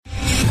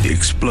The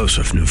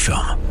explosive new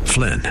film,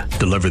 Flynn,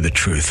 deliver the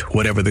truth,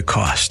 whatever the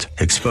cost,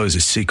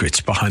 exposes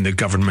secrets behind the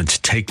government's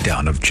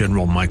takedown of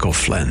General Michael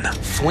Flynn.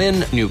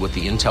 Flynn knew what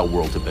the intel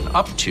world had been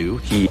up to.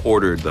 He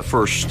ordered the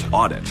first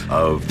audit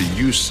of the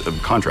use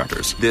of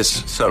contractors.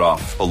 This set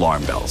off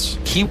alarm bells.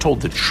 He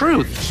told the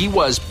truth. He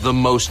was the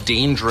most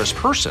dangerous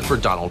person for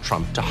Donald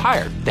Trump to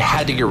hire. They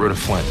had to get rid of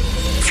Flynn.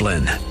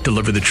 Flynn,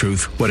 deliver the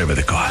truth, whatever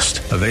the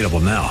cost. Available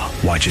now.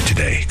 Watch it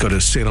today. Go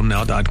to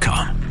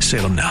salemnow.com.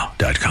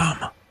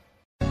 salemnow.com.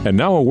 And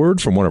now a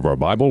word from one of our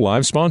Bible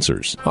Live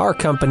sponsors. Our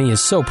company is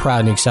so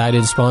proud and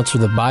excited to sponsor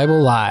the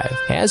Bible Live.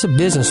 As a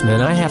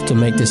businessman, I have to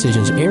make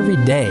decisions every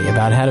day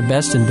about how to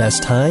best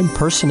invest time,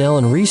 personnel,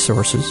 and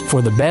resources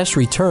for the best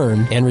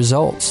return and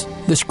results.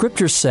 The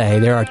scriptures say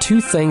there are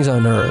two things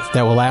on earth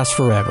that will last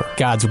forever: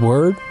 God's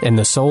Word and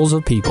the souls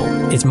of people.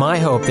 It's my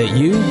hope that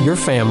you, your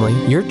family,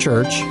 your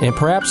church, and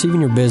perhaps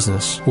even your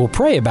business will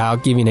pray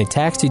about giving a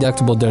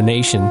tax-deductible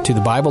donation to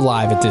the Bible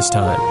Live at this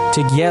time.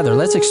 Together,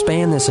 let's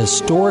expand this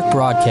historic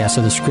broadcast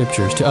of the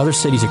scriptures to other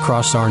cities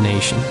across our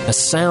nation. A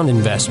sound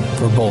investment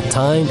for both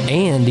time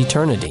and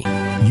eternity.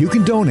 You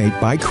can donate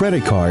by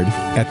credit card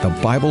at the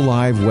Bible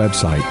Live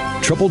website,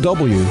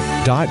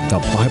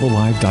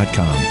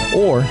 www.thebiblelive.com,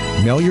 or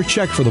mail your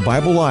check for the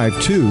Bible Live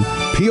to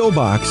P.O.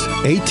 Box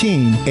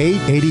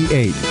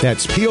 18888.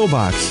 That's P.O.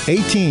 Box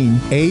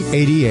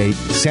 18888,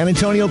 San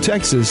Antonio,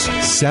 Texas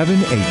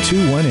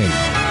 78218.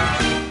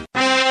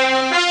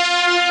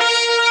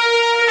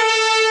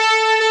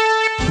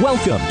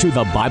 Welcome to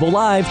the Bible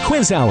Live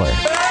Quiz Hour.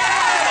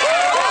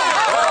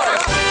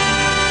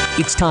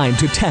 It's time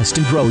to test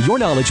and grow your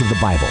knowledge of the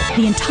Bible.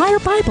 The entire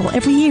Bible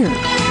every year.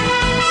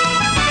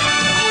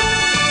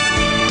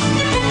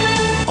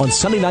 On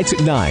Sunday nights at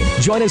 9,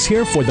 join us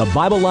here for the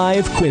Bible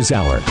Live Quiz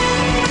Hour.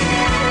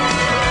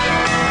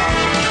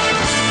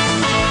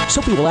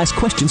 Soapy will ask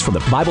questions from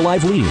the Bible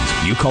Live leaders.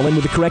 You call in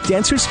with the correct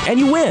answers, and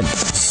you win.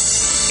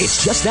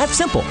 It's just that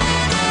simple.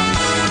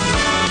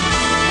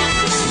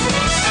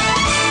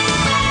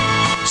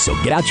 So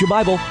get out your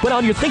Bible, put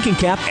on your thinking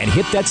cap, and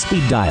hit that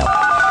speed dial.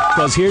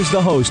 Because here's the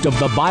host of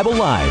the Bible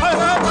Live,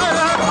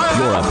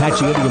 your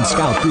Apache Indian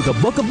scout through the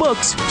Book of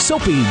Books,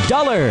 Soapy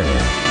Dollar.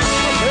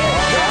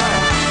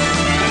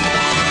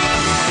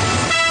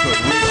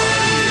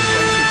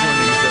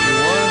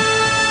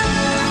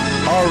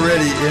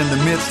 Already in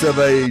the midst of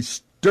a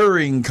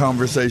stirring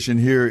conversation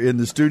here in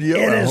the studio.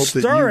 I hope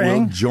that you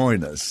will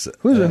join us.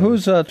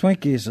 Whose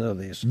Twinkies are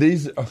these?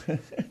 These,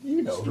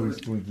 you know whose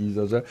Twinkies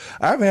those are.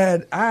 I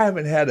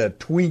haven't had a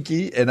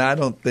Twinkie, and I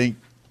don't think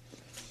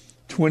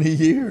 20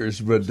 years,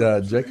 but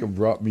Jacob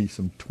brought me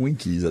some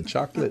Twinkies, a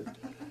chocolate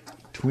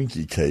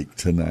Twinkie cake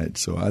tonight.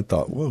 So I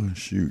thought, well,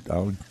 shoot,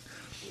 I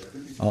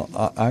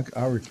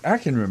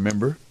can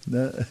remember.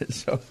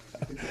 So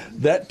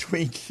that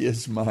Twinkie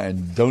is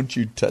mine. Don't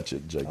you touch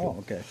it, Jacob. Oh,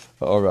 okay.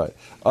 All right.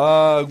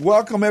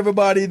 Welcome,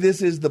 everybody.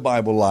 This is the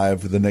Bible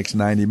Live for the next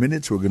 90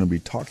 minutes. We're going to be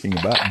talking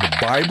about the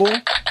Bible.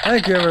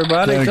 Thank you,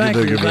 everybody. Thank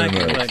you very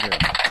much.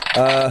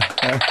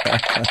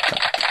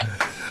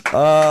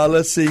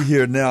 Let's see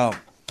here now.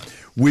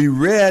 We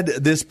read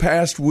this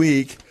past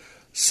week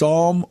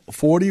Psalm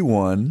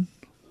 41,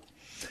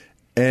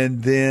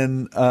 and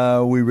then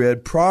we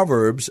read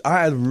Proverbs.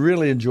 I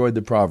really enjoyed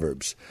the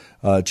Proverbs,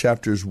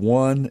 chapters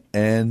 1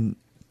 and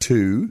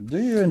 2. Do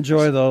you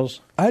enjoy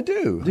those? I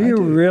do. Do you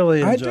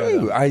really enjoy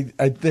them? I do.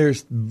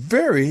 There's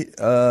very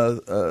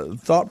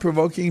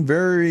thought-provoking,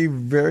 very,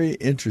 very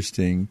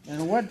interesting.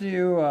 And what do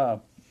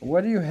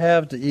you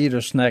have to eat or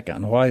snack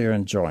on while you're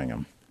enjoying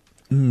them?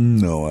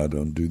 No, I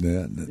don't do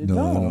that.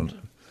 Don't?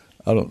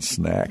 I don't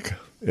snack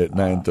at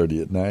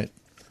 9:30 at night.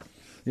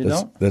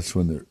 That's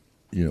when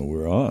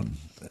we're on.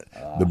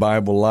 The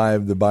Bible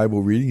Live, the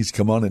Bible readings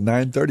come on at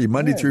 9:30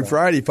 Monday through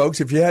Friday,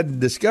 folks. If you hadn't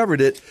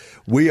discovered it,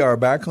 we are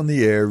back on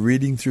the air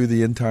reading through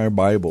the entire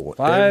Bible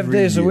 5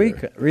 days a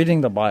week,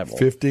 reading the Bible.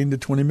 15 to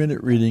 20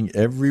 minute reading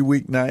every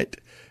weeknight,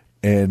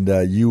 and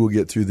you will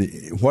get through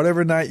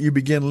whatever night you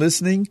begin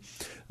listening.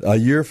 A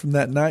year from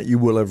that night, you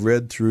will have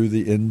read through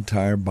the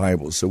entire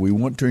Bible. So we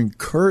want to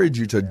encourage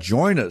you to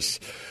join us.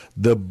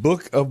 The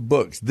Book of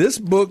Books. This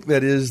book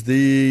that is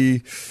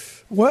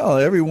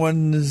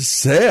everyone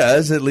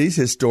says, at least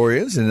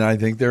historians, and I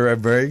think they're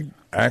very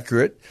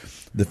accurate,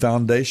 the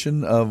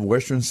foundation of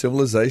Western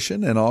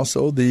civilization and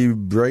also the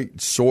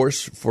great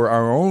source for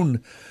our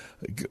own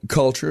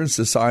culture and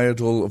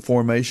societal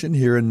formation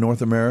here in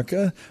North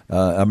America,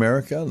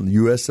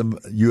 U.S. of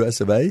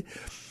A.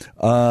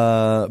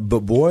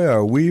 But boy,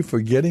 are we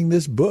forgetting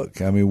this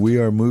book. I mean, we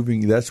are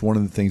moving. That's one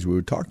of the things we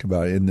were talking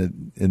about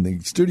in the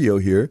studio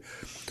here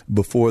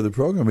before the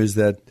program, is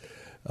that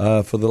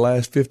for the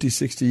last 50,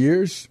 60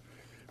 years,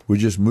 we're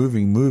just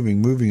moving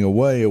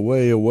away from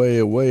those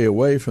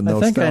foundational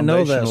truths. I think I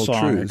know that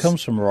song. It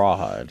comes from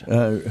Rawhide.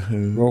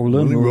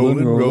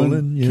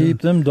 Rolling. Yeah.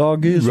 Keep them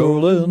doggies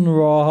rolling,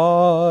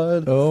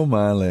 Rawhide. Oh,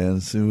 my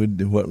lands.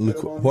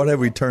 What have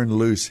we turned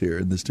loose here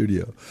in the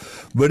studio?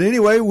 But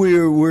anyway,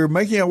 we're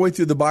making our way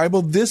through the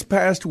Bible. This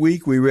past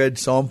week, we read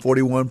Psalm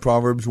 41,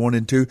 Proverbs 1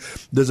 and 2.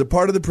 There's a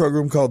part of the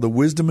program called the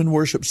Wisdom and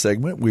Worship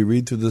segment. We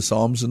read through the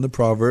Psalms and the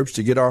Proverbs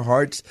to get our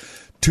hearts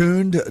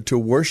tuned to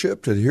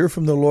worship, to hear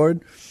from the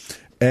Lord,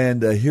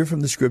 and hear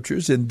from the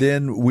Scriptures. And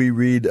then we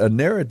read a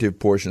narrative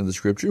portion of the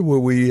Scripture where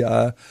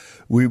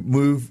we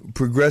move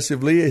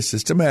progressively,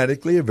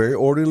 systematically, a very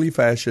orderly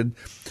fashion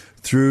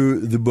through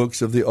the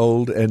books of the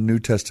Old and New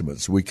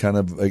Testaments. We kind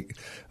of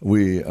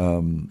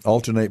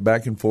alternate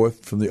back and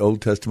forth from the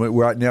Old Testament.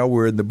 Right now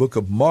we're in the book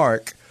of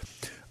Mark,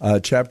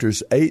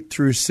 chapters 8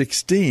 through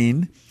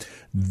 16.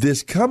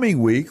 This coming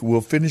week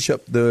we'll finish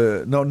up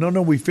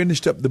we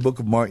finished up the book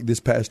of Mark this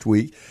past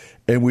week,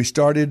 and we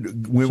started. So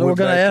we're going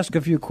to ask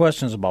a few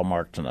questions about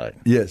Mark tonight.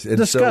 Yes, and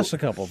discuss a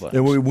couple things.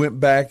 And we went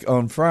back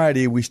on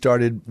Friday. We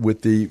started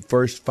with the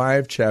first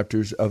 5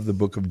 chapters of the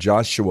book of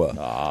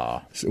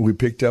Joshua. So we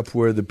picked up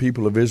where the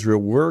people of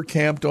Israel were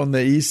camped on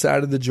the east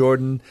side of the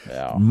Jordan.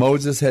 Yeah.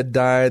 Moses had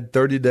died,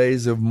 30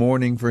 days of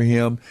mourning for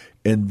him,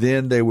 and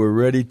then they were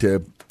ready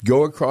to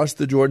go across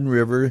the Jordan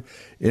River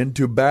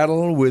into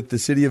battle with the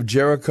city of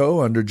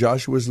Jericho under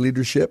Joshua's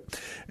leadership.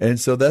 And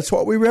so that's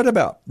what we read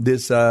about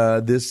this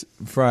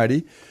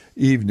Friday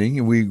evening.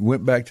 And we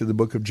went back to the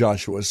book of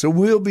Joshua. So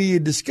we'll be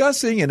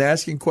discussing and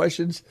asking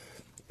questions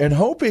and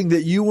hoping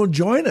that you will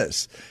join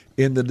us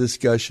in the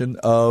discussion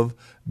of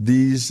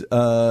these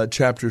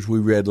chapters we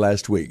read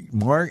last week.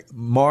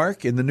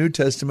 Mark in the New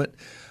Testament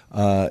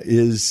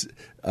is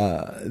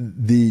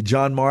the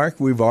John Mark.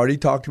 We've already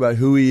talked about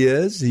who he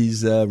is.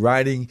 He's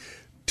writing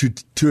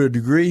to a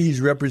degree.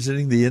 He's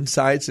representing the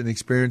insights and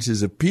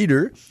experiences of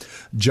Peter.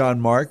 John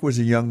Mark was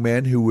a young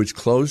man who was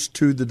close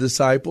to the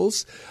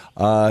disciples.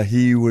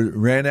 He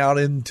ran out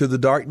into the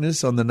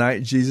darkness on the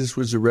night Jesus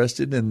was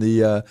arrested in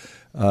the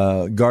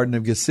Garden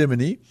of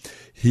Gethsemane.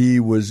 He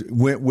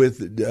went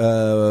with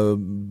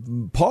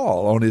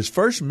Paul on his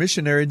first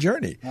missionary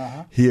journey.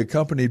 He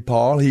accompanied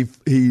Paul. He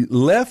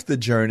left the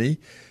journey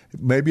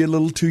maybe a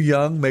little too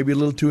young, maybe a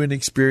little too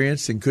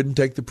inexperienced, and couldn't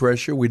take the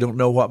pressure. We don't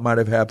know what might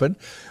have happened.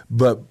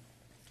 But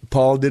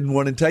Paul didn't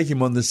want to take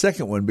him on the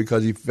second one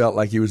because he felt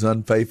like he was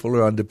unfaithful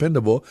or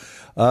undependable.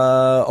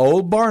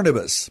 Old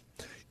Barnabas,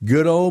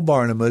 good old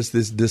Barnabas,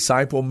 this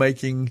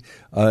disciple-making,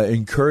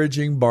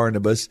 encouraging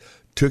Barnabas,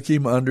 took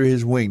him under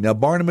his wing. Now,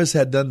 Barnabas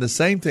had done the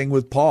same thing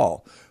with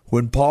Paul.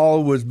 When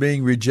Paul was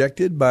being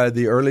rejected by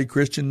the early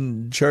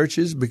Christian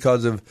churches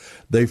because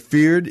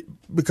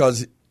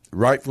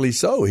rightfully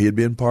so. He had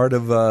been part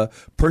of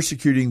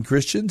persecuting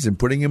Christians and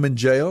putting them in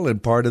jail,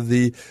 and part of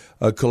the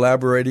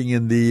collaborating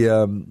in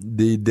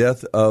the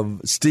death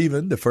of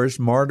Stephen, the first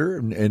martyr.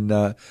 And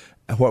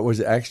what was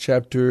it, Acts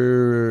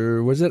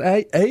chapter? Was it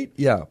 8?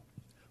 Yeah,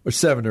 or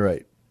 7 or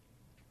 8.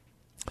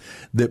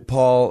 That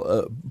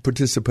Paul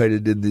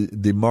participated in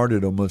the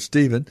martyrdom of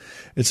Stephen.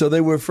 And so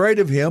they were afraid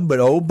of him, but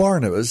old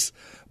Barnabas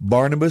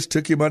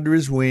took him under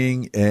his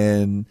wing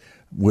and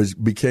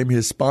became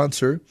his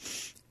sponsor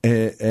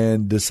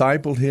and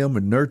discipled him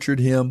and nurtured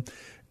him,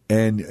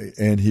 and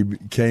he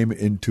came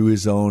into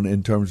his own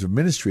in terms of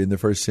ministry in the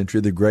first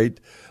century, the great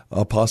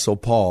Apostle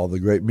Paul, the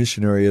great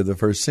missionary of the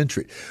first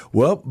century.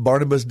 Well,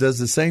 Barnabas does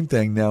the same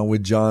thing now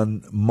with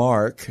John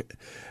Mark,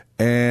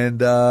 and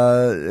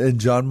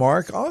John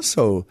Mark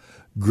also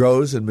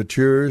grows and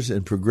matures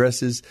and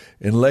progresses.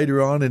 And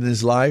later on in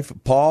his life,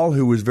 Paul,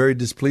 who was very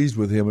displeased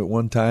with him at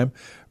one time,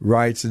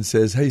 writes and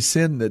says, hey,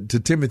 send to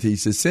Timothy, he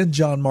says, send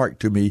John Mark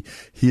to me.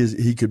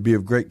 He could be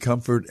of great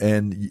comfort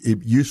and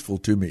useful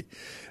to me.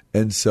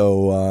 And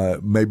so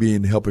maybe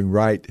in helping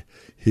write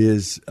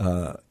his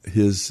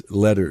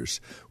letters,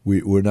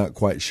 we're not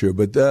quite sure.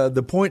 But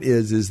the point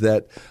is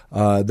that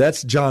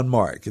that's John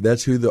Mark.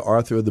 That's who the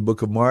author of the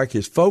book of Mark.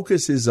 His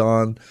focus is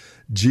on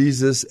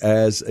Jesus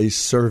as a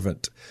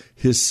servant,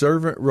 his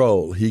servant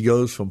role. He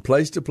goes from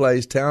place to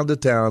place, town to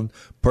town,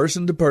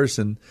 person to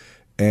person,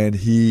 and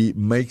he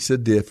makes a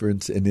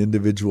difference in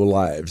individual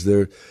lives.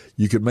 You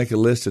could make a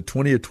list of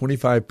 20 or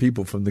 25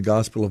 people from the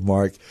Gospel of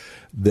Mark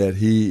that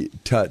he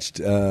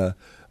touched,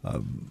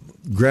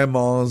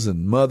 grandmas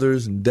and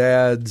mothers and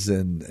dads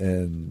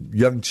and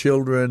young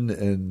children,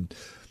 and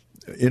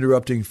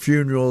interrupting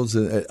funerals,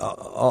 and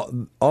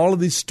all of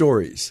these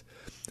stories.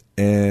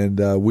 And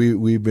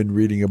we've been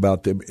reading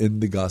about them in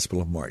the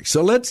Gospel of Mark.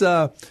 So let's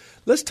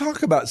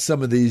talk about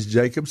some of these,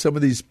 Jacob, some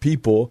of these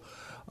people.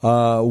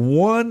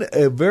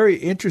 A very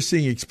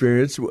interesting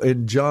experience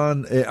in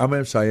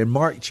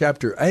Mark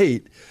chapter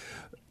 8,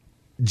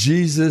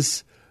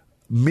 Jesus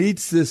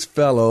meets this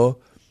fellow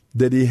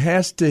that he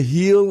has to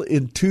heal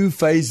in 2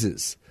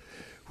 phases,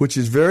 which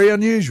is very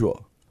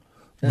unusual.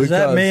 Does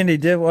that mean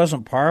he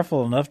wasn't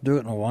powerful enough to do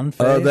it in one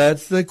phase?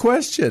 That's the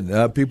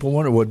question. People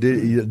wonder, well,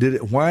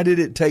 why did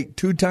it take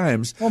 2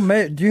 times? Well,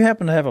 do you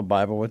happen to have a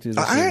Bible with you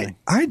this evening?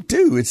 I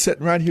do. It's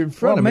sitting right here in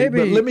front of me.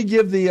 But let me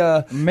give the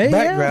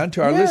background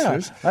to our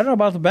listeners. I don't know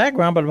about the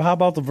background, but how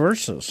about the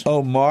verses?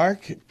 Oh,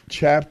 Mark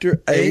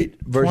chapter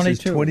 8 verses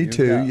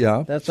 22.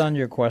 Yeah. That's on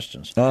your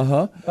questions.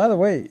 Uh-huh. By the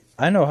way,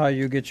 I know how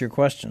you get your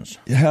questions.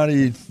 How do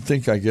you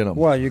think I get them?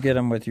 Well, you get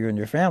them with you and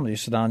your family. You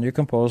sit down and you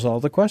compose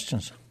all the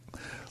questions.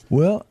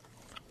 Well,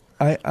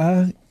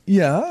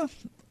 yeah,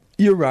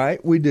 you're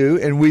right. We do,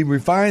 and we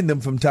refine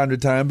them from time to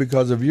time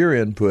because of your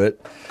input.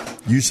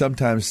 You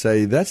sometimes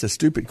say that's a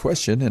stupid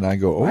question, and I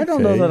go, okay. I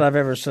don't know that I've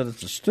ever said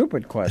it's a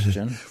stupid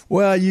question.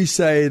 Well, you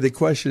say the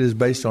question is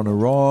based on a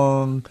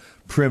wrong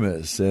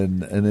premise,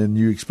 and then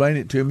you explain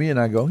it to me, and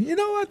I go,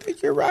 I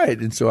think you're right,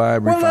 and so I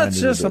refine it. Well,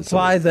 let's just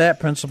apply that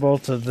principle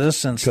to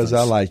this instance. Because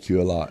I like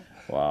you a lot.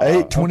 Wow.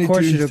 8:22. Of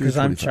course you do, because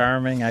I'm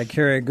charming. I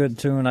carry a good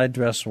tune. I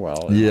dress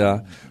well.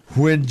 Yeah.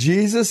 When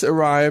Jesus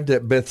arrived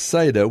at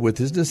Bethsaida with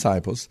his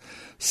disciples,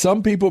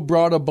 some people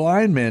brought a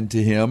blind man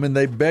to him, and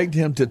they begged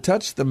him to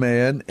touch the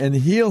man and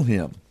heal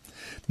him.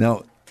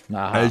 Now,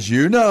 as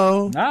you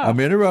know, I'm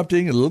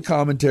interrupting, a little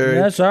commentary.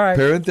 That's all right.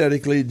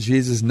 Parenthetically,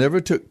 Jesus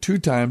never took 2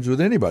 times with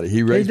anybody.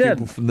 He raised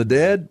people from the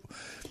dead.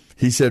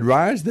 He said,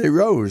 rise, they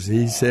rose.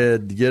 He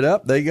said, get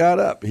up, they got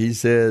up. He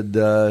said,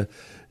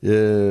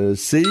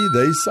 see,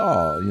 they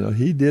saw.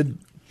 He did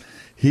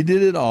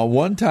it all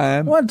one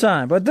time. One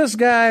time, but this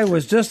guy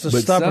was just a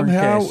stubborn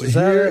somehow case.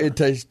 Here it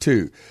takes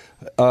 2.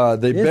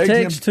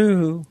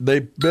 They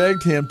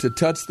begged him to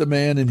touch the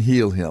man and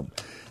heal him.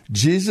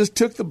 Jesus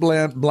took the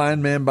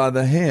blind man by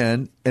the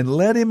hand and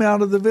led him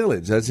out of the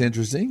village. That's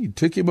interesting. He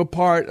took him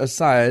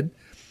aside.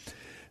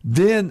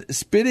 Then,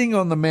 spitting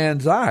on the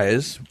man's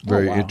eyes,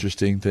 very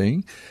interesting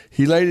thing,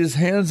 he laid his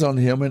hands on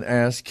him and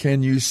asked,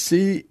 can you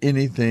see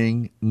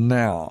anything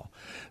now?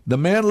 The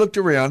man looked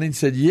around and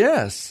said,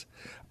 yes,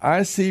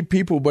 I see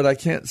people, but I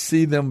can't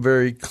see them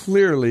very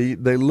clearly.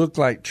 They look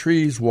like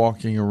trees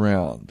walking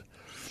around.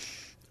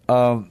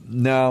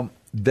 Now,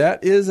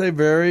 that is a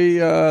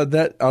very, I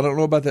don't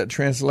know about that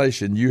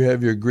translation. You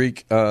have your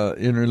Greek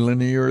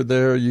interlinear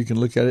there. You can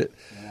look at it.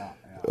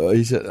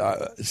 He said,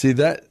 see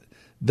that?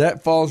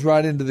 That falls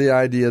right into the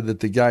idea that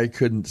the guy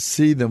couldn't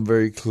see them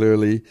very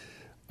clearly.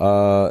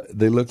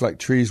 They look like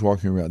trees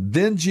walking around.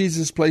 Then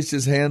Jesus placed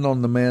his hand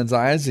on the man's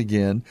eyes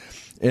again,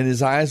 and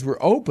his eyes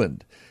were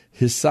opened.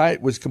 His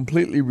sight was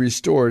completely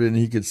restored, and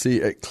he could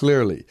see it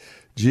clearly.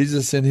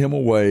 Jesus sent him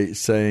away,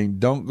 saying,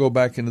 don't go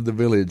back into the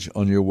village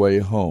on your way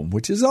home,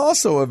 which is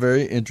also a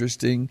very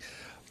interesting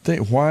thing.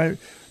 Why?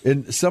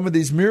 In some of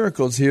these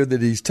miracles here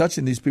that he's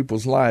touching these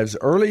people's lives,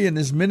 early in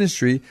his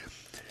ministry,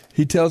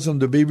 he tells them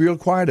to be real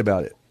quiet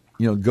about it.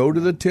 Go to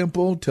the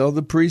temple, tell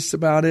the priests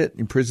about it,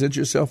 and present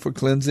yourself for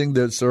cleansing,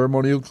 the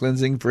ceremonial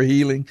cleansing for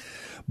healing.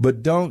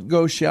 But don't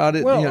go shout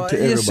it to everybody.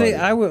 You see,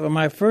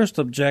 my first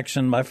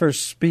objection, my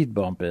first speed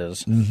bump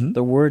is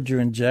the word you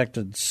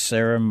injected,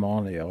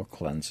 ceremonial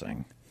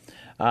cleansing.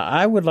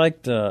 I would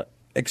like to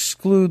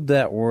exclude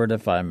that word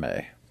if I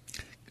may.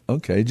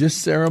 Okay,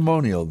 just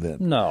ceremonial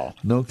then. No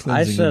cleansing.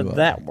 I said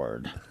that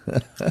word,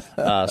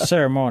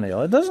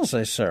 ceremonial. It doesn't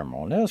say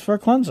ceremonial. It's for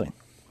cleansing.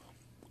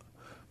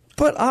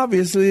 But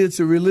obviously it's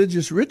a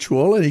religious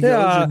ritual, and he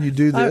goes and you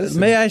do this.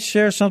 May I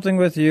share something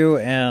with you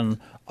and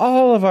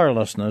all of our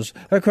listeners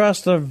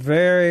across the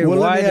very wide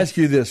let me ask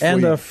you this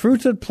and the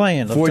fruited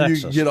plain of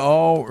Texas. Before you get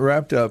all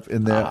wrapped up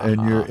in that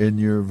in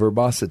your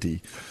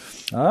verbosity.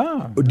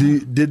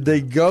 Did they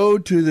go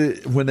to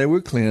when they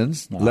were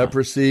cleansed,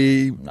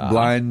 leprosy,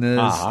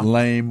 blindness,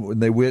 lame, when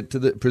they went to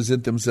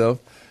present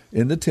themselves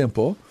in the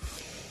temple?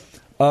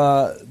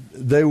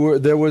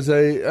 There was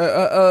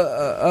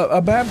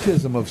a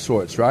baptism of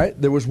sorts, right?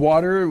 There was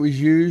water. It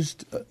was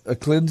used, a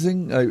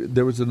cleansing.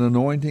 There was an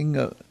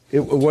anointing.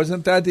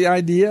 Wasn't that the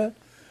idea?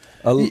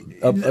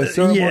 A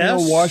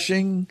ceremonial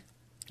washing.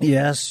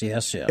 Yes.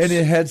 And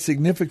it had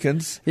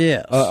significance.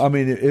 Yes.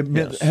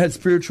 It had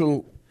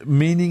spiritual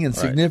meaning and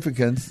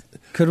significance.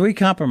 Could we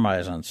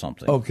compromise on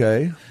something?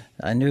 Okay.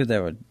 I knew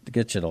that would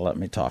get you to let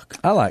me talk.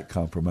 I like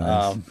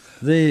compromise.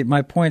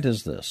 My point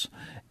is this.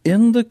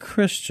 In the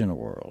Christian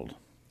world,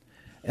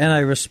 and I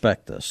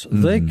respect this,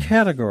 they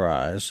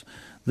categorize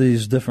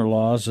these different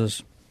laws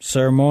as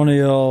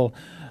ceremonial,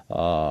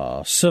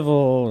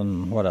 civil,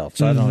 and what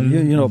else? I don't.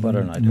 You know better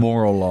than I do.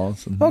 Moral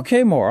laws.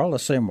 Okay, moral.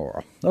 Let's say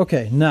moral.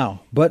 Okay,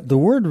 now, but the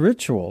word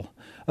ritual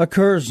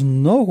occurs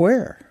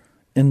nowhere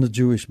in the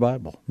Jewish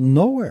Bible.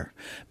 Nowhere.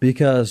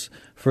 Because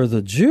for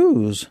the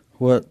Jews,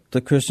 what the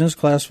Christians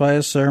classify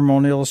as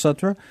ceremonial,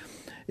 etc.,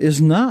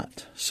 is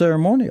not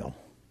ceremonial.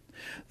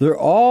 They're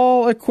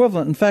all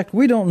equivalent. In fact,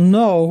 we don't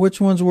know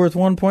which one's worth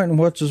 1 point and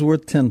which is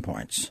worth 10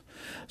 points.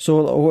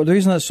 So the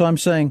reason I'm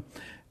saying,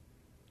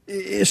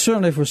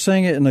 certainly if we're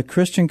saying it in a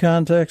Christian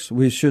context,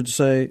 we should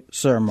say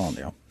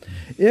ceremonial.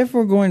 If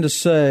we're going to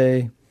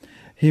say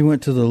he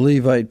went to the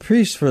Levite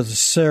priest for the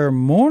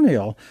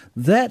ceremonial,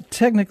 that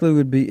technically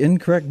would be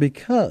incorrect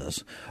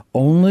because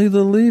only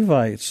the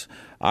Levites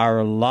are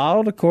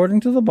allowed, according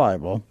to the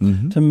Bible,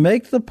 to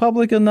make the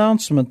public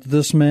announcement that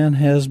this man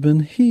has been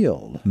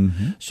healed.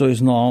 So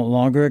he's no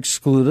longer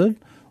excluded,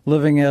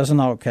 living as an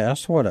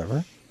outcast,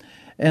 whatever.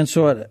 And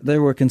so they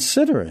were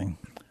considering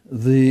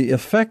the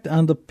effect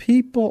on the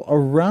people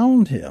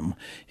around him.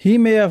 He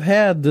may have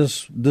had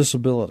this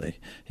disability.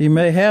 He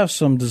may have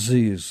some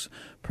disease,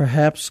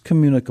 perhaps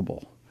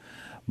communicable.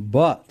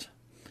 But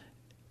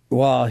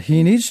while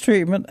he needs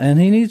treatment and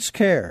he needs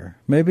care,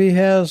 maybe he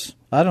has,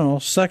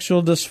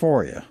 sexual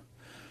dysphoria.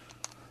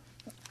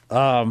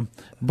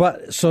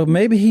 But so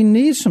maybe he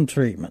needs some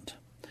treatment.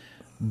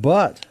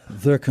 But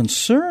their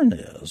concern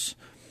is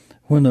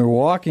when they're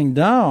walking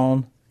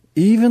down,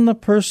 even the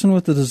person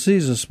with the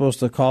disease is supposed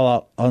to call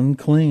out,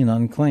 unclean,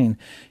 unclean.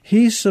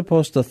 He's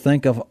supposed to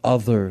think of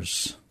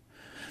others.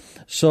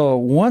 So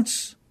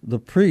once the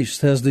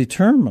priest has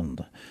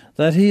determined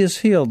that he is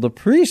healed, the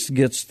priest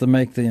gets to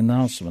make the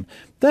announcement.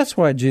 That's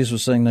why Jesus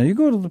was saying, now you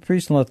go to the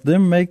priest and let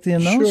them make the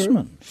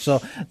announcement. Sure.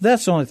 So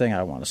that's the only thing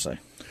I want to say.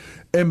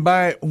 And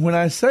when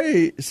I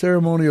say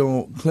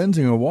ceremonial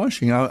cleansing or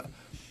washing,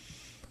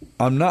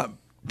 I'm not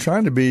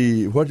trying to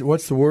be,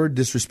 what's the word,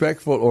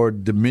 disrespectful or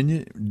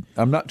diminish.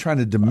 I'm not trying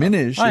to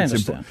diminish. I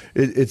understand.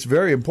 It's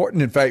very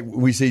important. In fact,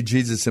 we see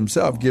Jesus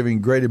himself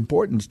giving great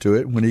importance to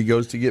it when he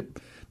goes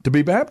to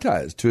be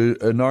baptized, to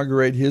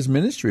inaugurate his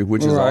ministry,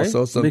 which is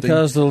also something.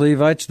 Because the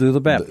Levites do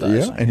the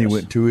baptizing. Yeah, and he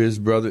went to his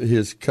brother,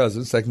 his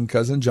cousin, second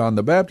cousin, John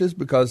the Baptist,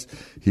 because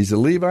he's a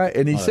Levite,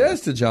 and he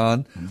says to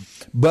John,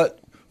 but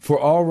for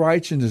all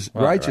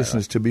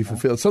righteousness to be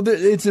fulfilled. So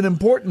it's an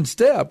important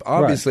step.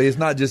 Obviously, it's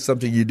not just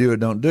something you do or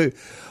don't do,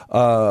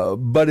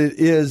 but it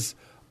is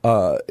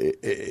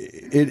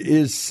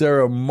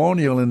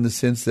ceremonial in the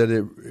sense that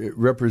it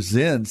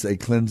represents a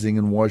cleansing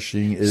and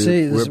washing.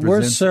 See, this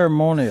word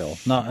ceremonial.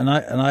 Now, and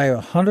I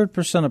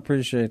 100%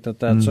 appreciate that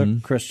that's a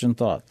Christian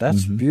thought.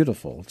 That's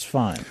beautiful. It's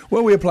fine.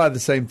 Well, we apply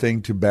the same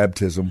thing to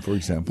baptism, for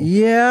example.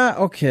 Yeah,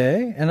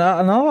 okay, and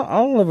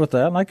I'll live with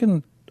that, and I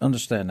can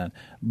understand that.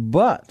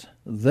 But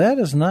that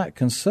is not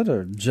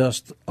considered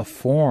just a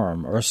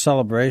form or a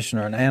celebration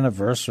or an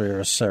anniversary or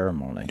a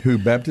ceremony. Who,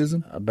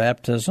 baptism?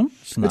 Baptism.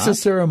 It's a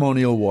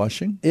ceremonial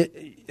washing.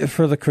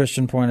 For the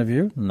Christian point of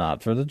view,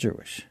 not for the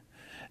Jewish.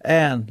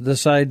 And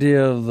this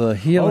idea of the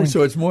healing. Oh,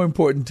 so it's more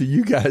important to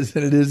you guys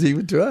than it is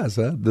even to us,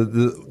 huh?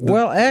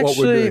 Well, actually, what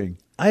we're doing.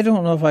 I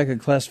don't know if I could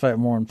classify it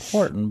more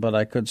important, but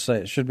I could say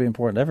it should be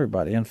important to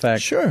everybody. In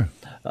fact, sure.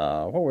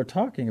 What we're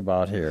talking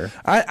about here.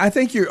 I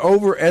think you're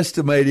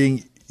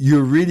overestimating,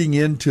 you're reading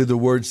into the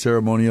word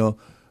ceremonial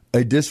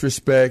a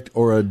disrespect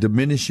or a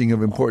diminishing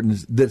of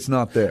importance that's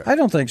not there. I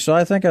don't think so.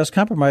 I think I was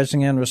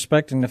compromising and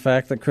respecting the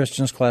fact that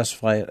Christians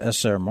classify it as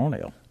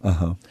ceremonial.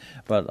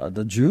 But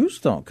the Jews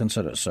don't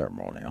consider it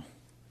ceremonial.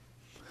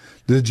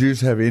 Do the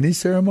Jews have any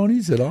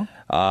ceremonies at all?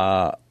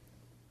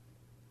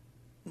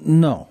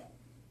 No.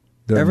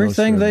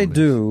 Everything they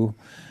do,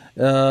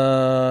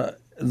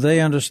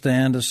 they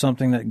understand is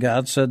something that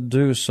God said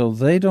do, so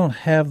they don't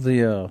have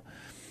the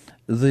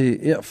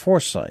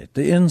foresight,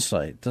 the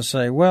insight to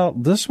say, well,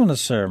 this one is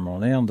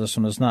ceremonial and this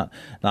one is not.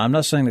 Now, I'm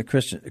not saying that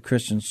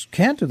Christians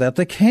can't do that.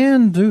 They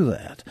can do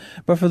that.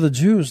 But for the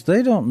Jews,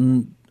 they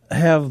don't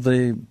have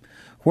the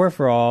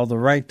wherefore the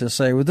right to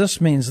say, well,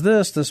 this means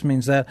this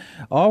means that.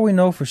 All we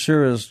know for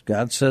sure is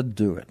God said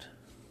do it.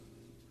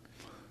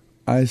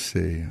 I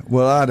see.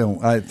 Well,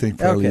 I think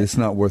probably it's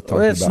not worth talking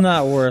about. It's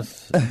not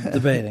worth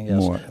debating, yes.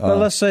 More, but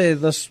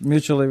let's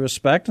mutually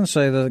respect and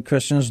say that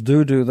Christians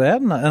do that,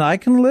 and I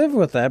can live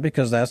with that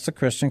because that's the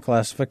Christian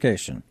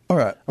classification. All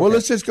right. Well,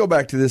 let's just go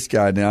back to this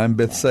guy now in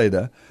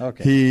Bethsaida.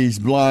 Okay. He's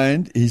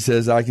blind. He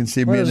says, I can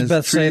see men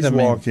as trees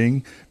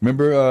walking.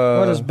 Remember?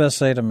 What does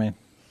Bethsaida mean?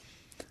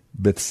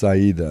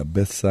 Bethsaida.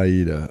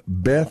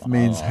 Beth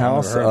means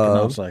house I've never heard it of.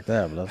 pronounced like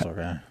that, but that's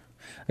okay.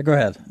 Go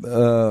ahead.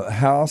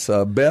 House.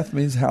 Beth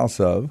means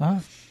house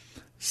of.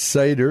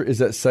 Seder. Is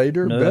that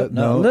Seder?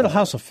 No. Little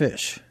house of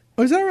fish.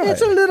 Oh, is that right?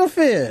 It's a little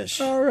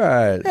fish. All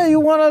right. Yeah, you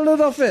want a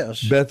little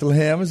fish.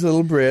 Bethlehem is a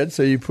little bread,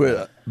 so you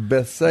put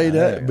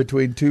Bethsaida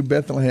between two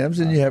Bethlehems,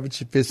 and you have a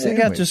fish sandwich.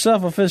 You got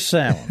yourself a fish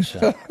sandwich.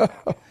 All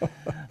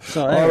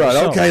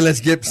right. Okay,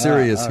 let's get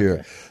serious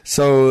here.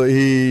 So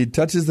he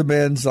touches the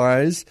man's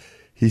eyes.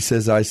 He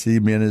says, I see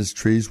men as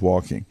trees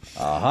walking.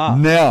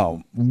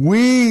 Now,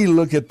 we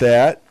look at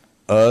that,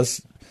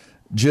 us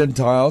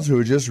Gentiles who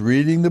are just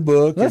reading the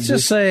book. Let's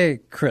just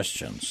say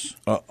Christians.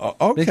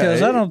 Okay.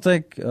 Because I don't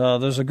think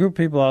there's a group of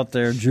people out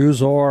there,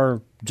 Jews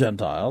or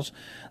Gentiles,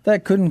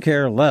 that couldn't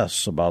care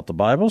less about the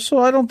Bible, so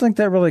I don't think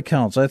that really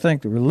counts. I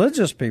think the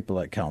religious people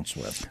that counts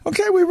with.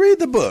 Okay, we read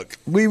the book.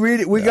 We read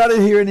it. We got it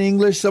here in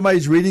English.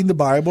 Somebody's reading the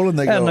Bible, and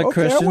they go, the okay,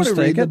 Christians I want to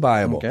read the it.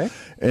 Bible. Okay.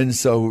 And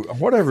so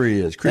whatever he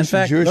is, Christian,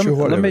 in fact, Jewish, or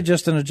whatever. Let me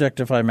just interject,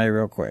 if I may,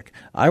 real quick.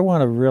 I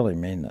want to really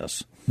mean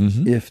this.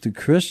 If the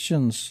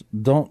Christians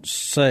don't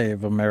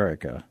save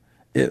America,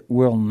 it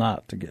will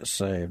not to get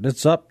saved.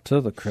 It's up to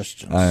the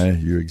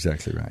Christians. You're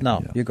exactly right.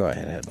 No, you go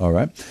ahead. All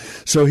right.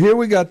 So here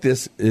we got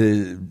this.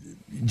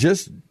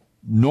 Just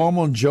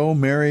normal Joe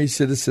Mary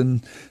citizen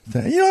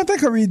thing. I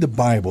think I read the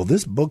Bible.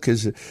 This book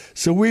is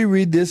so we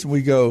read this and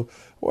we go,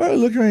 well,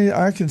 look at me.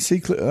 I can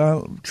see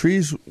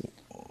trees.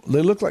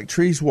 They look like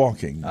trees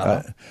walking.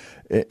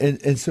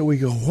 And so we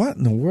go, what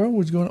in the world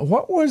was going on?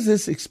 What was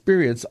this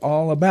experience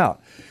all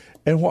about?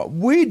 And what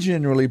we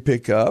generally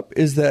pick up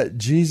is that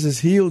Jesus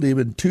healed him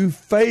in 2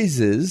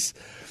 phases,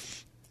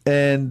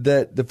 and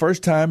that the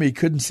first time he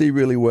couldn't see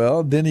really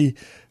well. Then he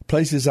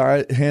placed his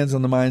hands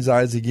on the mind's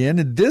eyes again.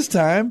 And this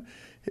time,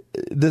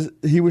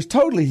 he was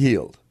totally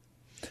healed,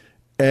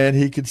 and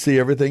he could see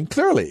everything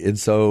clearly. And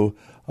so,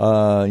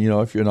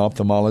 if you're an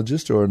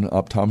ophthalmologist or an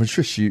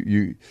optometrist,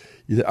 you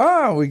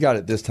say, we got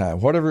it this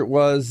time. Whatever it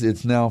was,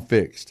 it's now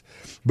fixed.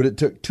 But it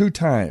took 2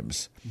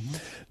 times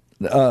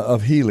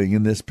of healing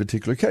in this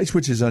particular case,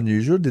 which is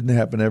unusual. It didn't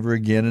happen ever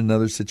again in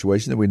another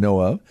situation that we know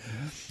of.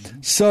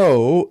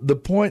 So the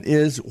point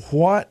is,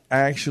 what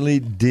actually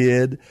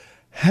did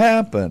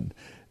happen?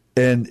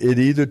 And it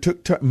either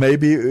took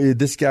maybe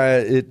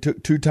it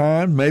took 2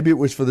 times. Maybe it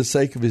was for the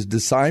sake of his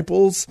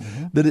disciples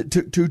that it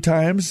took 2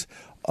 times.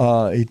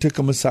 He took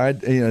them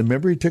aside.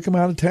 Remember, he took them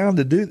out of town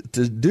to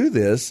do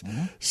this.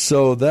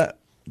 So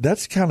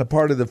that's kind of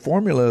part of the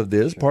formula of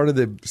this. Part of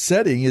the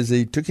setting is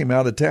he took him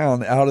out of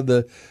town, out of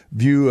the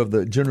view of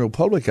the general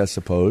public, I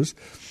suppose.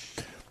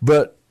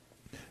 But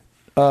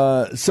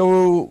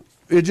so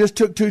it just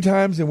took 2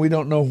 times, and we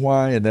don't know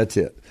why, and that's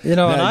it. And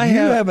I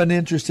have an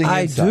interesting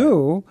insight. I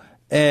do.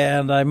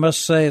 And I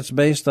must say it's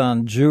based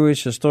on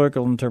Jewish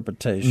historical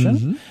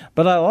interpretation.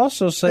 But I'll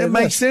also say it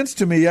makes sense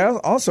to me.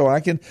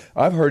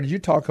 I've heard you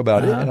talk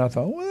about it, and I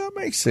thought, well, that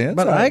makes sense.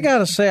 But I got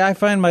to say, I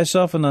find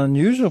myself in an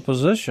unusual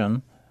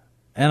position,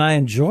 and I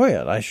enjoy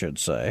it, I should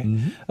say,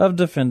 of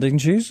defending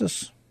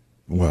Jesus.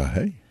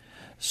 Why?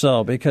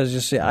 So, because you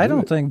see, I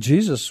don't think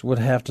Jesus would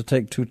have to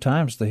take 2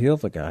 times to heal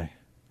the guy.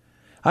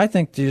 I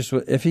think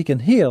Jesus, if he can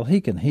heal, he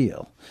can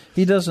heal.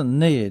 He doesn't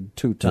need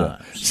 2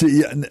 times. Yeah.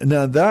 See,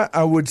 now that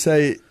I would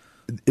say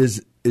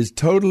is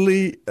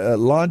totally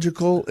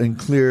logical and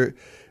clear.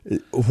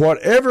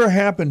 Whatever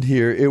happened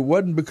here, it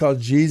wasn't because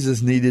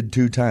Jesus needed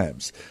 2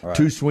 times,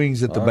 2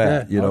 swings at the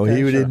bat. He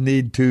didn't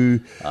need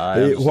 2.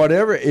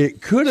 Whatever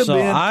it could have been.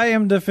 So I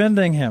am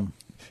defending him.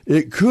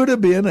 It could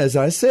have been, as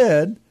I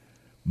said.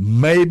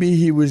 Maybe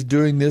he was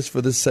doing this for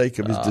the sake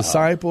of his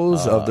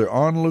disciples, of their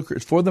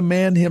onlookers, for the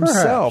man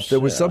himself. Perhaps, there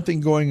was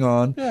something going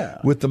on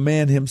with the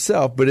man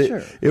himself. But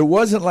it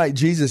wasn't like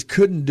Jesus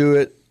couldn't do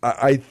it.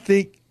 I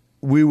think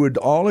we would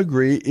all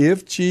agree,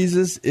 if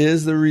Jesus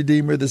is the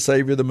Redeemer, the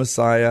Savior, the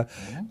Messiah,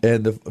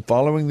 and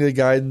following the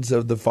guidance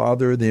of the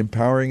Father, the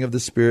empowering of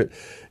the Spirit,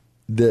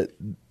 that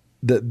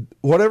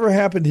whatever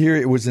happened here,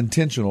 it was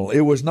intentional. It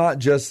was not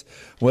just,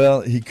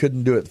 well, he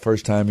couldn't do it the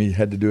first time, he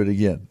had to do it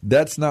again.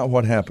 That's not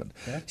what happened.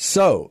 Okay.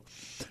 So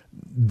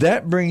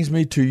that brings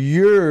me to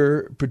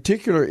your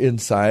particular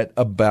insight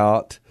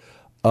about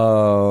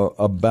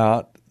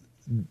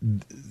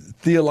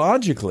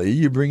theologically.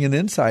 You bring an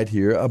insight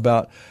here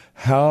about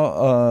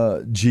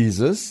how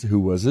Jesus,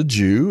 who was a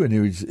Jew, and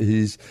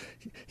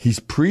he's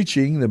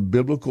preaching the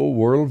biblical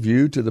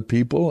worldview to the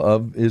people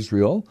of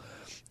Israel.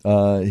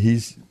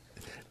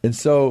 And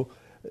so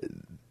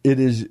it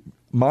is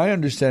my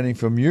understanding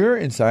from your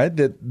insight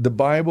that the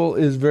Bible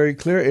is very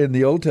clear in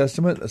the Old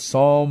Testament,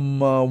 Psalm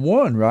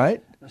 1,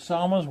 right?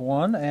 Psalm is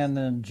 1, and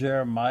then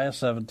Jeremiah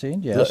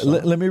 17, yes.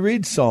 Let me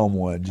read Psalm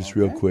 1 just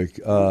real quick.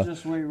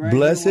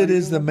 Blessed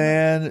is the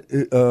man,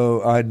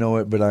 I know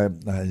it, but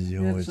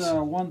it's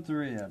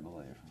 1:3, I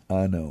believe.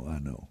 I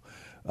know.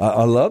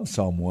 I love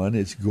Psalm 1.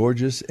 It's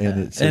gorgeous, and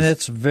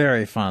it's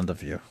very fond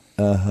of you.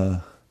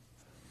 Thank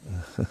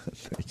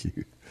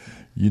you.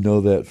 You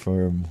know that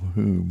from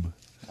whom?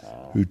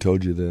 Who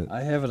told you that?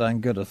 I have it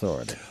on good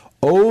authority.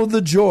 Oh,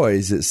 the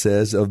joys, it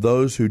says, of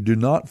those who do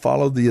not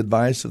follow the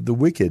advice of the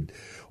wicked,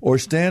 or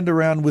stand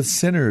around with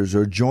sinners,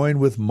 or join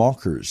with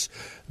mockers,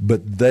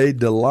 but they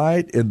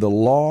delight in the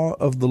law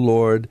of the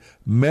Lord,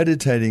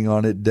 meditating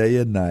on it day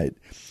and night.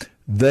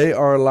 They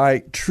are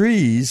like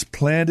trees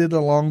planted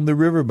along the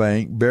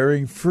riverbank,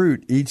 bearing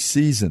fruit each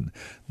season.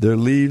 Their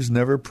leaves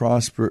never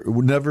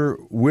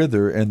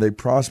wither, and they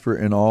prosper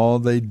in all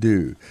they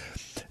do.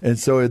 And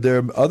so there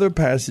are other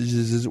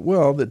passages as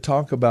well that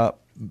talk about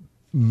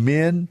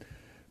men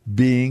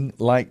being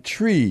like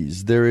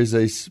trees. There is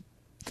a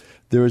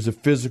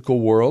physical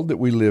world that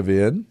we live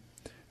in,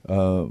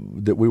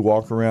 that we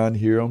walk around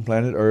here on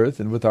planet Earth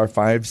and with our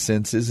 5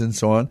 senses and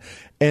so on.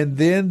 And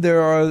then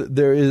there are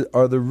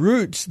the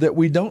roots that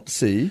we don't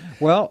see.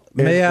 Well,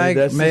 may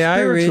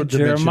I read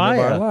Jeremiah?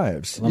 Of our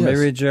lives. Let me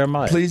read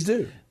Jeremiah. Please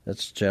do.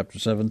 It's chapter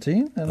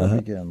 17, and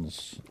it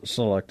begins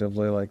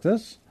selectively like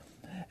this.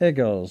 It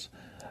goes,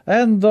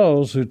 "And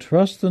those who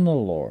trust in the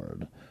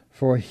Lord,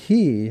 for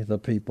he, the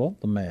people,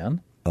 the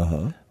man,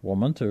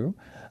 woman too,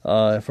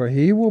 for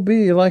he will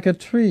be like a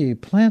tree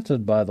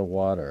planted by the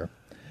water,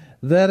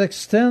 that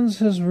extends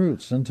his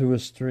roots into a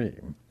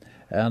stream,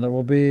 and there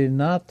will be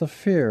not the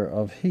fear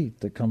of heat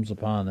that comes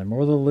upon him,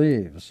 or the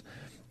leaves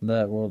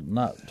that will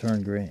not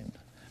turn green."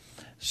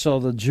 So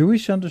the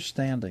Jewish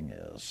understanding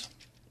is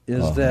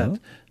that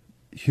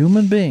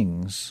human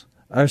beings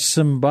are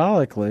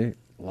symbolically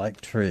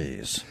like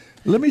trees.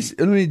 Let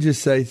me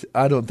just say,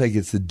 I don't think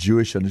it's a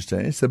Jewish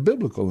understanding. It's a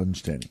biblical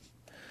understanding.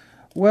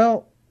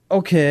 Well,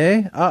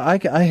 okay,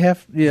 I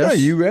have, yes. Yeah,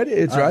 you read it?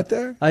 It's right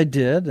there. I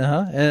did,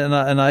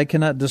 and I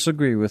cannot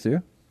disagree with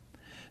you.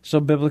 So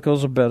biblical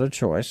is a better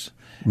choice.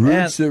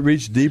 Roots that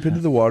reach deep into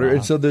the water,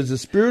 and so there's a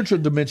spiritual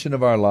dimension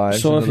of our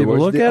lives. So if you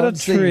look at a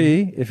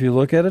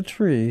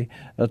tree,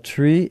 a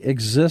tree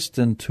exists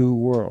in two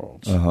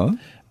worlds.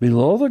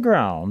 Below the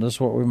ground is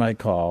what we might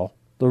call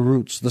the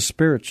roots, the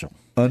spiritual.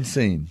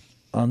 Unseen.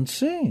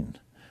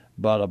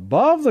 But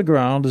above the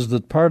ground is the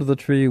part of the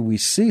tree we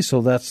see,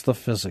 so that's the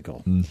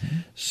physical.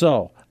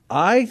 So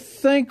I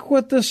think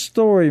what this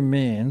story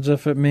means,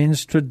 if it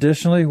means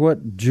traditionally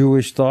what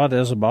Jewish thought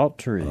is about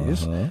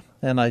trees,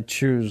 and I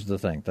choose to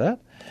think that,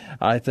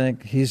 I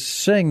think he's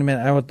saying to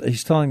man,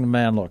 he's telling the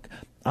man, look,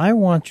 I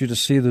want you to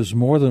see there's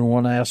more than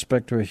one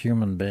aspect to a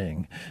human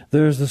being.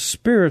 There's the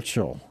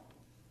spiritual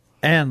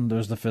and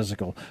there's the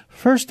physical.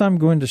 First, I'm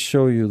going to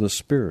show you the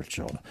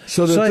spiritual.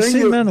 So I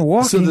see men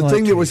walking. So the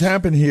thing that was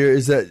happening here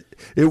is that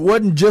it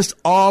wasn't just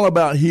all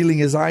about healing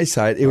his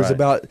eyesight. It was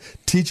about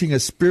teaching a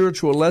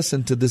spiritual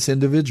lesson to this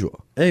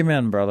individual.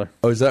 Amen, brother.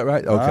 Oh, is that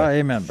right? Okay.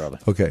 Amen, brother.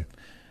 Okay.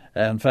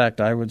 In fact,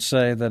 I would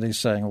say that he's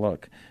saying,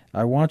 look,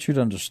 I want you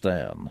to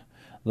understand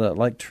that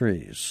like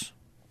trees,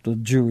 the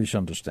Jewish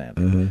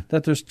understanding,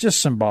 that there's just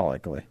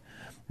symbolically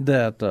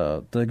that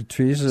the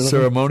trees...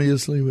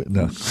 Ceremoniously?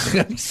 No.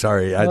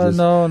 Sorry.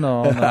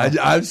 No.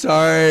 I'm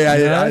sorry.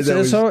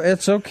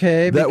 It's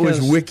okay. That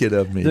was wicked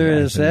of me. There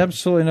is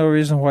absolutely no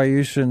reason why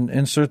you shouldn't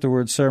insert the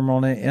word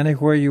ceremony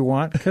anywhere you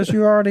want, because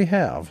you already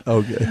have.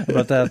 Okay.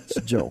 But that's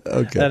a joke.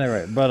 Okay.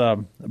 Anyway, but at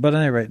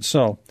any rate,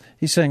 so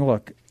he's saying,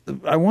 look,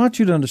 I want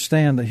you to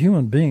understand that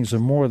human beings are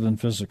more than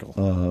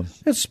physical.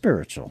 It's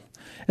spiritual.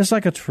 It's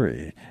like a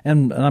tree.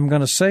 And I'm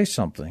going to say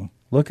something.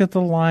 Look at the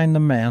line the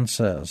man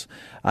says.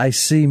 I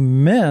see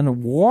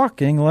men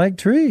walking like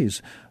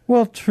trees.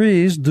 Well,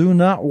 trees do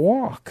not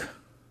walk.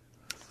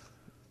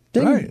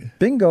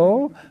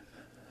 Bingo.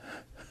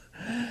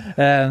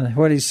 And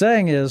what he's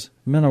saying is,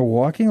 men are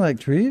walking like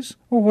trees?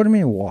 Well, what do you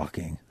mean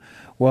walking?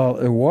 Well,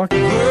 they're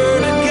walking in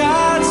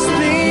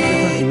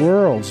different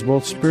worlds,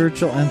 both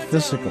spiritual and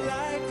physical.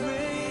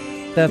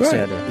 That's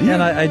it. Yeah.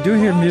 And I do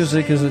hear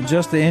music. Is it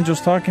just the angels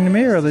talking to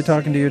me, or are they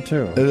talking to you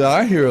too?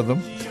 I hear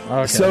them.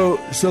 Okay.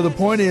 So the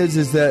point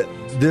is that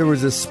there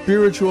was a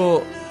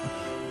spiritual,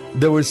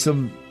 there was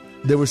some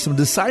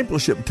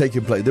discipleship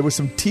taking place. There was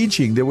some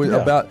teaching. There was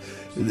about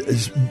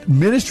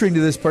ministering to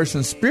this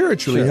person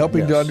spiritually,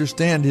 helping to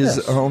understand his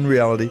own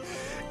reality.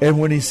 And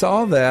when he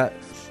saw that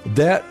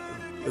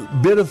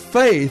bit of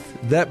faith,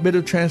 that bit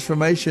of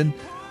transformation,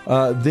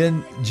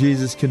 then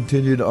Jesus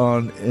continued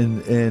on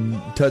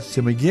and touched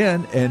him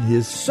again, and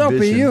his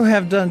Soapy, you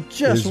have done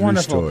just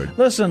wonderful. Restored.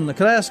 Listen,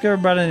 could I ask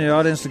everybody in the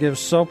audience to give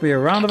Soapy a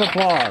round of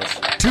applause?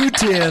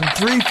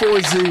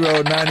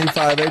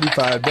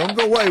 210-340-9585. Don't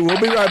go away. We'll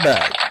be right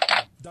back.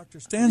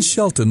 Dr. Stan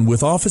Shelton,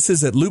 with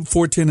offices at Loop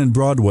 410 and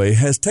Broadway,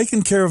 has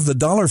taken care of the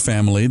Dollar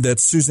family,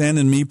 that's Suzanne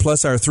and me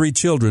plus our 3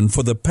 children,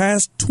 for the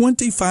past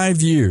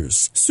 25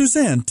 years.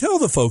 Suzanne, tell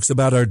the folks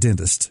about our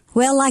dentist.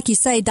 Well, like you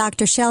say,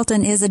 Dr.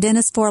 Shelton is a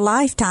dentist for a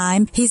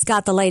lifetime. He's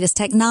got the latest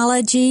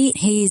technology.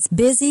 He's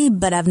busy,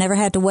 but I've never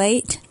had to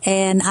wait.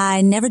 And I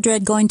never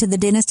dread going to the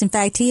dentist. In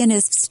fact, he and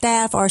his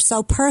staff are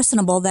so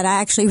personable that I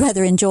actually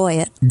rather enjoy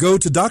it. Go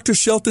to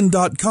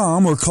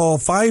drshelton.com or call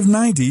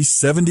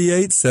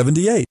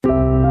 590-7878.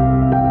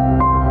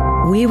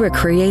 We were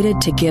created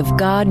to give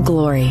God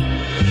glory.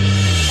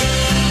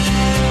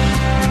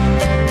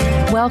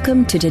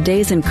 Welcome to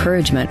today's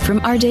encouragement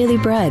from Our Daily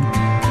Bread.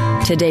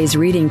 Today's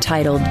reading,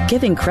 titled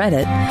Giving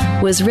Credit,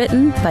 was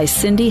written by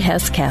Cindy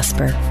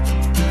Hess-Casper.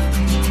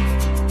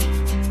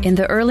 In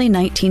the early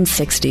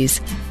 1960s,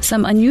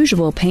 some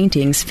unusual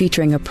paintings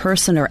featuring a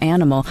person or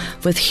animal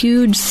with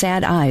huge,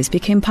 sad eyes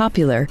became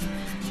popular.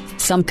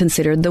 Some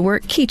considered the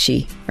work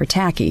kitschy or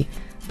tacky,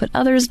 but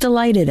others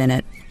delighted in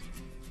it.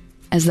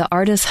 As the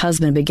artist's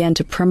husband began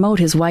to promote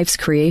his wife's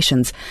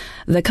creations,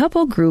 the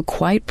couple grew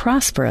quite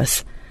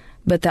prosperous.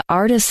 But the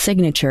artist's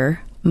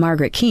signature,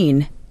 Margaret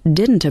Keane,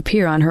 didn't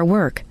appear on her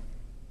work.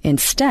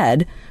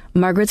 Instead,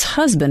 Margaret's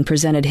husband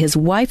presented his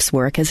wife's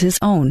work as his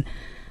own.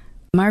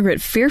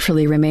 Margaret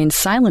fearfully remained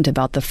silent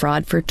about the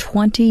fraud for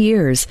 20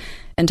 years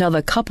until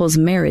the couple's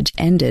marriage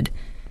ended.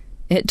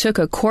 It took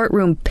a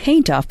courtroom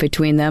paint-off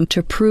between them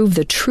to prove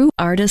the true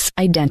artist's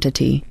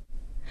identity.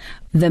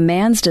 The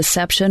man's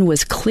deception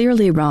was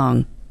clearly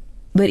wrong.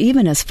 But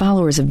even as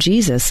followers of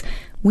Jesus,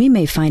 we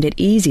may find it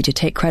easy to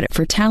take credit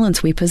for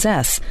talents we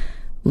possess,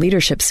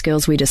 leadership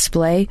skills we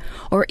display,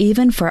 or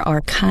even for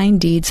our kind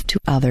deeds to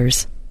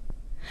others.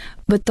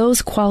 But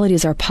those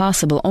qualities are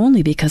possible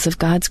only because of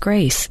God's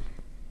grace.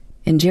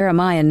 In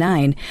Jeremiah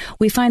 9,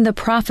 we find the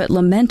prophet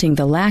lamenting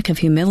the lack of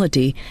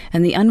humility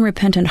and the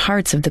unrepentant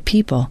hearts of the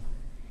people.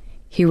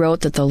 He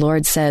wrote that the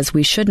Lord says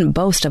we shouldn't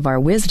boast of our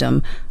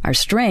wisdom, our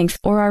strength,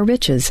 or our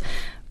riches,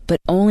 but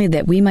only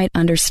that we might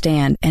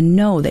understand and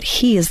know that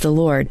He is the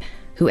Lord,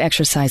 who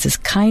exercises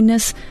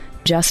kindness,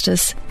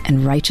 justice,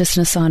 and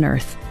righteousness on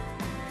earth.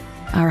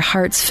 Our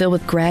hearts fill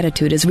with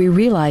gratitude as we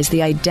realize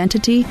the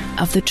identity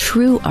of the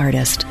true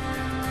artist.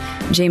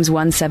 James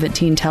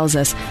 1:17 tells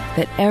us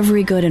that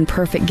every good and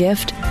perfect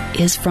gift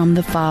is from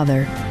the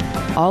Father.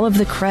 All of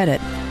the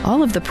credit,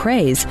 all of the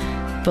praise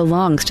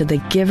belongs to the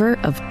giver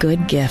of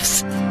good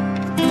gifts.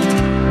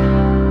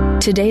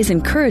 Today's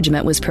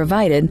encouragement was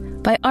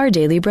provided by Our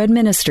Daily Bread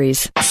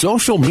Ministries.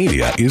 Social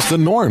media is the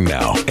norm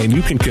now, and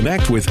you can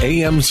connect with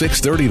AM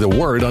 630 The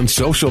Word on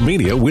social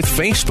media with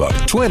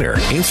Facebook, Twitter,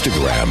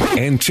 Instagram,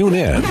 and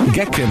TuneIn.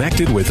 Get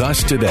connected with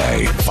us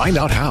today. Find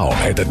out how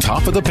at the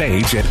top of the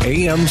page at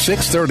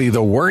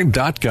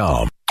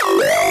am630theword.com.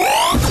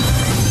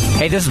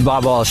 Hey, this is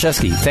Bob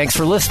Waliszewski. Thanks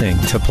for listening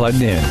to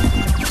Plugged In.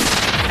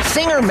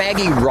 Singer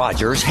Maggie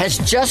Rogers has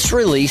just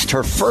released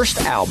her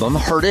first album,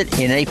 Heard It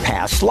in a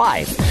Past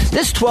Life.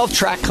 This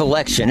 12-track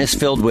collection is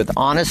filled with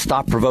honest,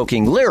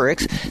 thought-provoking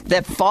lyrics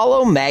that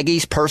follow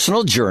Maggie's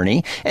personal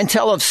journey and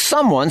tell of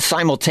someone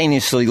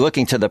simultaneously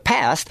looking to the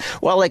past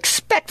while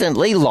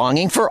expectantly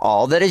longing for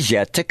all that is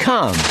yet to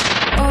come.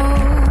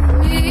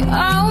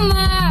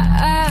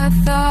 I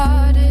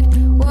thought it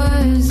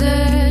was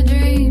a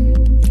dream,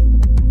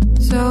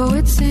 so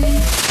it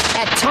seems.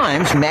 At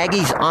times,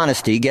 Maggie's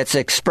honesty gets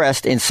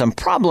expressed in some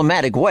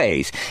problematic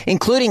ways,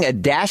 including a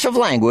dash of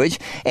language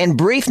and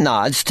brief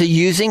nods to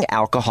using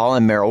alcohol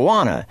and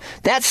marijuana.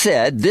 That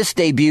said, this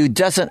debut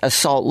doesn't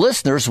assault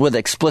listeners with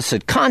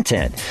explicit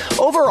content.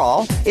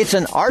 Overall, it's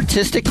an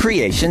artistic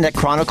creation that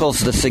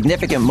chronicles the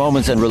significant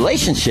moments and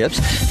relationships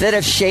that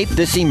have shaped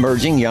this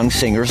emerging young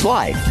singer's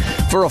life.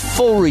 For a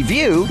full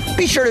review,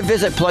 be sure to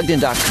visit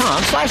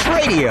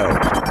pluggedin.com/radio.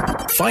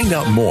 Find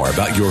out more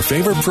about your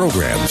favorite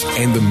programs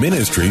and the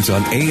ministries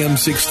on AM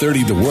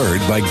 630 The Word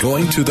by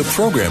going to the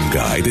program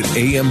guide at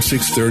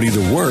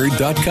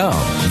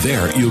am630theword.com.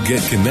 There, you'll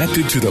get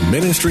connected to the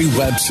ministry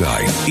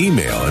website,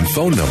 email, and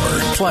phone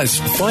number. Plus,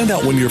 find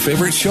out when your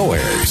favorite show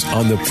airs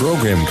on the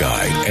program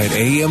guide at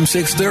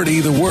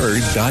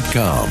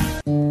am630theword.com.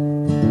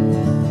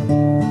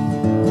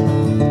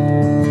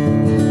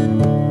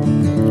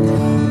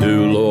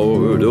 Do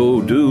Lord,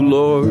 oh do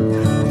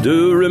Lord,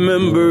 do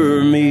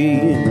remember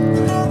me.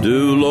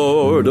 Do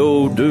Lord,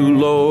 oh do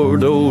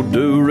Lord, oh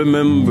do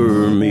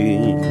remember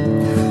me.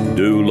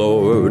 Do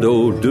Lord,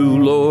 oh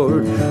do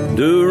Lord,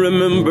 do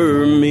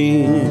remember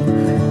me.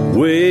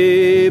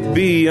 Way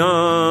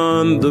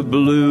beyond the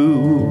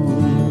blue.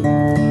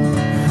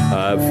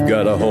 I've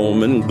got a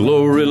home in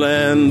glory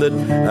land that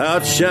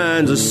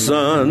outshines the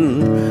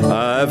sun.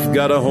 I've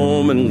got a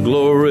home in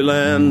glory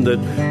land that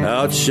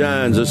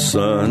outshines the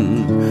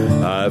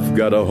sun. I've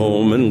got a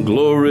home in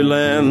glory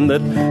land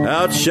that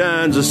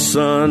outshines the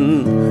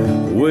sun.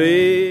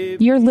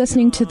 You're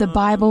listening to the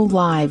Bible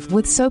Live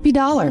with Soapy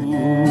Dollar.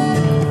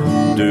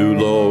 Do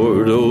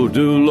Lord, oh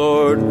do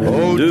Lord,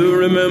 oh do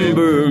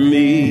remember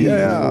me.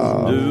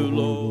 Yeah. Do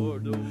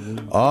Lord, oh.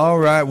 All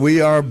right, we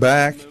are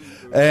back.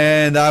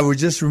 And I was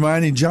just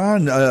reminding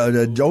John,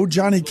 old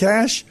Johnny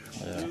Cash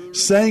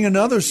sang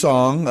another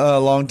song a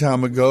long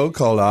time ago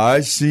called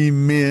I See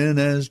Men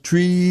as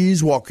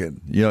Trees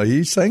Walking. You know,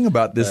 he sang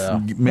about this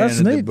man. That's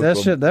in neat. the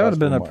book That would have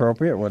been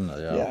appropriate, wouldn't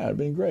it? Yeah, it'd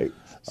been great.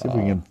 See if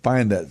we can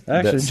find that.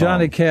 Actually, that song.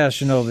 Johnny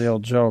Cash, you know the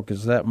old joke,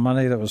 is that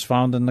money that was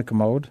found in the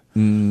commode?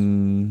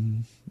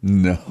 No.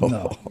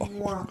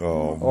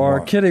 Oh,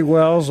 or Kitty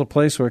Wells, a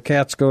place where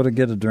cats go to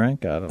get a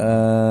drink? I don't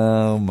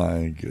know. Oh,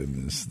 my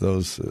goodness.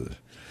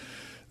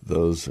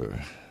 Those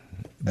are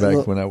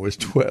back when I was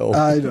 12.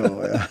 I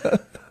know.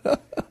 Yeah.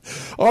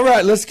 All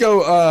right, let's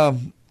go.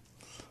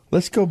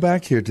 Let's go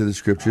back here to the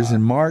scriptures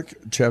in Mark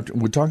chapter.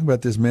 We're talking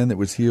about this man that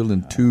was healed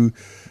in two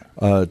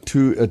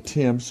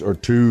attempts or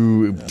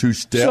two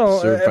steps.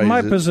 So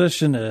my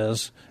position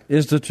is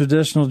the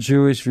traditional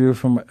Jewish view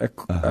from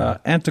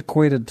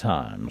antiquated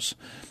times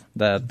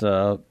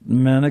that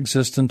men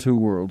exist in two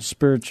worlds,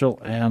 spiritual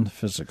and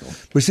physical.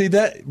 But see,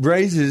 that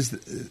raises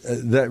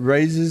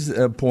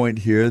a point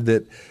here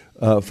that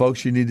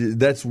folks, you need to.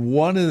 That's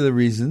one of the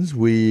reasons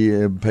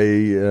we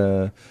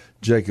pay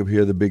Jacob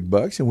here the big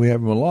bucks, and we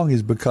have him along,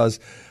 is because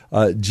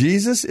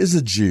Jesus is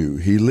a Jew.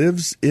 He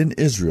lives in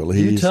Israel.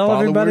 You tell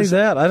everybody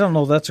that? I don't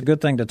know. That's a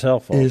good thing to tell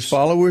folks. His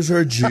followers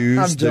are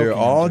Jews. They're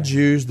all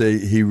Jews.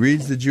 He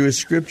reads the Jewish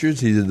scriptures.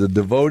 He's a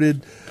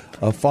devoted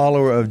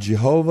follower of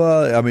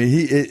Jehovah. I mean,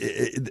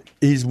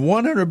 he's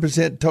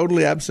 100%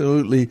 totally,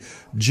 absolutely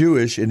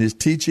Jewish in his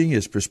teaching,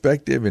 his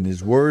perspective, and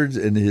his words,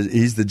 and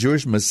he's the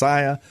Jewish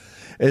Messiah.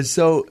 And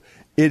so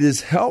it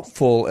is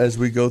helpful as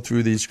we go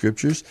through these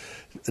scriptures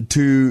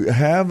to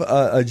have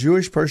a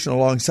Jewish person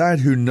alongside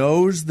who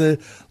knows the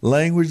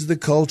language, the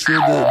culture,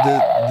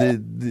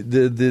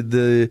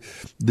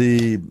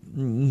 the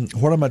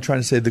what am I trying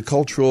to say? The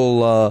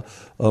cultural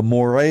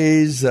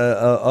mores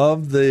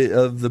of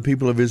the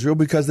people of Israel,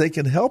 because they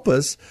can help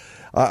us.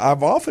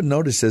 I've often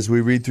noticed as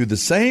we read through the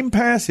same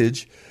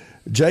passage,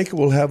 Jacob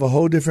will have a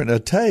whole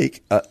different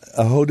take,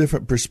 a whole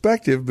different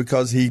perspective,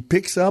 because he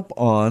picks up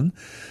on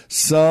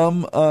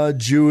some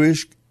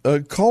Jewish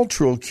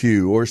cultural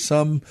cue or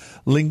some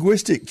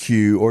linguistic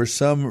cue or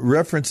some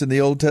reference in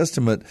the Old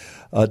Testament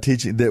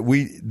teaching that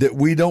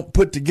we don't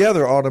put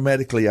together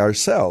automatically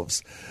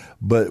ourselves.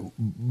 But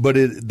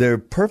they're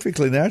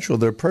perfectly natural.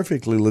 They're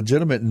perfectly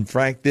legitimate. And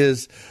fact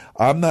is,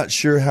 I'm not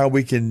sure how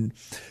we can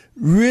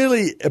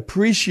really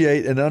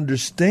appreciate and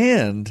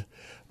understand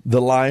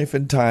the life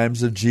and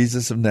times of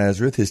Jesus of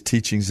Nazareth, his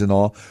teachings and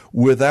all,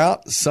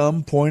 without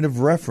some point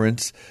of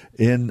reference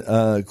in,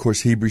 of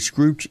course, Hebrew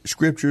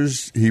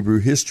scriptures, Hebrew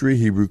history,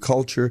 Hebrew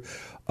culture,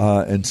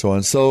 and so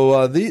on.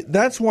 So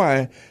that's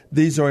why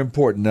these are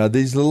important. Now,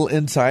 these little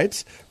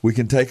insights, we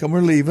can take them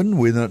or leave them.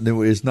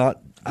 It's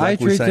not.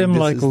 Like I treat them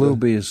like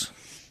Lubies.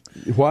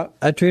 What?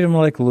 I treat them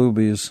like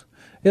Lubies.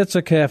 It's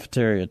a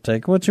cafeteria.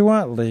 Take what you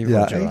want, leave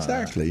what you want.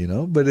 Exactly.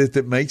 But if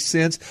it makes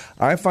sense,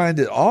 I find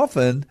it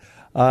often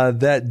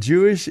that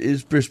Jewish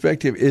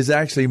perspective is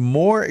actually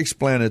more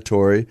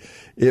explanatory.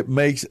 It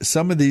makes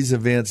some of these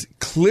events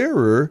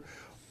clearer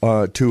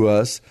to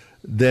us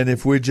than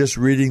if we're just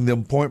reading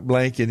them point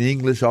blank in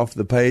English off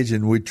the page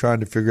and we're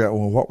trying to figure out,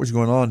 well, what was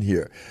going on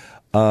here.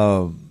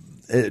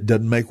 It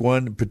doesn't make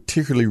one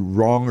particularly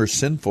wrong or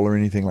sinful or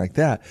anything like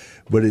that,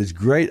 but it's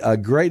a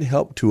great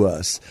help to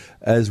us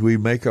as we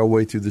make our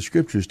way through the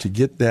Scriptures to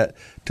get that,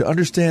 to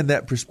understand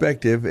that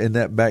perspective and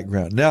that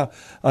background. Now,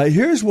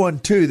 here's one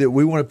too that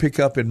we want to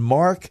pick up in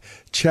Mark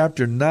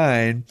chapter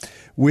 9.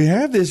 We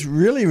have this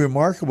really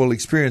remarkable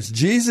experience.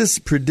 Jesus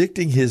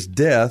predicting his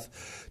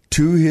death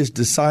to his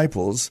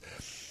disciples,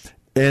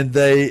 and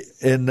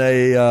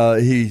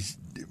he's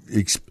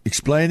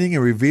explaining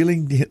and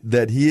revealing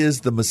that he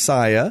is the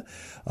Messiah.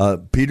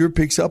 Peter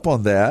picks up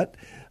on that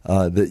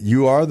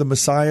you are the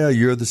Messiah,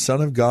 you're the Son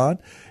of God.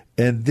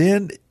 And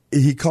then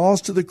he calls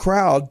to the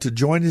crowd to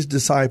join his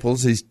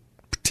disciples. He's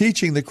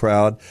teaching the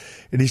crowd,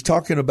 and he's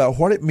talking about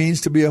what it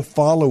means to be a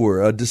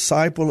follower, a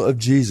disciple of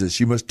Jesus.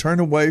 You must turn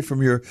away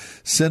from your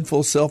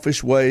sinful,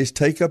 selfish ways,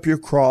 take up your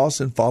cross,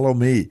 and follow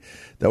me.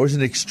 That was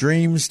an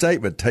extreme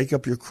statement. Take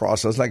up your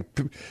cross. I was like,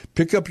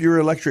 pick up your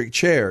electric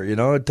chair,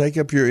 take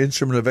up your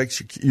instrument of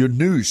your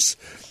noose,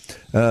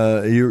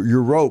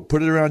 your rope,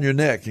 put it around your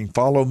neck, and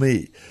follow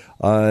me.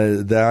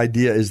 The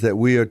idea is that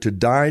we are to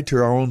die to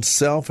our own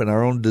self and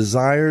our own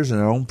desires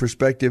and our own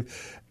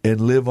perspective, and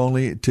live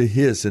only to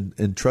his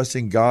and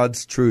trusting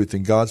God's truth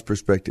and God's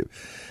perspective.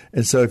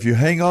 And so if you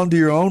hang on to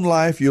your own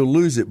life, you'll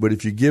lose it. But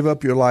if you give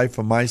up your life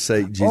for my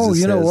sake,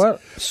 Jesus know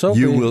what?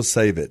 you will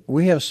save it.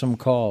 We have some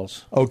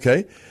calls.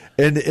 Okay.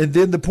 And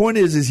then the point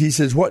is he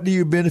says, what do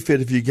you benefit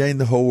if you gain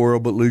the whole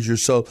world but lose your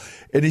soul?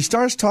 And he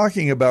starts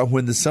talking about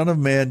when the Son of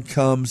Man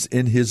comes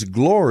in his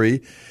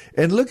glory.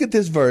 And look at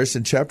this verse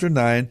in chapter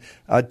 9.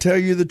 I tell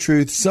you the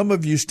truth, some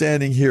of you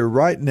standing here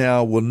right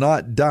now will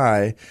not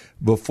die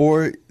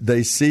before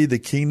they see the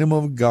kingdom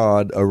of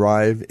God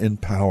arrive in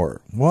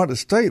power. What a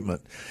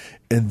statement.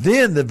 And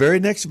then the very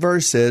next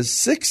verse says,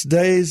 6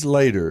 days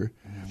later,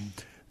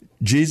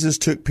 Jesus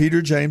took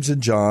Peter, James,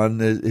 and John,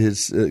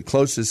 his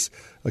closest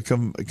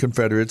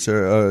confederates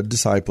or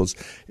disciples,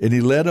 and he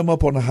led them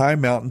up on a high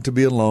mountain to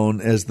be alone.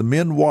 As the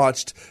men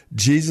watched,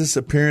 Jesus'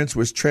 appearance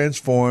was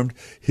transformed.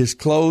 His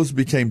clothes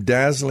became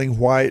dazzling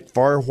white,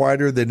 far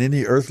whiter than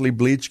any earthly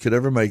bleach could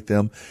ever make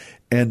them.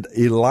 And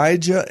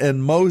Elijah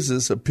and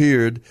Moses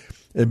appeared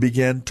and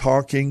began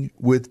talking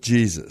with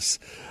Jesus.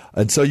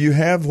 And so you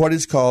have what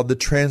is called the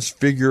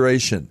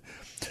Transfiguration.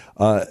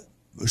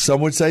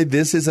 Some would say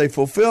this is a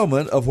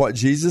fulfillment of what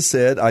Jesus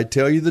said. I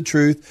tell you the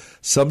truth,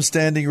 some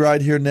standing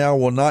right here now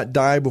will not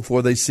die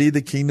before they see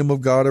the kingdom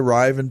of God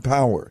arrive in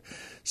power.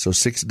 So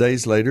 6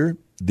 days later,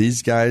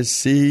 these guys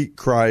see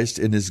Christ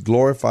in his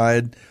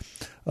glorified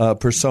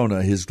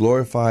persona, his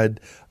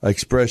glorified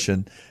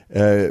expression,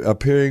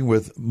 appearing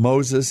with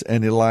Moses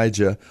and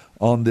Elijah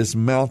on this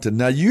mountain.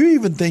 Now, you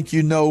even think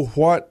you know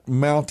what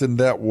mountain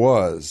that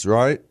was,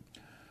 right,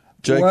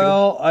 Jacob?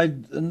 Well,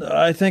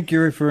 I think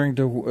you're referring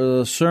to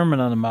the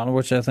Sermon on the Mount,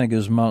 which I think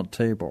is Mount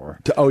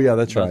Tabor. Oh, yeah,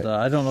 that's right.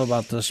 I don't know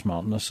about this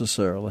mountain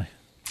necessarily.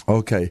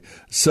 Okay.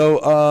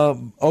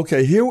 So,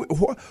 here,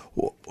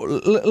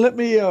 let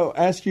me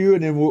ask you,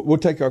 and then we'll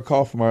take our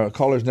call from our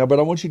callers now, but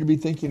I want you to be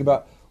thinking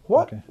about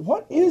what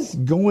is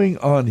going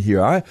on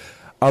here.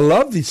 I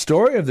love the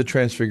story of the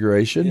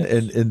Transfiguration,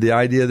 yes, and the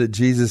idea that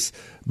Jesus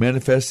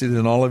manifested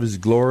in all of his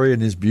glory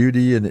and his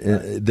beauty, and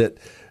that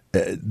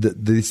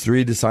these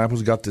three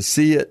disciples got to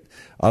see it.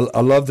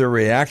 I love their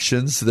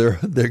reactions. They're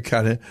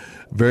kind of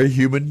very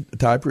human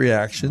type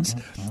reactions.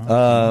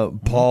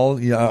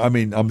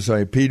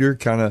 Peter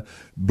kind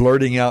of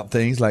blurting out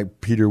things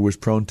like Peter was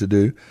prone to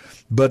do.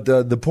 But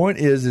the point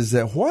is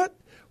that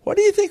what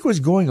do you think was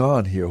going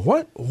on here?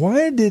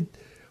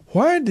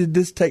 Why did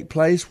this take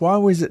place? Why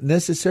was it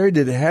necessary?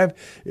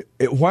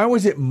 Why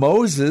was it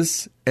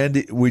Moses?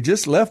 And we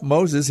just left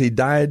Moses. He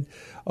died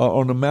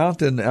on a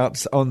mountain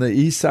out on the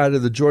east side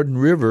of the Jordan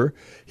River.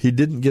 He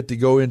didn't get to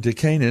go into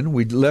Canaan.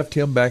 We left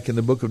him back in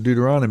the book of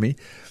Deuteronomy.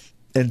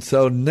 And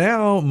so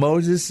now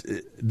Moses,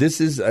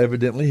 this is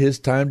evidently his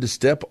time to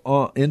step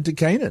into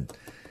Canaan.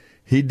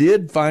 he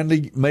did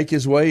finally make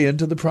his way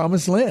into the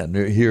promised land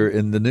here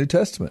in the New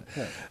Testament.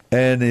 Okay.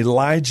 And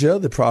Elijah,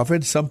 the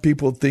prophet, some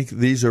people think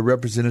these are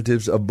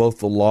representatives of both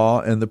the law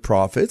and the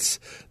prophets.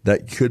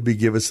 That could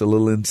give us a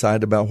little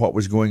insight about what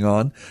was going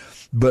on.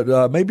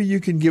 But maybe you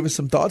can give us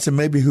some thoughts, and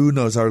maybe, who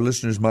knows, our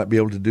listeners might be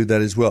able to do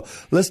that as well.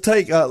 Let's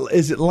take,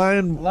 is it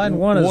line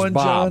one is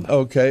Bob. John?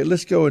 Okay,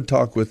 let's go and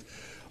talk with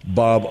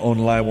Bob on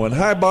line one.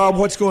 Hi, Bob.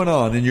 What's going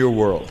on in your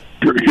world?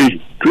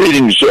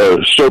 Greetings,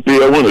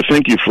 Soapy. I want to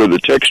thank you for the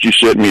text you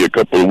sent me a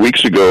couple of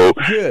weeks ago.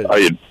 Good.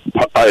 I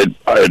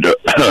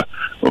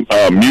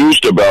had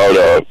mused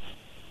about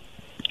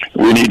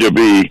we need to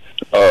be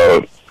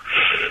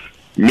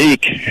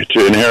meek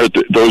to inherit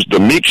the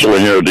meek shall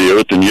inherit the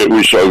earth, and yet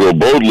we shall go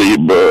boldly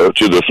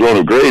to the throne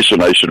of grace.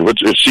 And I said,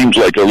 it seems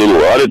like a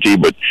little oddity,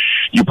 but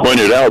you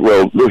pointed out,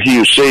 well, he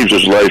who saves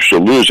his life shall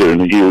lose it,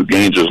 and he who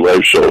gains his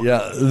life shall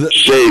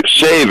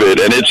save it.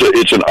 And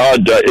it's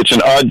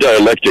an odd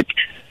dialectic,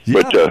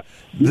 but.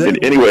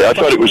 Anyway, I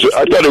thought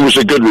it was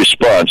a good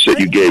response that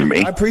you gave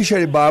me. I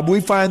appreciate it, Bob.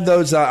 We find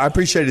those. I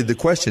appreciated the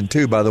question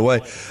too, by the way.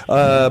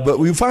 But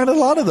we find a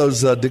lot of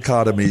those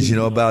dichotomies.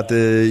 About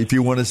if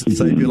you want to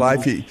save your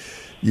life, you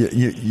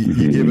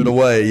give it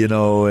away.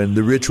 And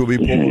the rich will be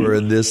poor,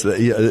 and this.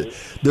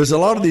 There's a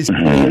lot of these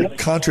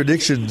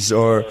contradictions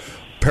or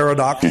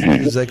paradoxes,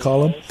 as they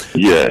call them.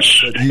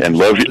 Yes, and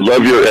love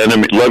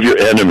your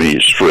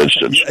enemies, for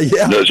instance.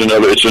 Yeah,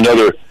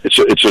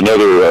 it's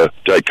another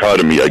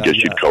dichotomy, I guess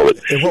you'd call it.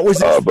 And what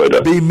was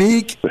it? Be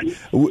meek.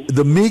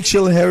 The meek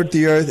shall inherit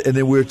the earth, and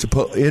then we're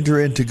to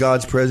enter into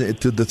God's presence,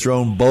 to the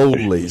throne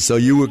boldly. So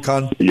you were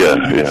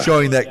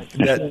showing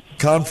that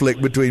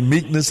conflict between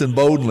meekness and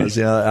boldness.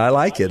 Yeah, I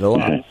like it a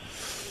lot. Mm-hmm.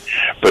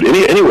 But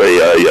anyway,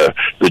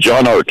 the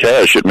John R.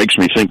 Cash, it makes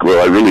me think,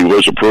 well, I really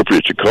was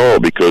appropriate to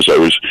call, because I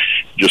was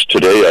just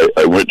today,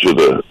 I went to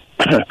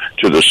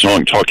the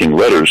song Talking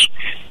Leaves,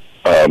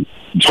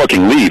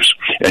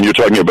 and you're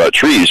talking about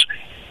trees,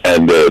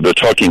 and the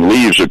Talking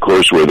Leaves, of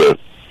course, were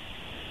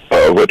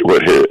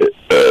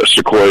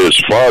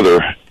Sequoia's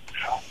father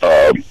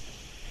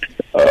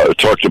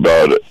talked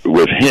about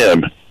with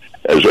him.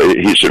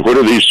 He said, what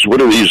are these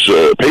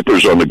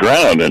papers on the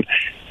ground?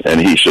 And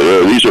he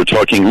said, these are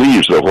talking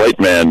leaves. The white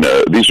man,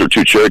 these are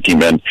two Cherokee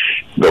men.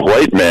 The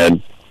white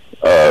man,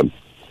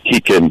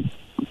 he can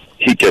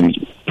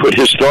put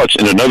his thoughts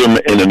in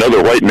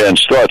another white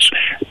man's thoughts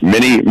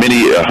many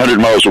 100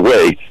 miles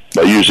away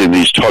by using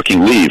these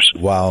talking leaves.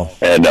 Wow.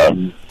 And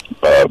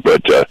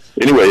but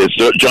anyway,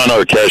 John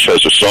R. Cash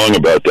has a song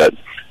about that.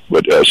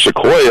 But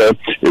Sequoia,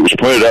 it was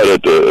pointed out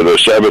at the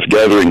Sabbath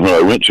gathering when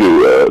I went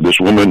to, this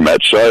woman,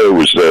 Matt Sire,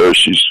 was there.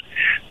 She's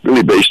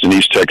really based in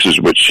East Texas,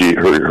 but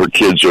her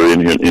kids are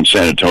in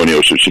San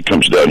Antonio, so she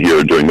comes down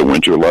here during the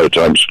winter a lot of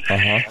times.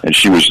 Uh-huh. And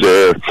she was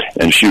there,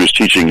 and she was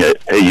teaching, hey,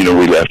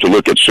 we have to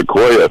look at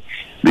Sequoia,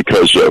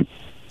 because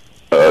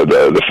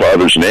the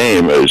father's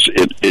name is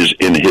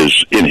in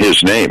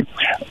his name.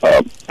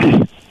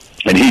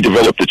 And he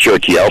developed the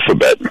Cherokee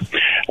alphabet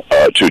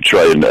to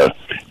try and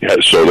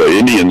so the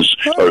Indians,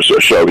 or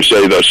shall we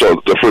say, so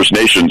the First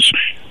Nations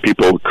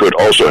people could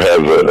also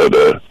have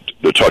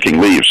the talking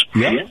leaves.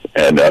 Yeah,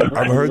 and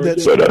I've heard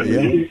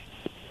that.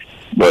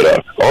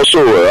 But also,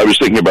 I was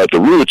thinking about the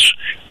roots.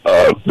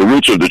 The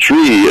roots of the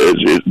tree.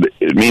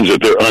 It means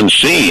that they're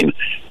unseen.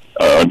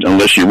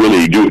 Unless you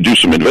really do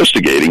some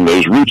investigating,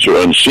 those roots are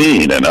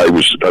unseen. And I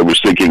was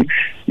thinking,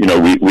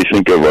 we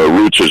think of our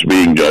roots as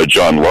being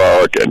John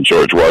Locke and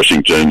George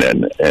Washington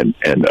and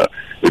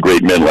the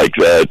great men like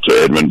that,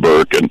 Edmund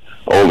Burke, and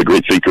all the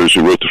great thinkers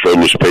who wrote the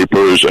Federalist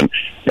Papers,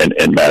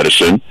 and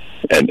Madison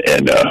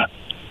and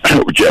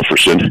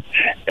Jefferson,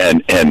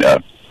 and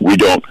we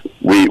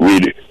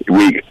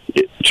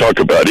talk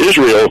about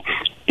Israel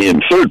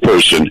in third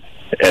person,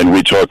 and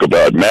we talk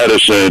about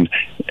Madison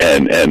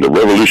and the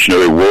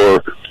Revolutionary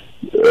War,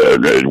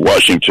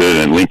 Washington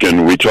and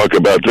Lincoln. We talk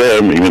about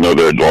them, even though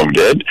they're long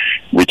dead.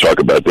 We talk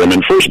about them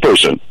in first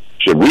person.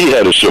 So we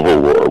had a civil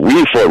war.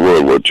 We fought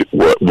World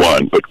War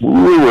I, but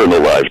we weren't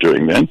alive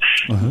during then.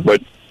 Uh-huh.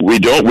 But we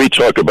don't. We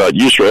talk about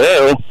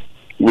Israel.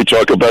 We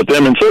talk about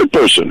them in third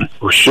person.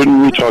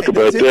 Shouldn't we talk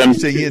about them?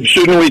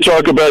 Shouldn't we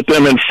talk about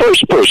them in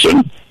first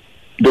person,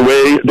 the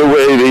way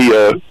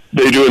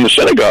they do in the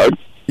synagogue?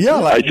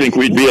 Yeah, I think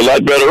we'd be a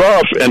lot better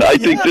off, and I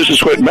think this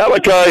is what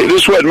Malachi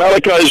is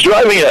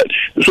driving at.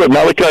 This is what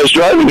Malachi is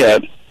driving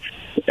at,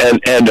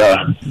 and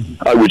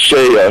I would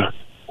say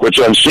what's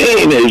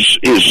unseen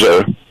is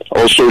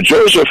also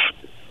Joseph,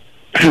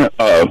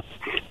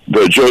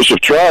 the Joseph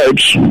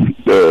tribes,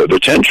 the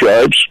 10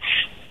 tribes.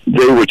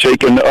 They were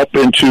taken up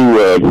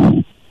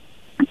into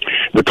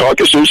the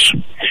Caucasus,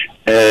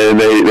 and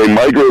they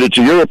migrated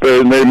to Europe,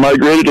 and they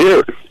migrated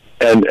here.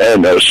 And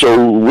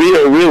so we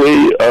are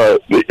really,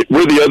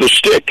 we're the other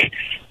stick.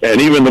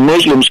 And even the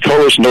Muslims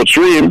call us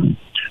Notzraim,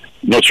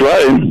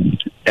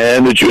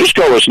 and the Jews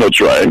call us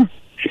Notzraim.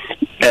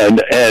 And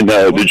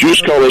the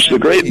Jews call us the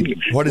great.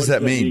 What does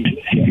that mean?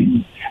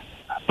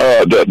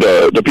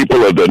 The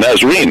people of the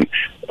Nazarene,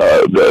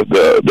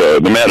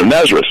 the man of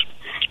Nazareth.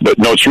 But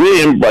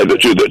Notzrim,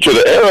 to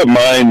the Arab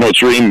mind,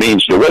 Notzrim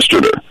means the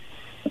Westerner,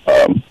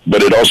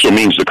 but it also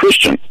means the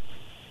Christian.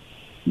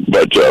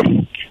 But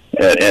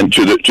and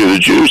to the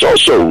Jews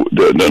also,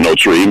 the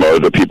Notzrim are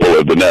the people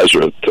of the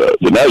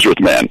Nazareth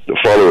man, the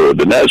follower of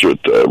the Nazareth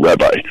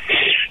rabbi.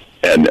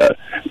 And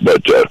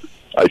but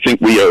I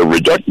think we are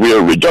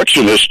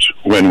reductionist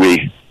when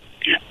we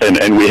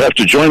have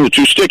to join the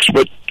two sticks.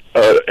 But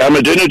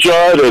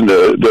Ahmadinejad and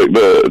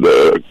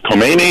the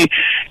Khomeini,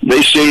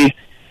 they see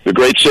the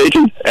great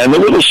Satan and the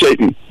little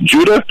Satan,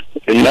 Judah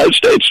in the United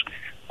States.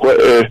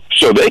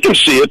 So they can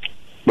see it,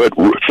 but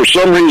for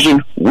some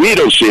reason we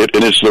don't see it,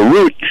 and it's the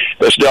root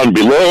that's down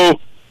below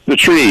the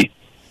tree.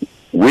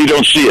 We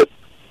don't see it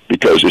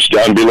because it's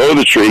down below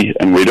the tree,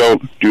 and we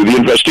don't do the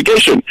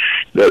investigation.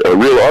 That a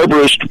real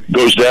arborist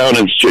goes down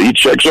and he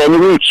checks on the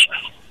roots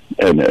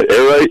and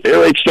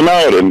aerates them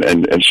out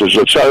and says,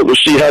 let's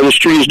see how this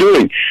tree is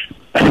doing.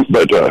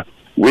 But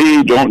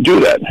we don't do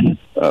that.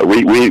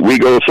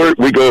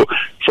 We go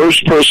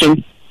first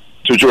person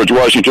to George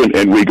Washington,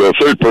 and we go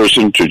third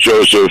person to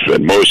Joseph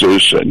and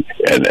Moses and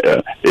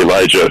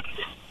Elijah.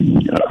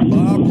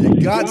 Bob, you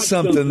got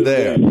something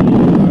there.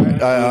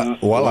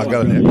 Well, I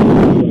got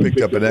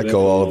picked up an echo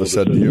all of a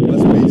sudden. It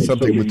must be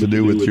something to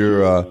do with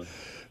your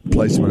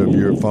placement of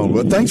your phone.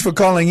 Well, thanks for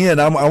calling in.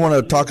 I want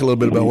to talk a little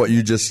bit about what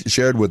you just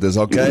shared with us,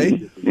 okay?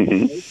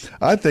 Mm-hmm.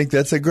 I think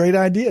that's a great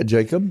idea,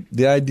 Jacob.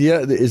 The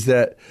idea is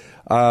that,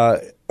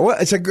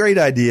 it's a great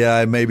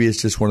idea. Maybe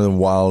it's just one of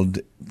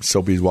the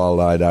Soapy's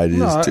wild-eyed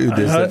ideas, too.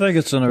 I think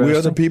it's interesting. We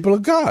are the people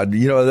of God.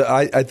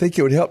 I think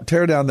it would help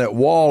tear down that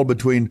wall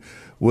between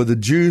the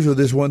Jews are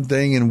this one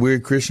thing and we're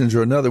Christians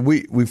are another.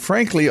 We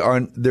frankly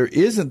there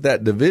isn't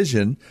that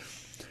division,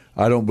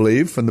 I don't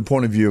believe, from the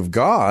point of view of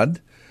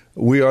God.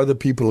 We are the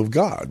people of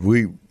God.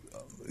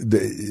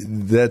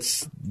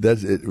 That's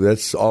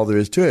all there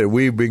is to it.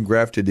 We've been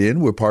grafted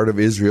in. We're part of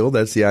Israel.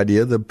 That's the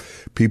idea. The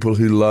people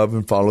who love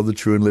and follow the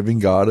true and living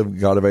God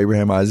of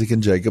Abraham, Isaac,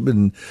 and Jacob.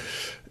 And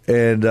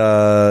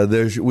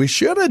we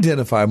should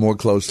identify more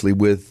closely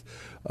with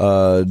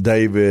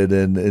David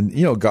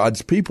and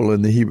God's people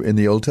in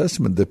the Old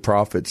Testament, the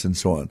prophets and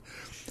so on.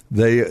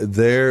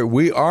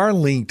 We are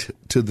linked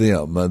to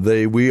them.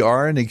 We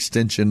are an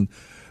extension.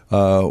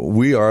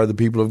 We are the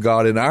people of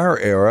God in our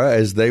era,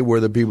 as they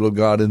were the people of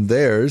God in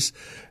theirs,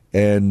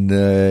 and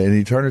in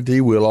eternity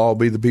we'll all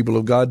be the people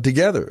of God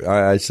together,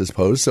 I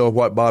suppose. So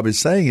what Bob is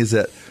saying is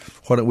that,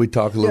 why don't we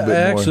talk a little bit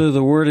more? Actually,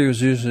 the word he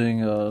was using,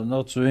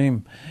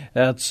 Notzrim,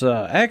 that's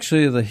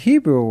actually the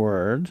Hebrew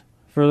word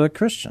for the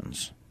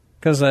Christians.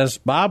 Because as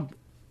Bob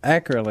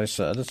accurately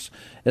said,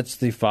 it's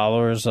the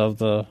followers of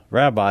the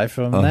rabbi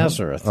from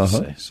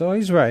Nazareth. So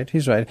he's right.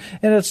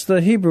 And it's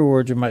the Hebrew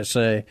word, you might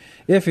say,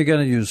 if you're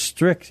going to use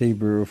strict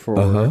Hebrew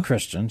for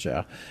Christians,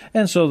 yeah.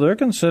 And so they're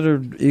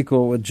considered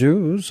equal with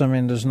Jews. I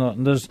mean, they're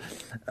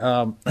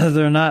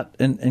not,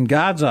 in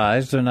God's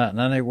eyes, they're not in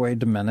any way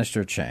diminished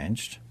or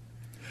changed.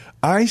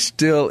 I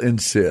still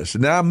insist.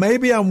 Now,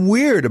 maybe I'm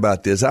weird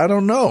about this. I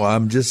don't know.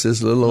 I'm just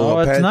this little... No,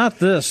 it's not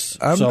this,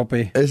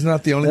 Soapy. It's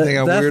not the only thing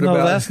I'm weird about.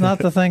 No, that's not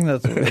the thing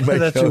that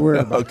you're weird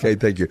about. Okay,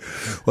 thank you.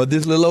 Well,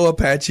 this little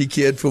Apache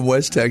kid from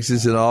West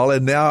Texas and all,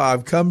 and now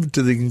I've come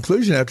to the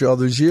conclusion after all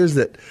those years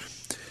that,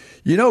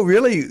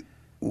 really,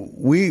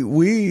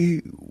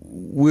 we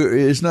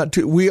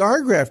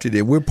are grafted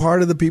in. We're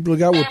part of the people of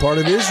God. We're part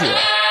of Israel.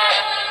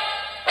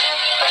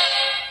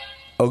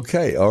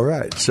 Okay, all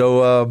right.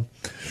 So...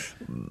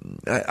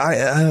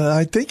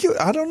 I think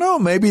I don't know.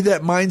 Maybe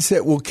that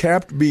mindset will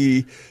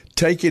be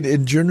taken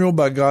in general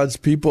by God's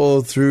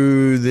people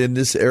in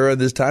this era,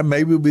 this time.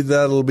 Maybe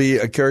that'll be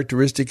a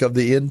characteristic of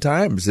the end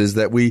times, is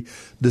that we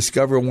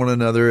discover one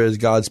another as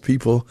God's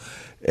people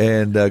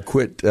and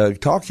quit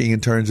talking in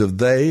terms of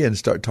they and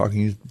start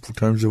talking in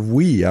terms of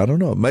we. I don't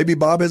know. Maybe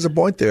Bob has a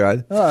point there.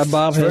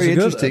 Bob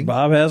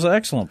has an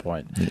excellent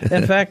point.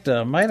 In fact,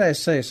 might I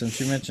say, since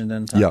you mentioned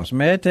end times,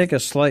 may I take a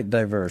slight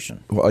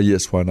diversion? Well,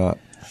 yes, why not?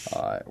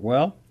 All right.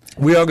 Well,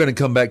 we are going to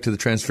come back to the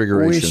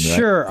transfiguration. We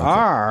sure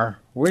are.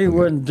 We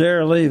wouldn't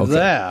dare leave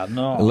that.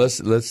 No.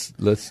 Let's.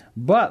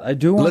 But I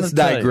do want to. Let's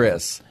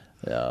digress.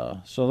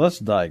 Yeah. So let's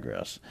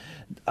digress.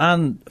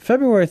 On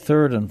February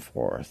 3rd and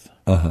 4th,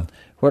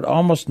 what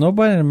almost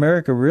nobody in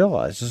America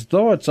realizes,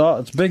 though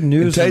it's big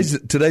news. Today's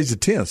the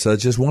 10th, so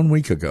it's just 1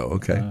 week ago.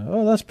 Okay.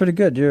 That's pretty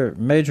good. You're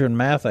major in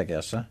math, I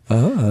guess, huh?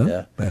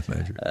 Yeah. Math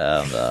major.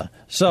 And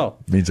so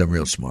means I'm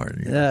real smart.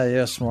 Yeah,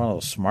 you're one of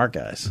those smart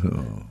guys.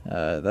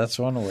 That's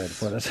one way to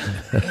put it.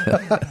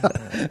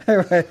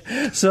 Anyway,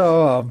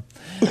 so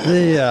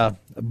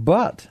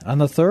but on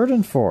the 3rd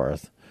and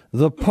 4th,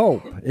 the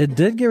Pope, it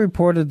did get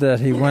reported that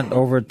he went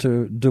over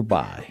to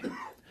Dubai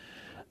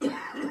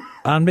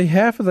on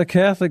behalf of the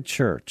Catholic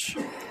Church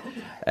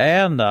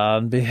and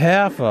on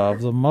behalf of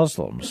the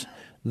Muslims.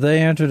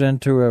 They entered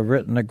into a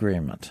written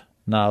agreement.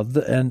 Now,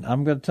 and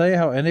I'm going to tell you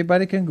how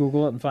anybody can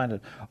Google it and find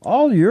it.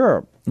 All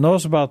Europe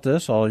knows about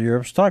this. All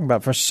Europe's talking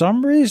about it. For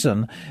some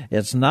reason,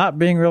 it's not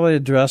being really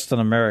addressed in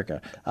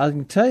America. I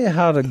can tell you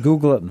how to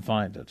Google it and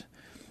find it.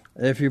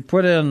 If you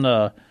put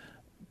in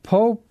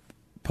Pope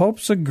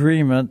Pope's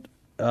agreement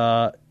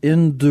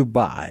in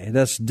Dubai.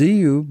 That's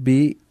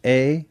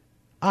D-U-B-A-I,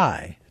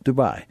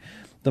 Dubai.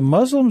 The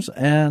Muslims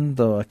and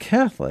the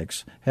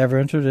Catholics have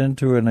entered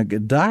into a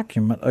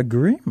document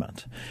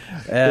agreement.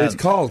 It's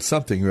called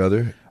something or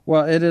other.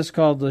 Well, it is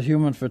called the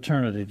Human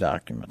Fraternity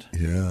Document.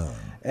 Yeah.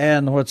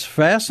 And what's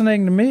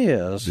fascinating to me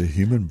is the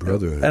Human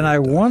Brotherhood. And I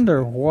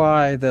wonder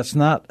why that's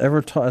not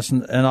ever taught.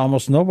 And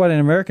almost nobody in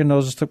America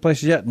knows this took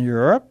place yet in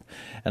Europe.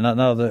 And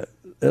now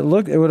it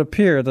would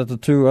appear that the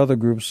two other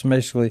groups,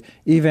 basically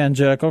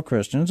evangelical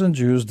Christians and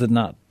Jews, did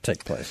not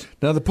take place.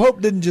 Now, the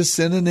Pope didn't just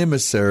send an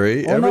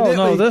emissary. Oh,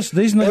 no.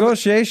 These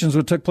negotiations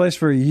took place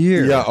for a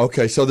year. Yeah,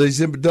 okay. So these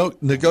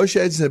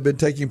negotiations have been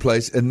taking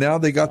place, and now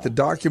they got the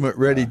document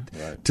ready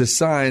to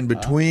sign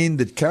between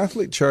the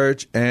Catholic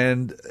Church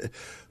and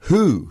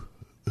who?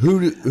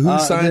 Who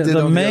signs it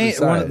on the other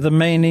side? The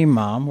main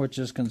imam, which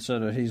is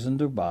considered, he's in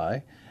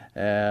Dubai.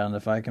 And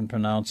if I can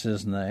pronounce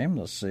his name,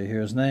 let's see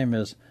here. His name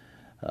is...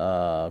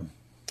 let's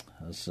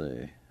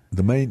see.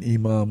 The main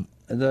imam.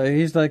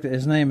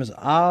 His name is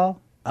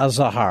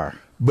Al-Azhar.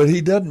 But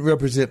he doesn't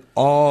represent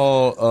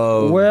all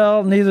of...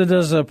 Well, neither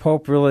does the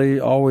Pope really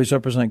always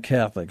represent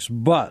Catholics.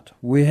 But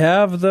we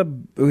have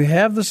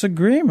this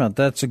agreement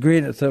that's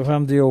agreed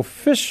from the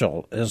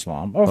official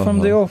Islam, or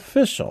from the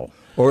official...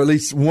 Or at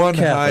least one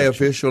Catholic high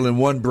official in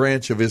one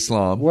branch of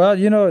Islam. Well,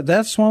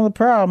 that's one of the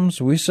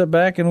problems. We sit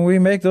back and we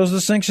make those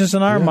distinctions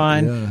in our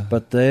mind,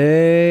 but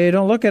they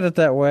don't look at it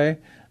that way.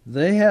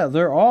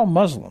 They're all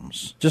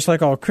Muslims, just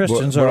like all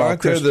Christians are all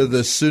Christians. But aren't there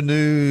the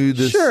Sunni,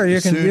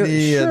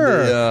 Sunni and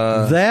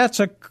the... That's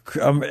a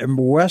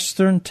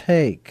Western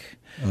take.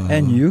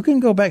 And you can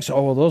go back and say,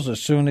 those are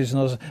Sunnis,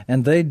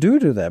 and they do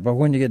that. But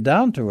when you get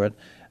down to it,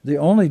 the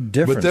only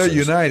difference But they're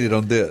united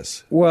on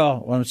this.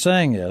 Well, what I'm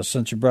saying is,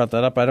 since you brought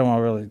that up, I don't want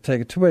to really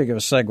take it too big of a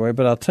segue,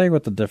 but I'll tell you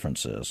what the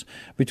difference is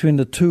between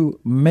the two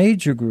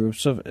major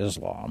groups of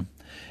Islam.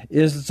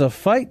 It's a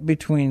fight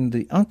between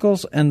the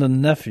uncles and the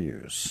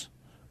nephews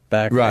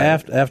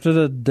after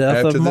the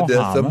death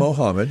of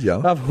Muhammad,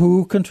 of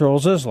who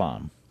controls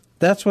Islam.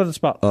 That's what it's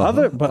about.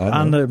 But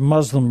on the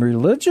Muslim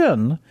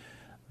religion,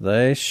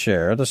 they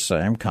share the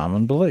same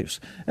common beliefs.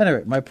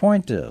 Anyway, my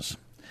point is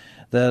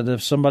that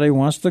if somebody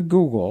wants to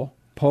Google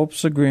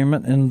Pope's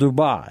agreement in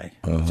Dubai,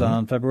 it's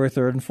on February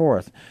 3rd and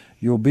 4th,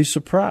 you'll be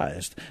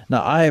surprised.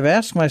 Now, I have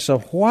asked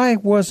myself, why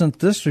wasn't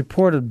this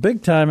reported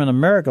big time in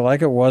America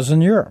like it was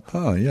in Europe?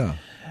 Oh, yeah.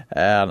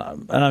 And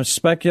I'm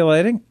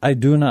speculating. I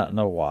do not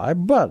know why,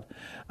 but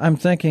I'm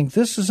thinking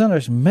this is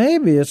interesting.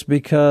 Maybe it's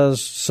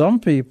because some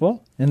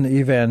people in the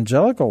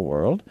evangelical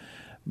world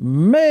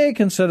may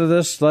consider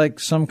this like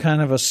some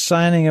kind of a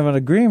signing of an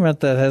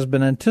agreement that has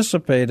been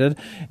anticipated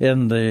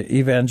in the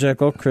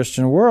evangelical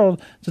Christian world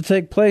to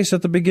take place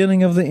at the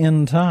beginning of the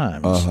end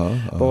times.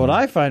 But what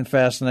I find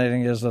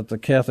fascinating is that the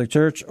Catholic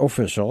Church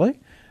officially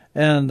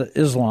and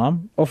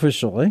Islam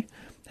officially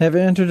have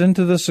entered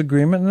into this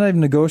agreement, and they've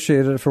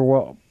negotiated it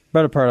for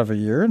better part of a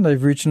year, and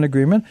they've reached an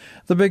agreement.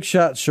 The big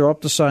shots show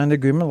up to sign the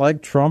agreement,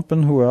 like Trump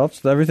and who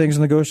else. Everything's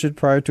negotiated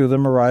prior to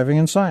them arriving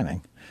and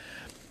signing.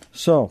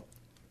 So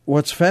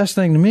what's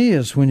fascinating to me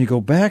is when you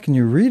go back and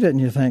you read it and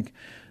you think,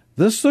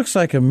 this looks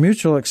like a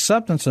mutual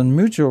acceptance and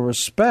mutual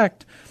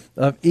respect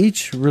of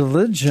each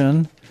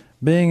religion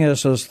being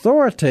as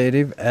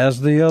authoritative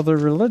as the other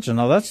religion.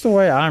 Now, that's the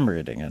way I'm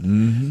reading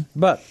it.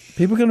 But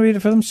people can read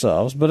it for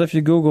themselves. But if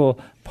you Google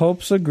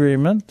Pope's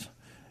agreement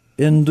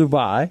in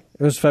Dubai,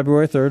 it was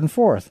February 3rd and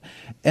 4th.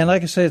 And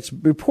like I say, it's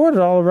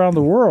reported all around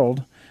the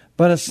world,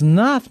 but it's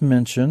not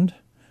mentioned.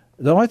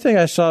 The only thing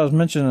I saw was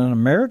mentioned in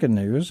American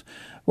news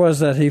was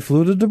that he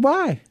flew to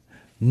Dubai.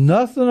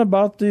 Nothing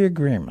about the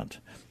agreement.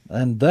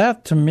 And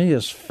that, to me,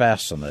 is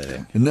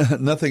fascinating.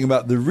 Nothing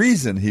about the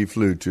reason he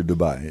flew to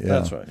Dubai. Yeah.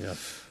 That's right, yeah.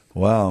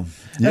 Wow.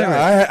 Yeah, anyway,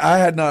 I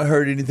had not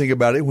heard anything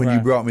about it when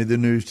you brought me the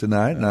news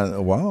tonight. And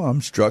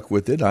I'm struck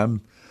with it.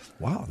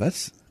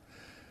 That's...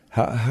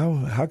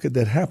 How could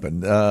that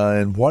happen?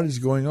 And what is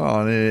going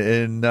on?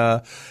 And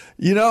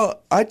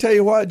I tell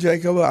you what,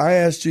 Jacob, I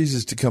asked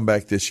Jesus to come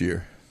back this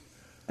year.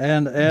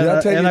 And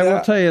I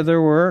will tell you, there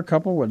were a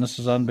couple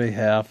witnesses on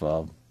behalf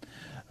of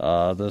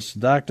this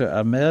Dr.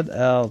 Ahmed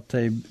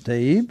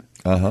Al-Taib,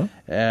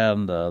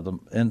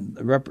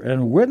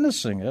 and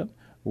witnessing it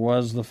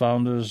was the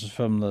founders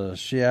from the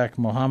Sheikh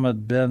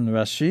Mohammed bin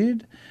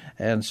Rashid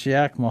and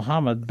Sheikh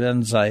Mohammed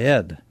bin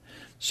Zayed.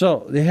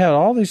 So they had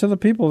all these other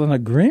people in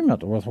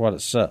agreement with what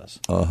it says.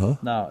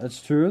 Now,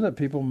 it's true that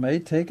people may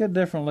take it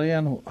differently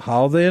in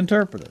how they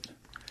interpret it.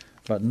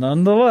 But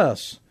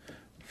nonetheless,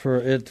 for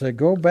it to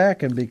go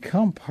back and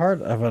become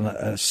part of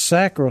a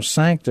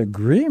sacrosanct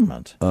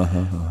agreement,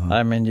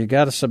 I mean, you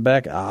got to sit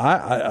back.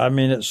 I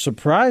mean, it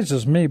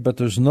surprises me, but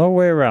there's no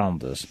way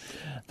around this,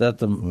 that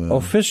the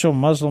official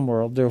Muslim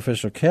world, the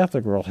official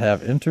Catholic world,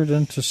 have entered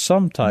into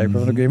some type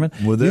of an agreement.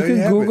 Well, you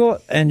can Google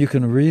it, and you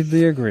can read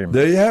the agreement.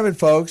 There you have it,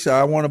 folks.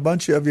 I want a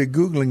bunch of you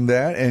Googling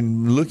that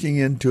and looking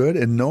into it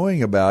and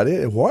knowing about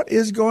it. What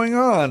is going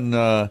on?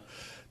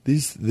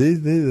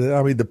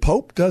 The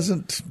Pope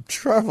doesn't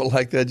travel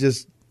like that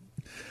just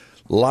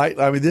light.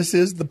 I mean, this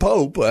is the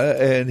Pope,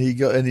 and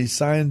he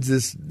signs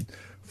this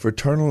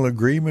fraternal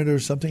agreement or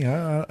something.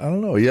 I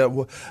don't know. Yeah,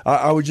 well,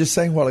 I was just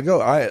saying a while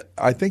ago.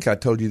 I think I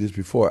told you this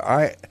before.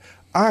 I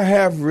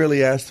have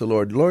really asked the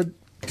Lord,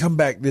 come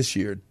back this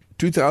year,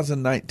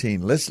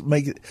 2019. Let's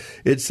make it.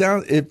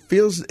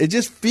 It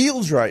just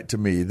feels right to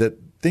me that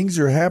things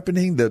are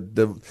happening.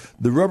 The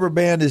rubber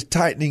band is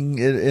tightening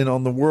in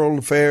on the world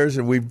affairs,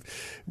 and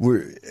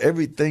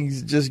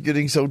everything's just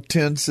getting so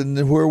tense.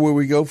 And where will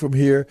we go from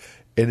here?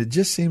 And it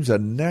just seems a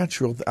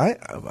natural.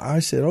 I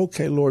said,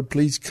 okay, Lord,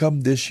 please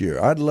come this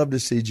year. I'd love to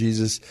see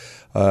Jesus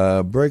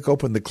break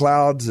open the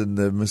clouds and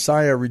the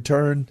Messiah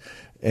return.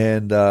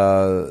 And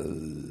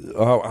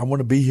I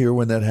want to be here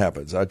when that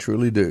happens. I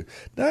truly do.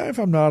 Now, if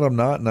I'm not, I'm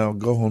not, and I'll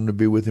go home to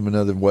be with him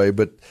another way.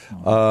 But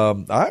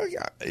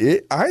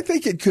I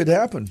think it could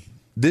happen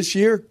this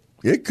year.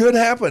 It could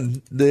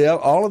happen.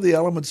 All of the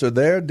elements are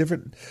there.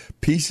 Different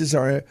pieces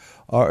are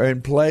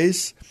in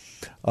place.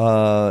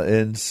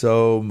 And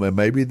so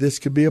maybe this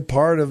could be a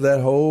part of that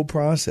whole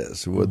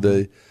process with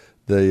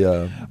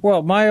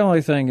Well, my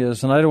only thing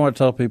is, and I don't want to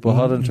tell people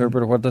how to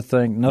interpret or what to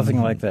think,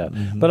 nothing like that.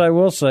 But I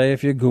will say,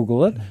 if you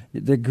Google it,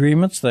 the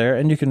agreement's there,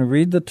 and you can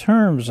read the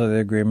terms of the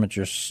agreement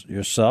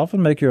yourself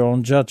and make your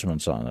own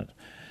judgments on it.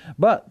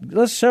 But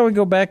shall we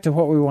go back to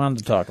what we wanted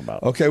to talk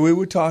about? Okay, we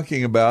were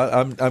talking about,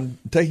 I'm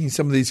taking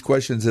some of these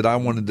questions that I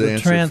wanted to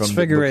answer.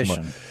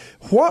 Transfiguration.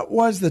 What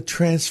was the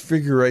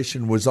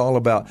transfiguration was all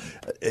about?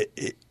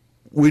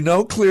 We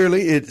know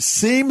clearly, it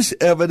seems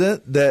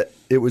evident that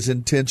it was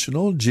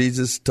intentional.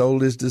 Jesus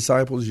told his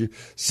disciples,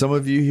 some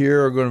of you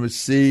here are going to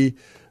see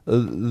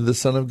the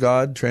Son of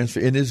God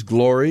in his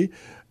glory.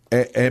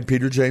 And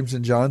Peter, James,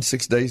 and John,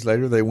 6 days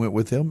later, they went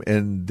with him,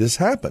 and this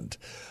happened.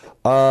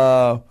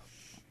 Were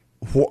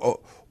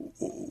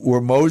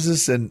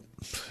Moses and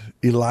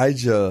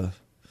Elijah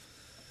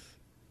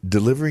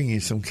delivering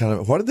some kind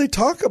of, what did they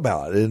talk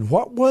about, and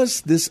what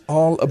was this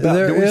all about?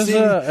 Did we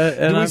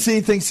see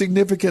anything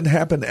significant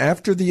happen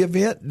after the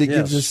event?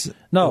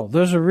 No,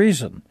 there's a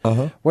reason.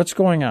 What's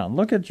going on?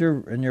 Look at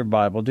in your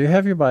Bible. Do you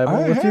have your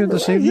Bible with you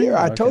this evening? Here.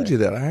 I told you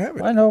that I have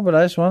it. I know, but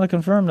I just want to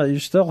confirm that you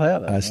still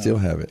have it. I still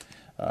have it.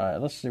 All right,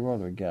 let's see what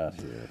we got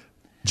here.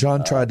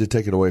 John tried to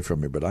take it away from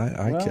me, but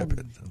I kept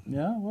it.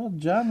 Yeah, well,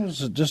 John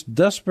was just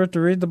desperate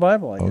to read the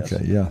Bible, I guess.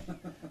 Okay, yeah.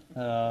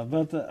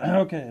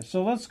 Okay,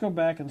 so let's go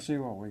back and see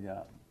what we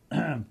got.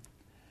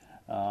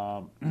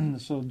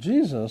 So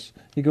Jesus,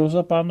 he goes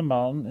up on the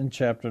mountain in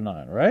chapter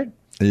 9, right?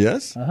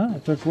 Yes. He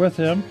took with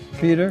him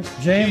Peter,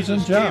 James,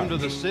 and John. Came to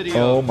the city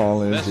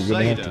Mullins, of you're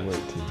going to Bethsaida,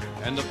 have to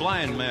wait. and the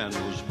blind man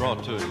was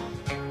brought to him.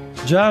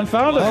 John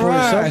found it all for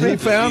right, he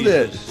found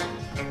it.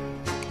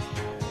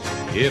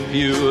 If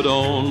you'd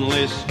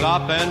only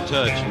stop and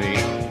touch me,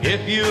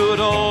 if you'd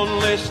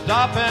only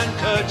stop and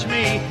touch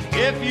me,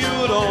 if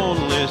you'd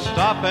only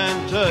stop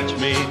and touch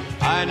me,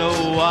 I know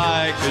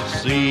I could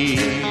see.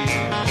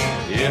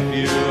 If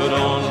you'd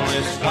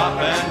only stop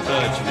and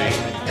touch me,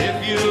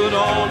 if you'd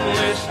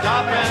only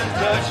stop and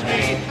touch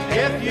me,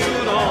 if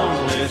you'd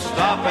only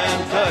stop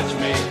and touch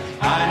me,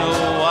 I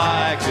know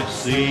I could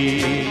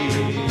see.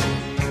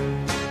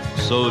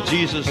 So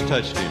Jesus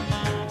touched him.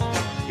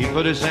 He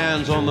put his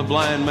hands on the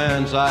blind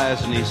man's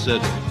eyes and he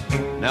said,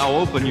 now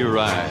open your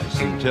eyes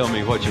and tell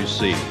me what you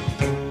see.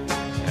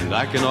 And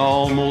I can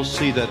almost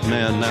see that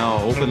man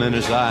now opening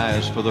his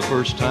eyes for the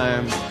first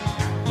time,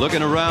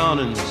 looking around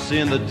and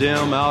seeing the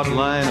dim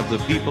outline of the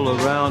people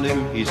around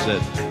him. He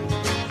said,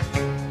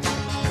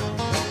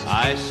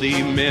 I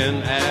see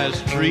men as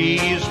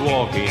trees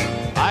walking.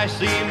 I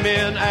see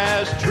men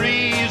as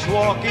trees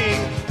walking.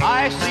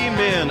 I see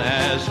men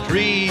as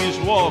trees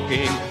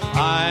walking.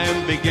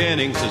 I'm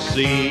beginning to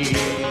see.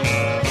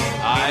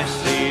 I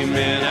see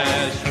men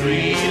as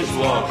trees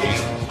walking.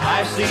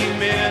 I see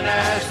men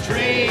as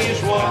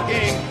trees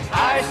walking.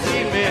 I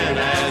see men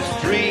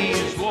as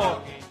trees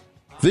walking.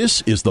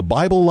 This is the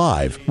Bible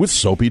Live with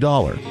Soapy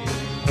Dollar.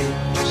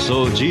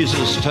 So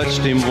Jesus touched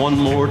him one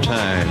more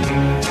time.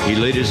 He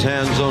laid his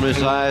hands on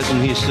his eyes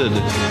and he said,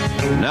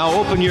 now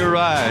open your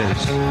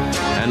eyes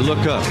and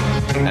look up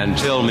and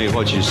tell me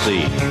what you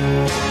see.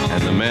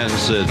 And the man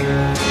said,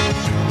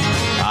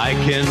 I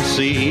can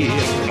see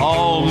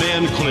all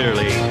men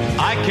clearly.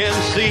 I can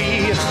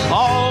see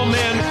all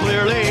men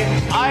clearly.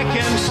 I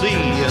can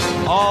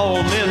see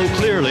all men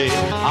clearly.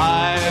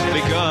 I've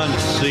begun to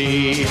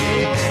see.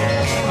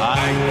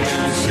 I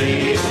can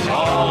see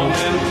all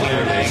men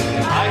clearly.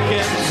 I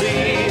can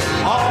see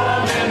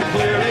all men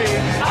clearly.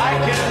 I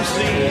can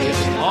see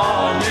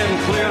all men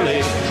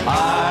clearly.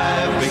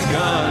 I've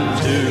begun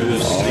to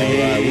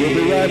see. All right, we'll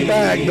be right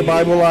back. The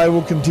Bible Live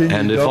will continue.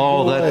 And if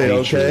all that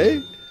be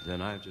true,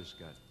 then I've just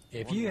got.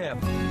 If you have.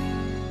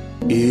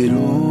 It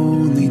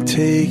only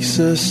takes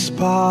a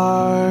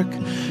spark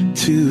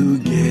to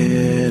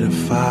get a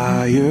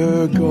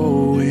fire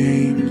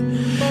going,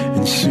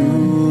 and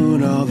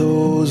soon all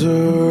those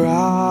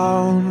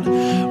around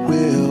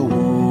will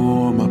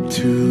warm up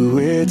to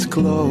its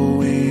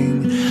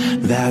glowing.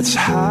 That's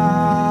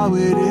how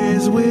it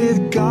is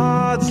with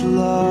God's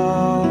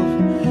love.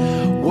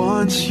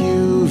 Once once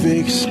you've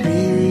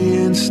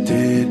experienced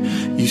it,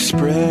 you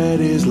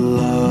spread His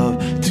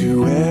love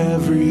to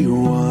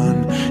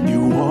everyone.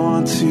 You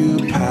want to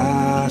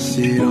pass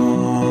it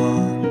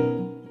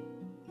on.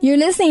 You're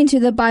listening to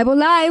the Bible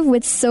Live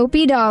with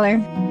Soapy Dollar.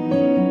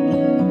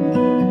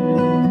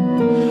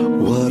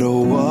 What a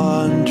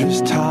wondrous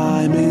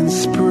time in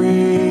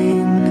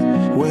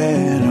spring,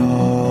 when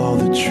all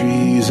the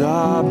trees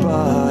are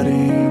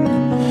budding,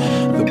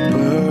 the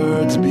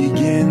birds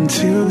begin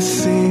to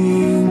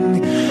sing,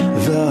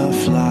 the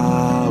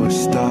flowers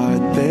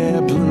start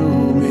their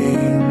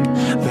blooming.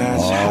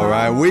 That's all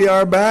right. We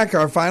are back.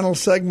 Our final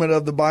segment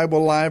of the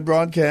Bible Live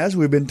broadcast.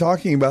 We've been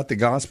talking about the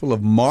Gospel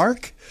of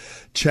Mark,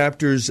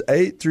 chapters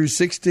 8 through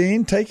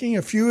 16, taking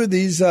a few of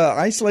these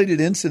isolated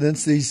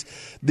incidents,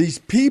 these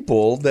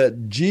people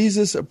that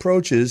Jesus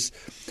approaches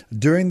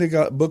during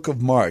the book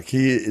of Mark.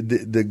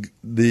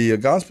 The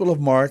Gospel of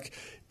Mark,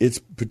 its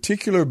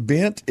particular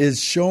bent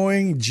is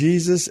showing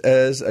Jesus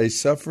as a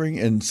suffering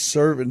and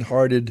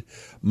servant-hearted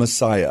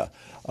Messiah.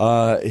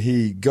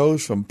 He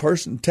goes from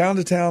town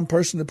to town,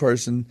 person to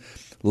person,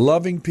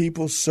 loving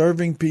people,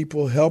 serving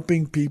people,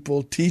 helping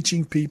people,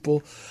 teaching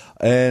people.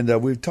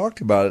 And we've talked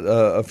about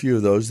a few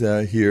of those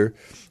here.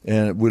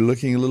 And we're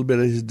looking a little bit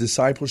at his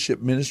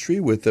discipleship ministry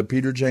with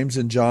Peter, James,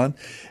 and John.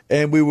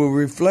 And we were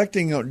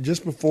reflecting on,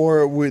 just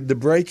before the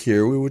break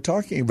here, we were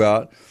talking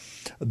about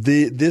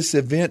this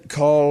event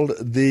called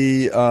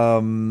the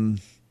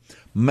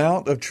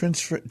Mount of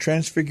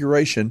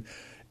Transfiguration.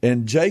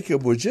 And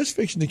Jacob was just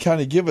fixing to kind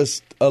of give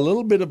us a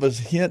little bit of a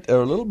hint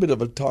or a little bit of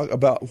a talk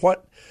about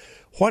what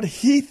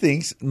he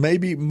thinks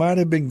maybe might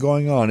have been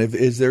going on.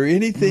 Is there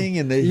anything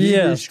in the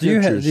Hebrew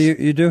Scriptures?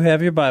 You do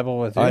have your Bible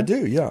with you? I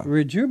do, yeah.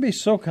 Would you be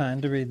so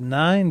kind to read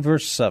 9,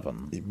 verse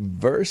 7?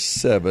 Verse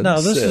 7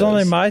 Now, this is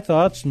only my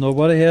thoughts.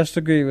 Nobody has to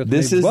agree with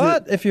me.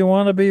 But if you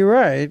want to be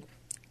right...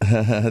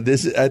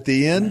 This is at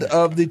the end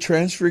of the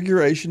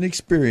Transfiguration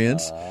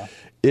experience.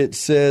 It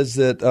says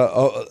that,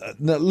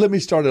 now let me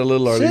start a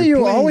little earlier. See,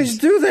 you always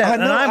do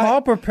that, and I'm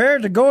all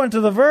prepared to go into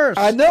the verse.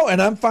 I know,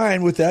 and I'm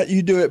fine with that.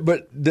 You do it,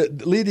 but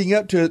leading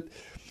up to it,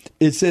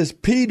 it says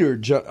Peter.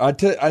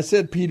 I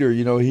said Peter,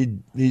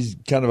 he's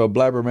kind of a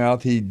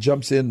blabbermouth. He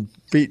jumps in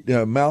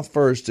mouth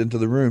first into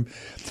the room.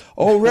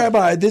 Oh,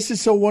 Rabbi, this is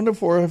so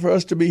wonderful for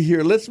us to be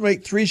here. Let's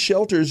make 3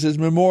 shelters as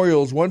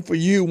memorials, one for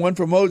you, one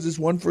for Moses,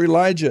 one for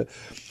Elijah.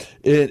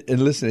 And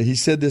listen, he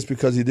said this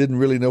because he didn't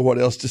really know what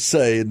else to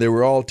say, and they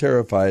were all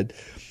terrified.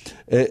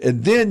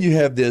 And then you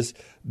have this,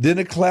 then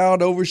a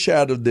cloud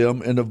overshadowed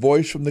them, and a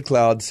voice from the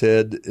cloud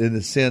said, in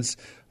a sense,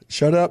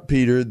 "Shut up,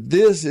 Peter.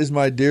 This is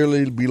my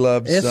dearly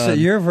beloved son."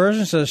 Your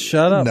version says,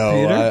 "Shut up,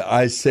 Peter." No,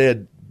 I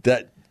said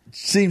that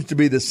seems to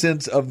be the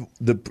sense of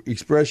the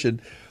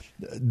expression.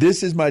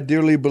 This is my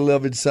dearly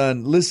beloved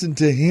son. Listen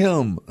to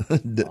him.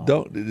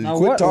 Don't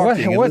quit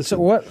talking.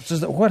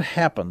 What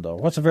happened, though?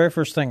 What's the very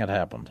first thing that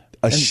happened?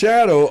 A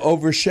shadow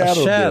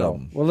overshadowed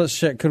them. Well,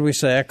 could we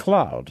say a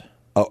cloud?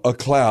 A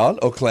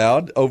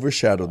cloud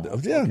overshadowed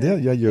them. Yeah.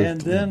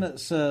 And then it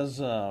says...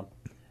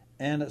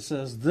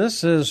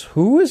 this is,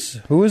 who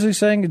is he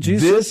saying?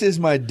 Jesus? This is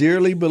my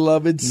dearly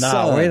beloved son.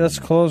 Now, wait, let's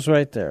close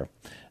right there.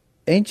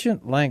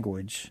 Ancient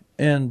language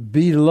and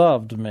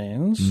beloved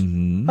means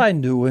I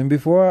knew him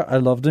before, I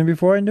loved him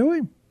before I knew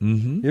him.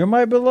 Mm-hmm. You're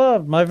my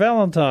beloved, my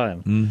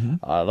Valentine. Mm-hmm.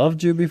 I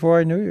loved you before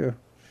I knew you.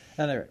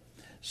 Anyway,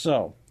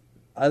 so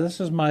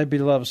this is my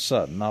beloved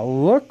son. Now,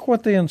 look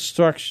what the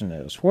instruction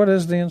is. What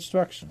is the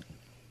instruction?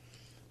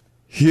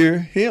 Hear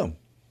him.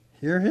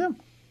 Hear him.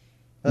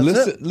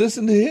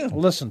 Listen to him.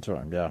 Listen to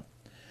him, yeah.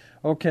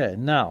 Okay,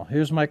 now,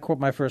 here's my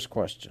first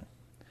question.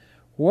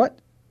 What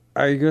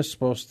are you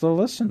supposed to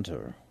listen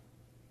to?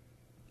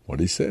 What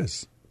he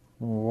says.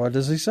 What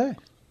does he say?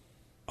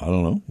 I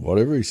don't know.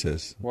 Whatever he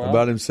says.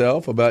 About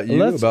himself, about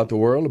you, about the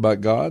world,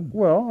 about God.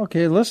 Well,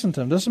 okay, listen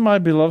to him. This is my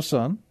beloved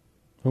son,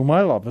 whom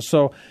I love.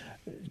 So,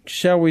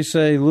 shall we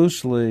say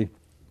loosely,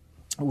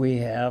 we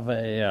have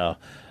a...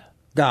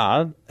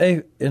 God,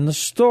 in the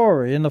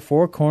story, in the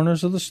 4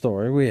 corners of the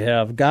story, we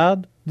have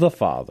God the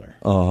Father.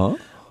 Uh-huh.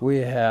 We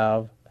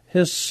have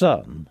his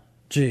Son,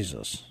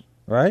 Jesus,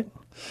 right?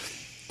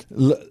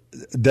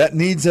 That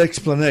needs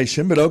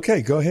explanation, but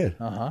okay, go ahead.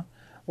 Uh-huh.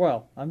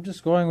 Well, I'm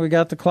just going, we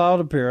got the cloud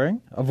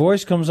appearing. A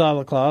voice comes out of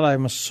the cloud.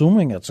 I'm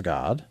assuming it's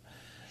God.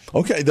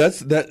 Okay,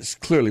 that's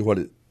clearly what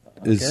it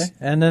is. Okay.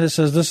 And then it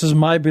says, this is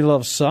my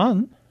beloved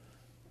Son.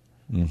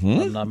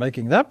 Mm-hmm. I'm not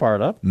making that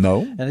part up.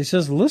 No. And he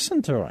says,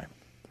 listen to him.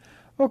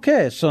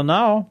 Okay, so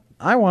now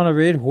I want to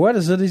read, what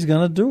is it he's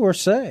going to do or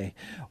say?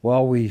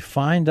 Well, we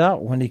find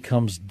out when he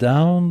comes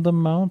down the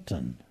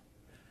mountain.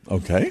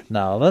 Okay.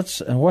 Now,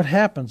 and what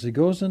happens? He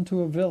goes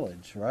into a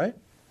village, right?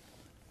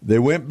 They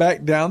went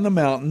back down the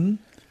mountain.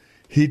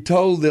 He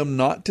told them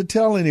not to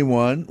tell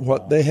anyone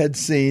what they had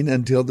seen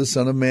until the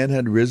Son of Man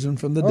had risen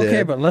from the dead.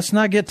 Okay, but let's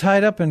not get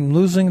tied up in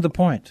losing the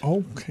point.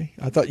 Okay.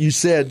 I thought you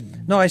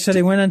said... No, I said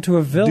he went into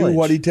a village. Do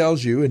what he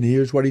tells you, and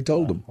here's what he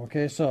told them.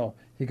 Okay, so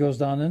he goes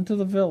down into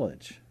the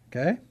village,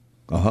 okay?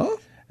 Uh-huh.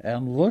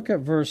 And look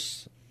at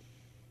verse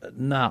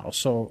Now,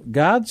 so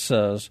God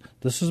says,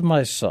 this is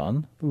my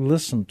son,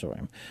 listen to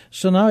him.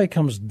 So now he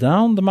comes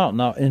down the mountain.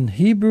 Now, in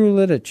Hebrew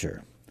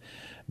literature,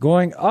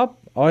 going up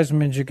always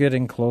means you're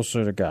getting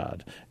closer to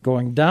God.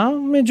 Going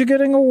down means you're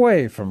getting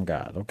away from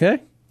God,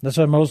 okay? That's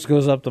why Moses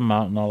goes up the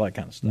mountain, all that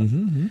kind of stuff.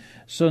 Mm-hmm.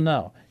 So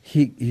now,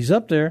 he's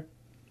up there.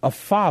 A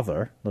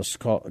father, let's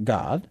call it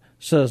God,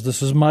 says,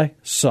 this is my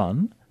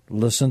son,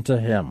 listen to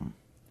him.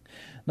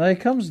 Now he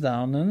comes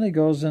down, and he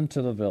goes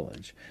into the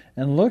village.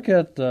 And look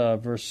at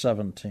verse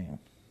 17.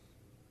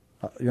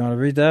 You want to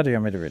read that, or you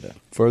want me to read it?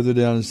 Further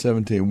down in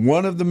 17.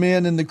 One of the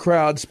men in the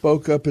crowd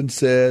spoke up and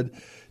said,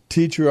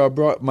 Teacher, I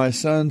brought my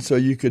son so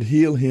you could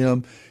heal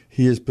him.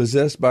 He is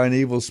possessed by an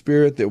evil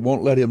spirit that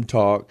won't let him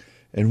talk,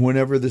 and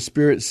whenever the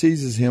spirit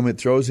seizes him, it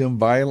throws him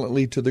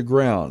violently to the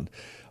ground.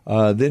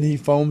 Then he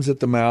foams at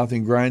the mouth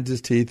and grinds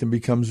his teeth and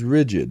becomes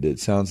rigid. It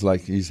sounds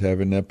like he's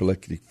having an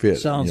epileptic fit.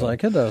 Sounds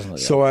like it, doesn't it?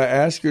 So I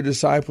asked your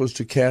disciples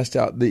to cast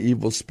out the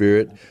evil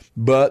spirit,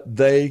 but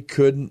they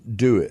couldn't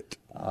do it.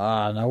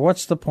 Now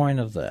what's the point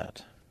of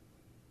that?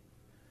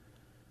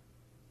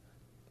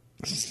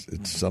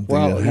 It's something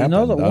that happened. You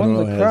know that one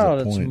of the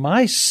crowd, it's point.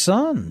 my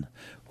son.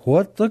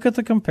 Look at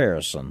the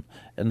comparison.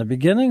 In the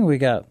beginning, we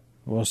got,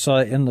 so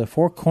in the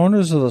four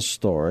corners of the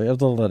story, of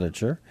the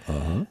literature,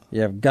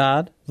 you have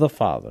God the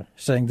Father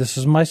saying, this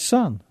is my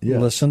son. Yes.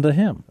 Listen to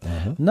him.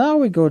 Now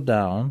we go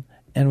down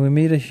and we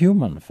meet a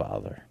human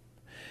father.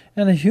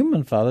 And a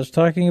human father is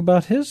talking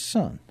about his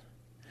son.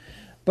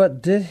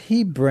 But did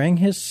he bring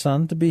his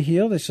son to be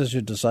healed? He says,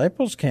 your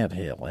disciples can't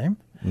heal him.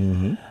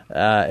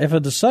 If a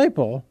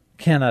disciple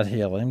cannot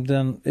heal him,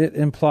 then it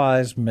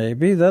implies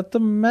maybe that the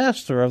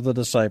master of the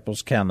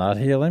disciples cannot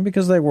heal him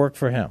because they work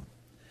for him.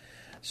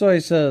 So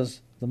he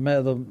says, one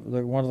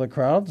of the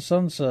crowd, the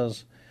son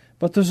says,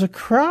 but there's a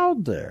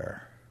crowd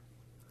there.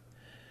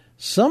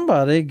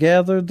 Somebody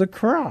gathered the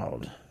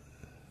crowd.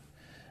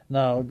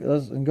 Now,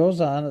 it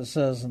goes on, it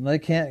says, and they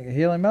can't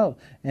heal him out.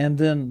 And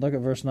then, look at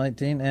verse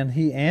 19, and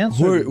he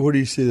answered. Where do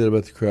you see that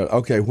about the crowd?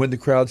 Okay, when the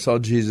crowd saw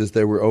Jesus,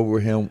 they were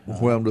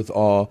overwhelmed with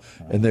awe,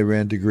 and they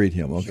ran to greet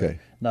him. Okay. Sure.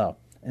 Now,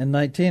 in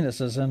 19 it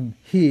says, and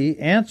he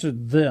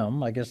answered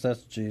them, I guess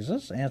that's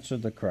Jesus,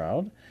 answered the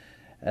crowd,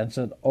 and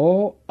said,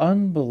 O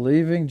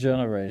unbelieving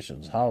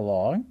generations, how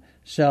long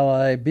shall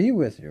I be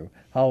with you?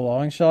 How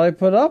long shall I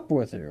put up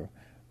with you?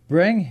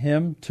 Bring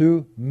him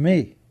to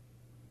me.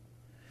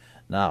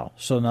 Now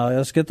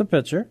let's get the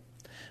picture.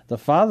 The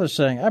father's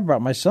saying, I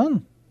brought my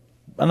son,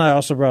 and I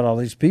also brought all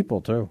these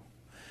people too.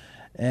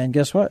 And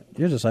guess what?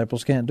 Your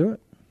disciples can't do it.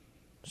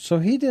 So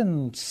he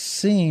didn't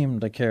seem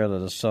to care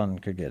that his son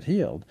could get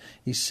healed.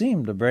 He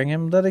seemed to bring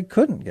him that he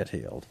couldn't get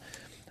healed.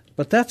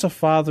 But that's a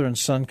father and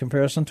son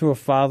comparison to a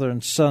father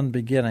and son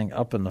beginning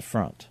up in the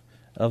front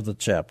of the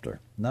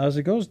chapter. Now as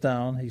he goes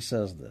down, he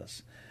says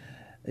this.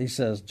 He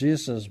says,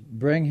 Jesus says,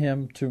 bring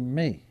him to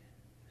me.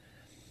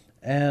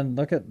 And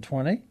look at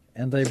 20.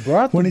 And they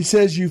brought When he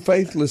says, you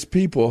faithless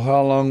people,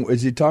 how long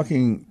is he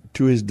talking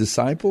to his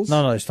disciples?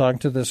 No, he's talking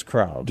to this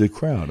crowd. The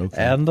crowd,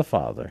 okay. And the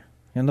father.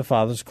 And the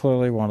father's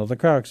clearly one of the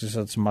crowd because he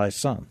said, it's my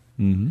son.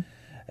 Mm-hmm.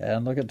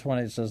 And look at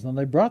 20, it says, then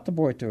they brought the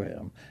boy to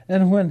him.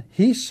 And when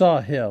he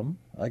saw him,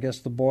 I guess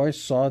the boy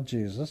saw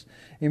Jesus,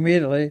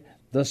 immediately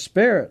the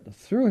spirit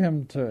threw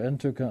him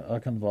into a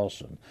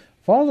convulsion.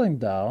 Falling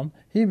down,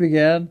 he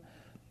began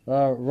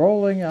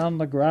rolling on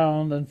the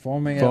ground and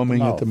foaming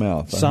at the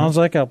mouth. Sounds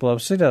like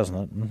epilepsy, doesn't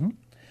it?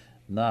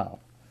 Now,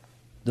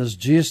 does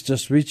Jesus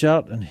just reach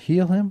out and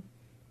heal him?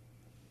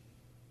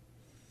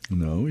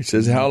 No, he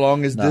says, how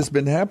long has this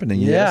been happening?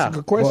 He asks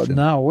a question.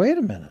 Well, now, wait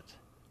a minute.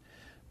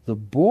 The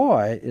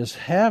boy is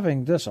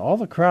having this, all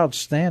the crowd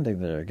standing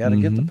there. Got to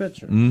get the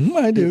picture.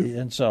 I do.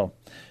 And so,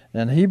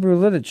 in Hebrew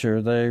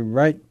literature, they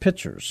write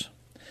pictures.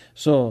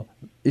 So,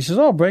 he says,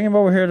 bring him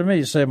over here to me.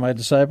 You say, my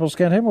disciples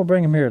can't heal him, well,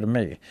 bring him here to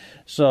me.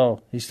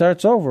 So, he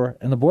starts over,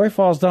 and the boy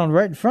falls down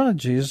right in front of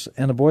Jesus,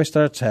 and the boy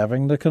starts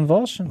having the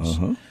convulsions.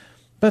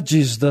 But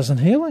Jesus doesn't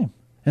heal him.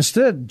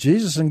 Instead,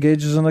 Jesus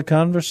engages in a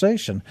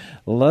conversation.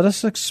 Let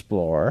us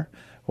explore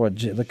what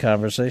the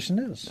conversation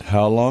is.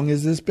 How long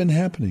has this been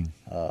happening?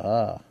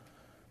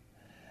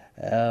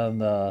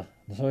 And so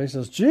he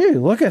says, gee,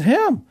 look at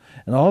him.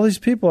 And all these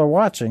people are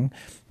watching.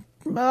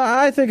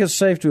 I think it's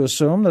safe to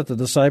assume that the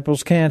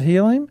disciples can't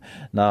heal him.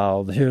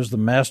 Now, here's the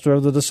master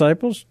of the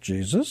disciples,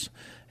 Jesus.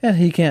 And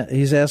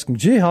he's asking,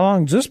 gee, how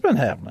long has this been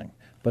happening?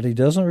 But he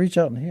doesn't reach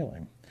out and heal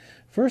him.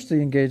 First, he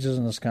engages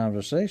in this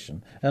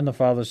conversation, and the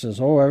father says,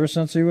 ever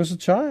since he was a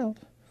child.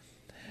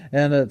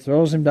 And it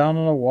throws him down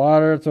in the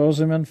water, throws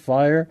him in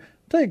fire.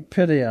 Take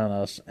pity on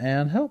us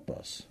and help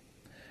us.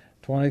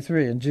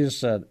 23, and Jesus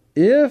said,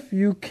 if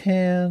you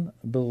can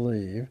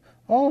believe,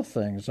 all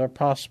things are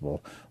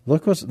possible.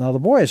 Now the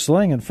boy is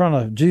laying in front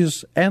of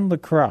Jesus and the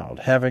crowd,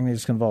 having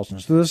these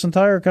convulsions through this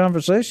entire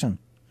conversation.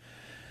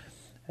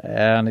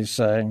 And he's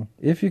saying,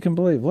 if you can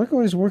believe, look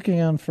what he's working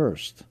on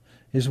first.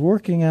 He's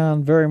working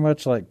on very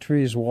much like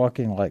trees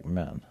walking like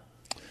men.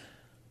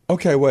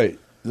 Okay, wait.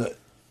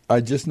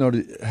 I just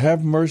noted,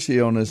 have mercy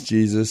on us,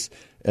 Jesus,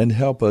 and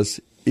help us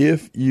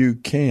if you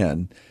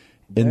can.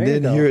 And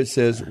then here it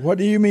says, what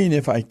do you mean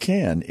if I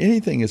can?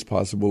 Anything is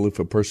possible if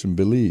a person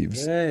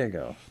believes. There you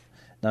go.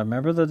 Now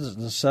remember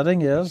the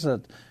setting is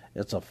that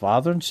it's a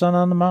father and son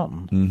on the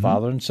mountain. Mm-hmm.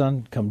 Father and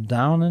son come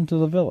down into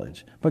the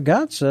village. But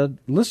God said,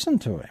 listen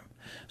to him.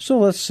 So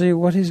let's see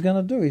what he's going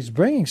to do. He's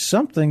bringing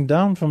something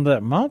down from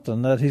that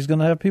mountain that he's going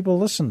to have people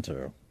listen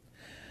to.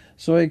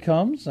 So he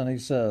comes and he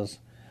says,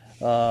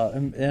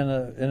 and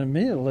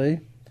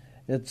immediately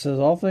it says,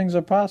 all things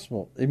are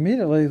possible.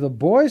 Immediately the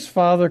boy's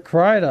father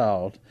cried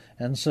out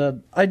and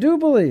said, I do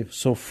believe.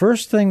 So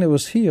first thing that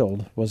was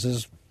healed was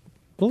his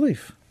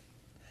belief.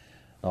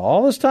 Now,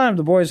 all this time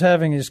the boy's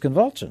having these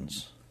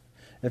convulsions.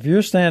 If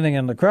you're standing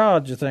in the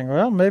crowd, you think,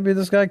 well, maybe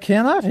this guy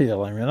cannot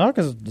heal him,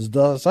 because the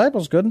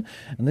disciples couldn't,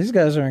 and these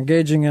guys are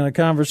engaging in a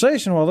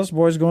conversation while this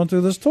boy's going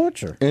through this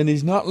torture. And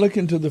he's not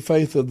looking to the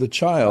faith of the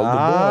child, the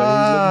boy. He's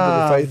looking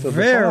to the faith of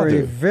the father.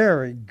 Very,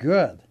 very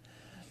good.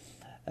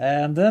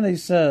 And then he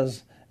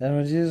says, and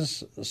when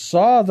Jesus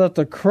saw that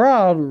the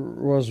crowd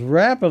was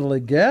rapidly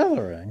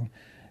gathering,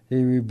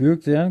 he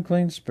rebuked the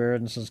unclean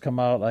spirit and says, come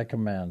out, I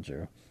command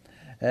you.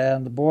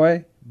 And the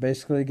boy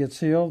basically gets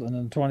healed. And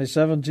in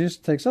 27, Jesus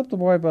takes up the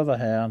boy by the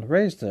hand,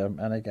 raised him,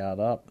 and he got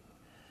up.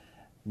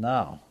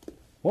 Now,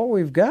 what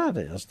we've got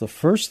is the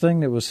first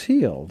thing that was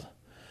healed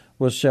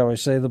was, shall we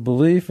say, the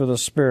belief or the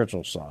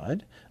spiritual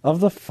side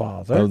of the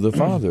Father. Of the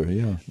Father,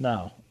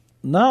 yeah.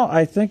 Now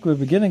I think we're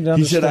beginning to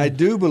understand. He said, I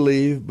do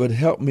believe, but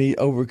help me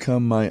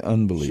overcome my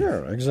unbelief.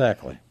 Sure,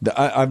 exactly.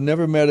 I've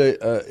never met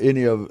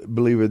any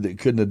believer that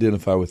couldn't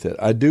identify with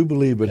that. I do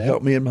believe, but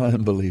help me in my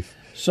unbelief.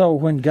 So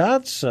when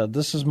God said,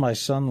 this is my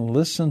son,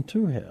 listen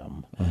to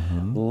him,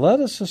 let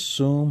us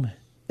assume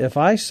if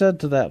I said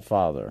to that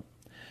father,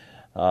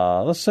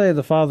 let's say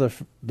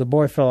the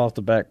boy fell off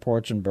the back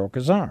porch and broke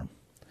his arm.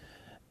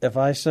 If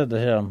I said to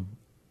him,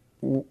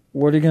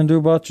 what are you going to do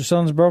about your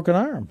son's broken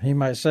arm? He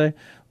might say,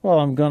 well,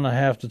 I'm going to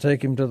have to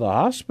take him to the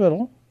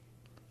hospital.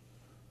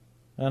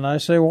 And I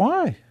say,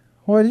 why?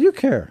 Why do you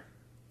care?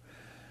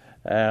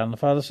 And the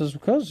father says,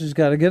 because he's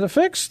got to get it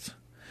fixed.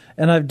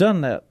 And I've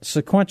done that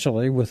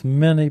sequentially with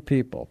many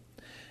people.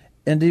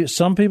 And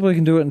some people you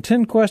can do it in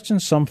 10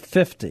 questions, some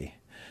 50.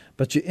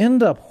 But you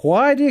end up,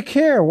 why do you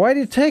care? Why do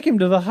you take him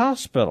to the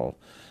hospital?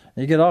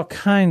 And you get all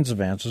kinds of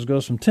answers. It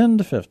goes from 10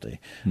 to 50.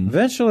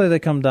 Eventually they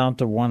come down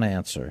to one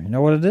answer. You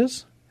know what it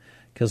is?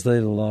 Because they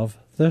love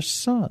their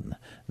son.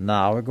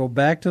 Now we go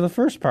back to the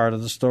first part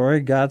of the story.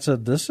 God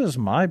said, this is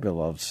my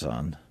beloved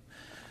son.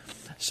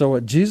 So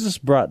what Jesus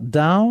brought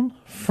down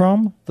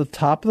from the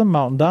top of the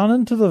mountain, down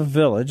into the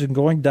village, and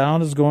going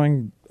down is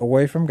going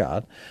away from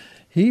God,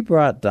 he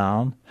brought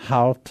down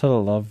how to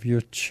love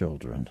your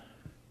children.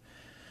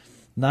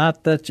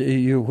 Not that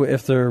you,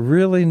 if they're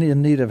really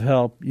in need of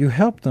help, you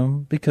help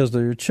them because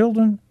they're your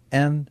children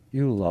and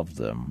you love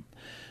them.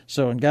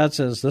 So when God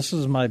says, this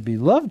is my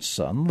beloved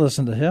son,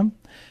 listen to him,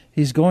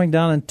 he's going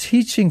down and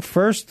teaching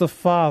first the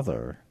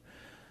father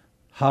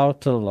how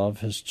to love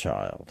his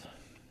child.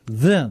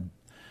 Then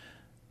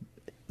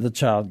the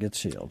child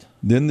gets healed.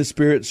 Then the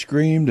spirit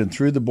screamed and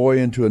threw the boy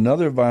into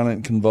another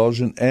violent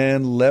convulsion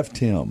and left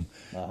him.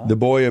 The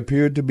boy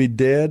appeared to be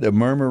dead. A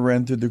murmur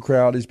ran through the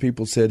crowd as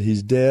people said,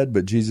 he's dead.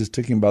 But Jesus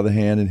took him by the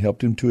hand and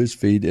helped him to his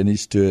feet, and he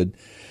stood.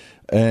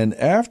 And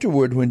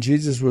afterward, when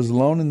Jesus was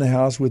alone in the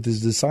house with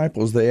his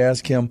disciples, they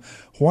asked him,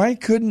 why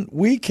couldn't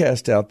we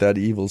cast out that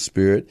evil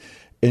spirit?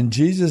 And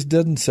Jesus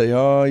didn't say,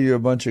 oh, you're a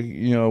bunch of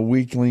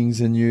weaklings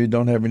and you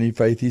don't have any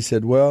faith. He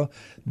said, well,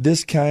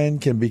 this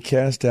kind can be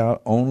cast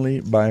out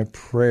only by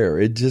prayer.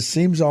 It just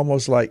seems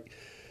almost like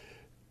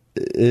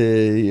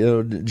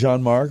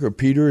John Mark or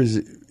Peter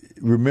is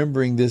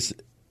remembering this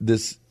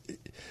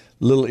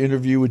little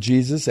interview with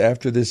Jesus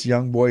after this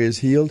young boy is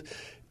healed.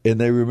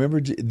 And they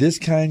remember this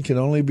kind can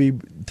only be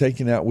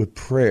taken out with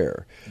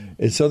prayer.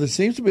 And so there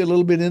seems to be a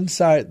little bit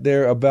insight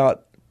there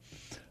about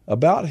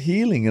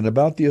healing and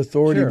about the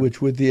authority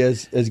which with the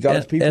as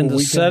God's people. And the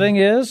setting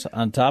is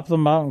on top of the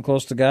mountain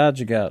close to God.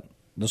 You got,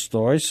 the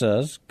story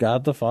says,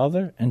 God the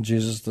Father and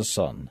Jesus the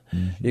Son.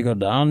 You go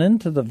down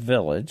into the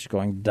village,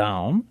 going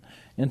down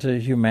into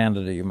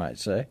humanity, you might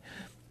say,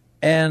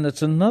 and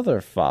it's another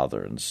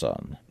father and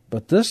son.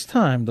 But this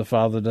time the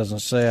father doesn't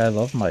say, I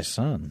love my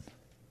son.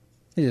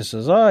 He just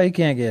says, oh, he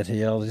can't get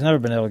healed. He's never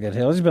been able to get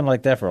healed. He's been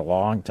like that for a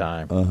long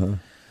time.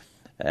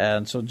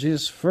 And so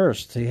Jesus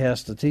first, he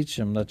has to teach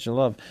him that you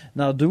love.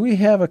 Now, do we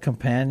have a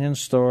companion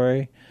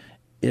story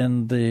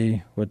in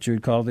the, what you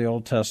would call the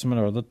Old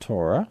Testament or the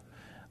Torah,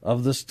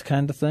 of this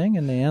kind of thing?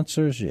 And the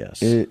answer is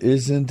yes.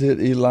 Isn't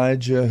it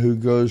Elijah who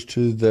goes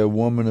to the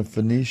woman of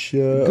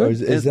Phoenicia? Or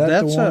is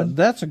that the one?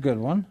 That's a good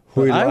one.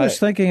 I was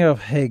thinking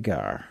of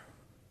Hagar.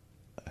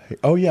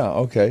 Oh, yeah,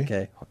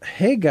 okay.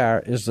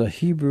 Hagar is the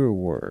Hebrew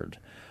word.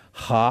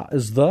 Ha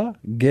is the,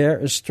 ger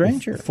is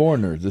stranger.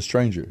 Foreigner, the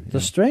stranger.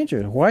 The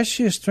stranger. Why is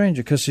she a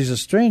stranger? Because she's a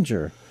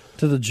stranger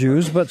to the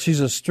Jews, but she's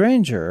a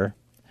stranger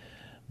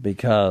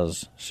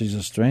because she's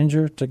a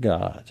stranger to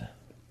God.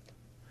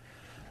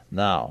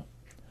 Now,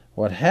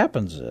 what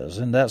happens is,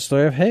 in that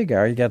story of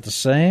Hagar, you got the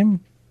same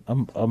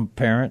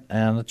parent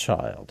and a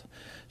child.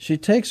 She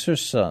takes her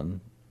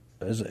son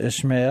is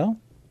Ishmael,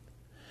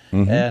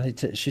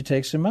 and she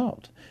takes him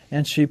out.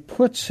 And she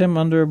puts him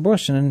under a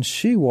bush, and then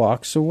she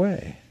walks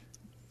away.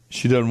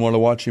 She doesn't want to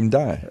watch him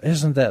die.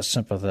 Isn't that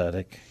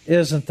sympathetic?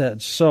 Isn't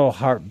that so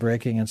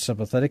heartbreaking and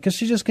sympathetic? Because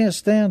she just can't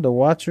stand to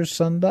watch her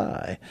son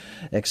die.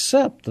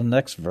 Except the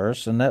next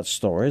verse in that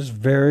story is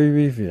very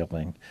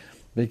revealing.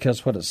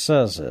 Because what it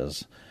says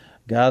is,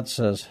 God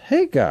says,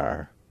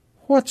 Hagar,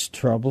 what's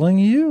troubling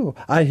you?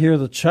 I hear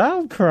the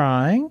child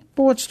crying,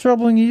 but what's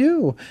troubling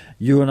you?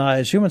 You and I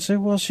as humans say,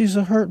 well, she's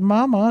a hurt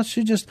mama.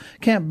 She just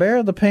can't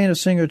bear the pain of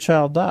seeing her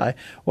child die.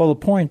 Well, the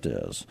point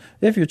is,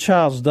 if your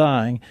child's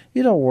dying,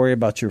 you don't worry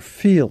about your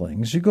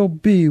feelings. You go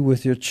be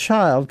with your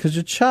child because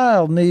your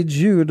child needs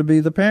you to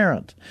be the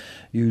parent.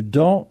 You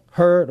don't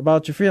hurt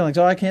about your feelings.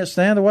 Oh, I can't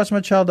stand to watch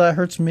my child die. It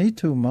hurts me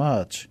too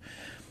much.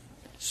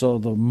 So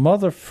the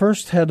mother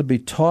first had to be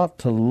taught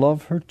to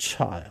love her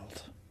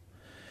child.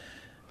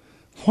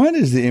 Why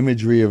does the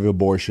imagery of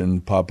abortion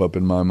pop up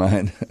in my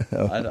mind?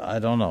 I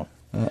don't know.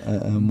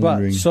 I'm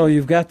wondering. But so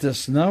you've got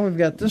this. Now we've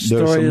got this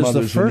story is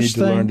the first who need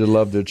thing. to learn to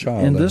love their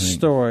child. In this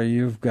story,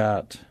 you've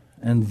got,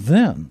 and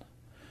then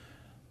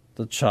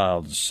the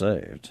child is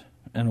saved,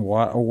 and a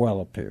well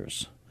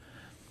appears.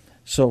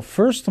 So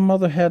first, the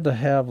mother had to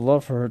have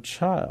love for her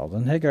child,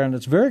 and Hagar, and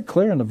it's very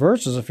clear in the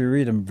verses if you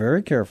read them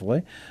very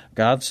carefully.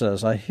 God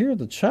says, "I hear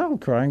the child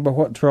crying, but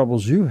what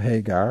troubles you,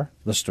 Hagar,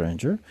 the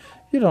stranger?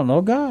 You don't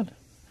know God."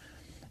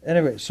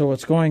 Anyway, so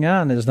what's going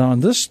on is now in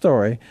this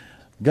story,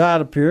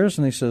 God appears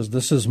and he says,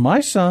 "This is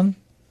my son.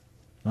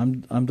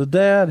 I'm the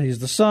dad. He's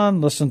the son.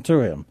 Listen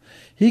to him."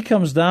 He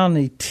comes down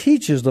and he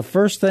teaches. The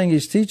first thing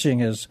he's teaching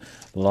is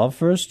love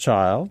for his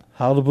child,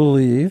 how to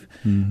believe,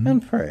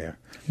 and prayer.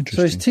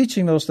 So he's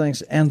teaching those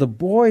things, and the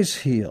boy's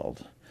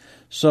healed.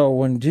 So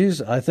when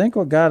Jesus, I think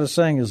what God is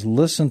saying is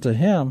listen to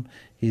him.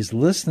 He's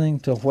listening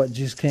to what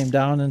Jesus came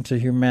down into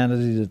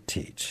humanity to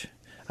teach.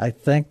 I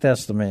think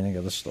that's the meaning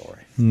of the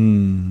story.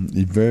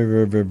 Very,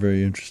 very, very,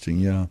 very interesting,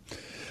 yeah.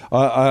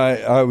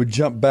 I would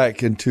jump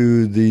back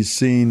into the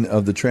scene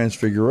of the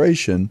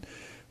Transfiguration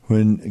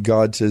when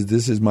God says,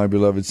 "This is my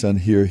beloved Son,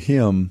 hear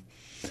him."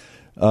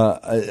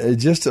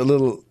 Just a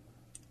little,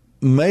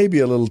 maybe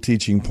a little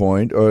teaching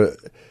point, or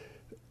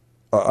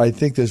I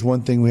think there's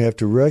one thing we have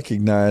to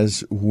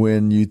recognize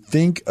when you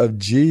think of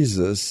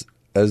Jesus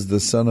as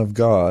the Son of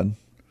God,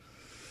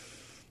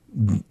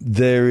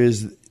 there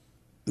is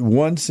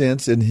one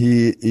sense, and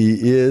he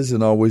is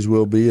and always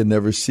will be and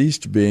never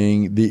ceased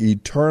being the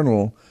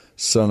eternal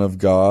Son of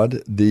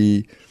God,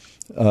 the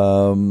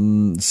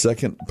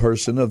second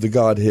person of the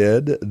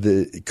Godhead,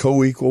 the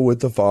co-equal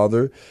with the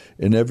Father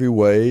in every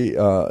way,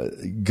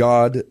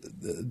 God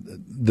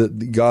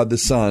the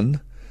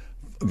Son,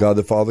 God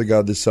the Father,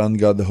 God the Son,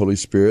 God the Holy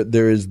Spirit.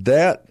 There is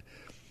that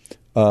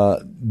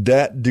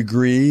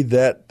degree,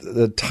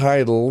 that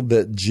title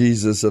that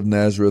Jesus of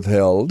Nazareth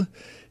held.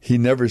 He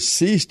never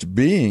ceased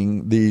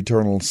being the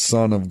eternal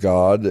Son of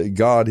God,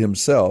 God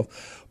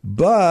himself.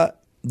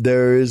 But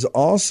there is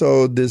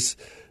also this,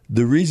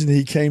 the reason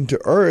he came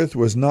to earth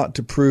was not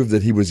to prove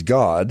that he was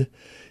God.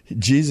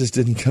 Jesus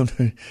didn't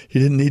he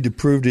didn't need to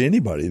prove to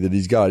anybody that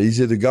he's God. He's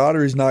either God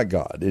or he's not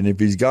God. And if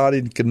he's God,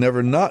 he can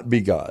never not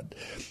be God.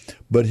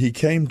 But he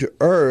came to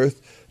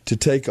earth to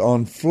take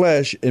on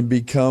flesh and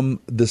become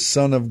the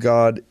Son of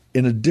God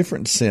in a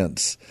different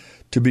sense,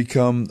 to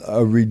become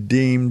a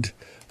redeemed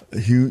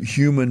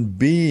human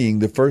being,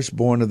 the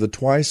firstborn of the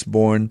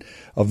twice-born,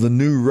 of the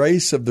new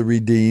race of the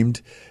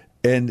redeemed.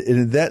 And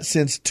in that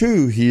sense,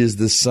 too, he is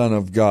the Son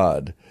of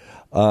God.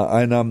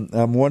 And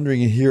I'm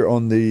wondering here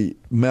on the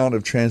Mount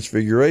of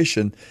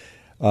Transfiguration,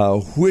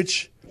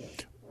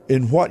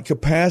 in what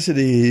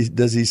capacity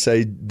does he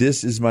say,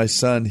 "This is my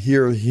Son,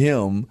 hear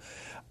him"?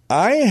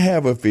 I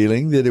have a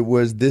feeling that it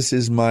was, "This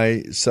is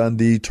my Son,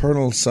 the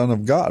eternal Son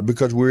of God,"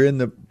 because we're in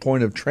the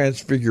point of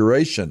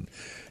transfiguration.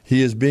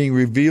 He is being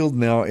revealed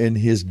now in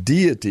his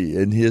deity,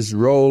 in his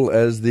role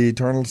as the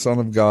eternal Son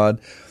of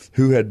God,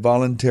 who had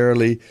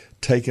voluntarily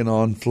taken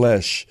on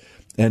flesh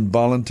and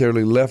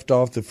voluntarily left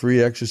off the free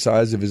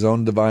exercise of his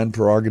own divine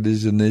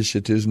prerogatives,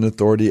 initiatives, and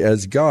authority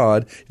as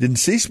God. He didn't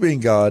cease being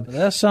God.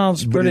 That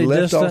sounds pretty but he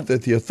left distant.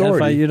 off the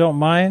authority, if you don't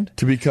mind,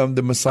 to become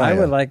the Messiah. I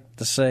would like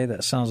to say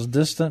that sounds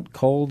distant,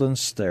 cold, and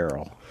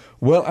sterile.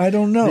 Well, I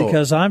don't know.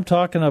 Because I'm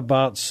talking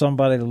about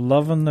somebody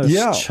loving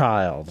their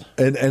child.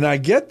 And I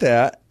get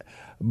that.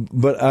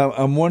 But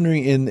I'm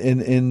wondering,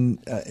 in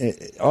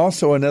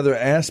also another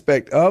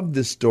aspect of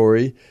this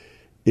story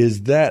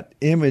is that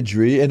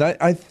imagery, and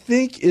I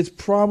think it's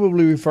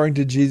probably referring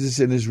to Jesus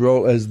in his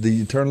role as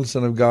the eternal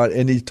Son of God,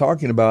 and he's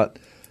talking about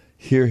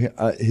here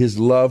his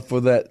love for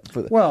that.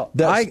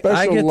 I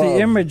get love. The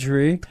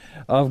imagery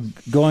of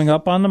going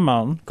up on the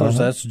mountain, because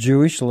that's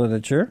Jewish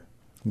literature.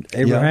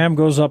 Abraham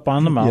goes up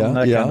on the mountain,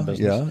 that kind of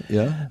business.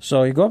 Yeah.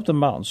 So you go up the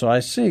mountain. So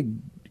I see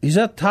he's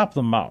at the top of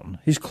the mountain.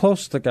 He's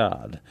close to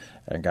God.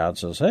 And God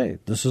says, "Hey,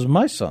 this is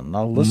my son.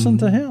 Now listen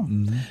to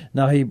him."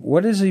 Now,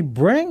 what does he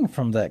bring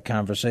from that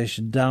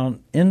conversation down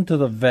into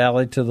the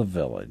valley to the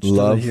village?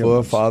 Love for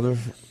a father,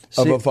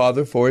 of a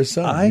father for his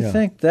son. I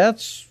think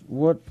that's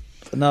what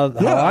Now,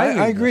 Yeah,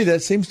 I agree.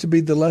 That seems to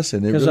be the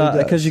lesson.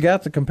 Because you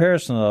got the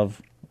comparison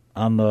of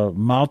on the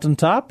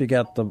mountaintop, you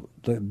got the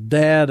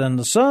dad and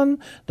the son.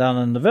 Down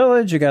in the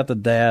village, you got the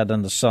dad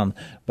and the son.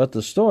 But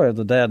the story of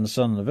the dad and the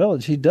son in the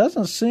village, he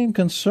doesn't seem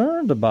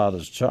concerned about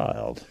his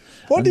child.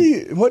 What do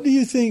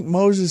you think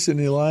Moses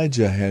and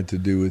Elijah had to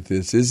do with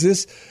this? Is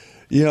this,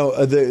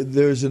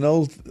 there's an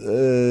old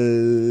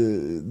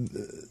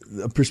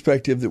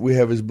perspective that we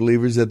have as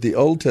believers that the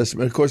Old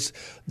Testament, of course,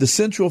 the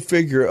central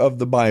figure of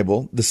the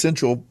Bible,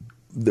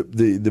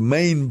 the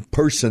main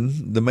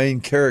person, the main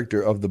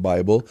character of the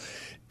Bible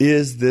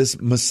is this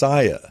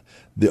Messiah.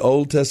 The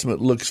Old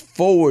Testament looks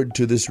forward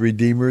to this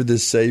Redeemer,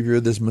 this Savior,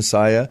 this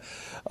Messiah,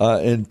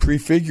 and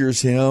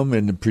prefigures him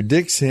and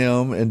predicts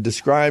him and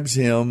describes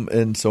him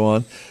and so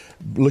on,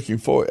 looking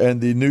forward.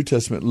 And the New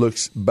Testament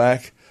looks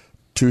back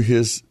to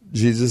his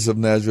Jesus of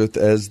Nazareth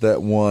as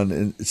that one.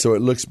 And so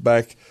it looks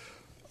back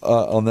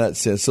on that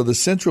sense. So the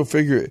central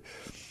figure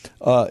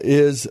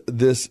is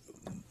this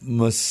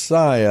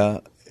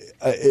Messiah.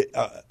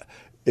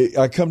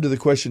 I come to the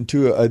question,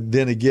 too,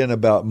 then again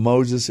about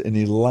Moses and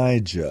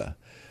Elijah.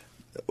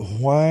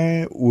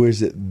 Why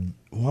did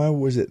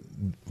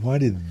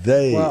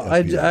they? Well,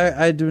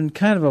 I've been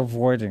kind of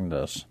avoiding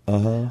this,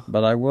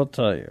 but I will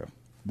tell you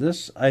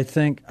this. I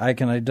think I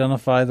can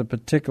identify the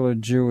particular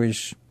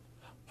Jewish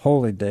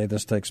holy day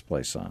this takes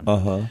place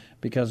on,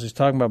 because he's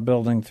talking about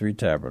building 3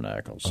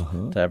 tabernacles.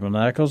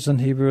 Tabernacles in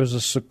Hebrew is a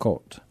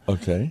Sukkot.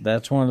 Okay,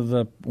 that's one of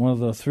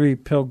the 3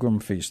 pilgrim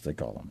feasts they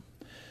call them.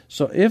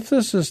 So if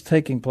this is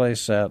taking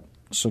place at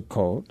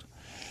Sukkot.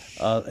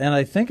 And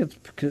I think it's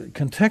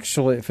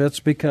contextually it fits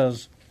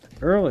because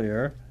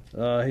earlier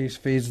he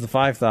feeds the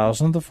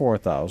 5,000, the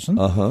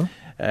 4,000,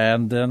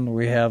 and then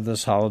we have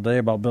this holiday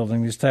about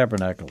building these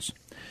tabernacles.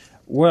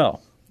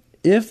 Well,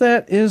 if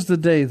that is the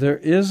day, there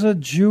is a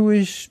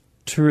Jewish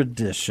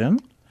tradition,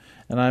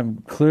 and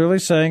I'm clearly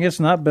saying it's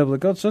not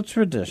biblical, it's a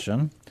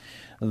tradition,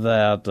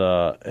 that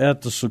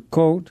at the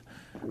Sukkot,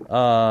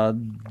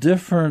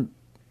 different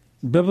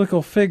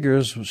biblical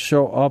figures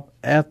show up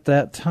at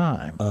that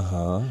time.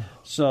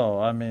 So,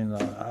 I mean,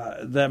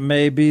 that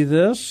may be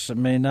this, it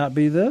may not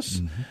be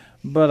this,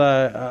 but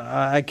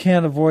I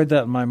can't avoid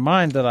that in my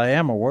mind that I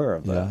am aware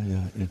of that.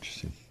 Yeah,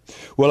 interesting.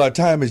 Well, our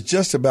time is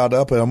just about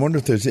up, and I wonder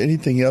if there's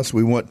anything else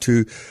we want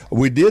to.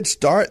 We did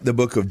start the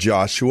book of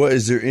Joshua.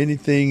 Is there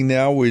anything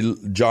now?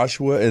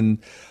 Joshua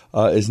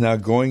is now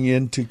going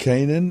into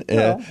Canaan.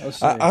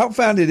 I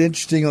found it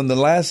interesting on the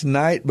last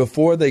night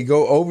before they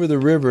go over the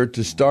river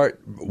to start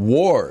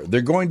war.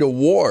 They're going to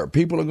war.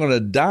 People are going to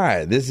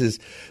die.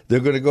 They're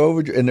going to go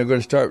over and they're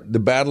going to start the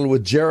battle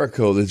with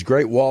Jericho, this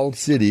great walled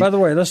city. By the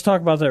way, let's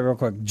talk about that real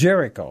quick.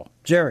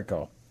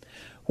 Jericho.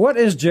 What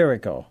is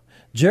Jericho?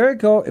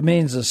 Jericho, it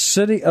means the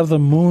city of the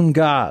moon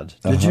god.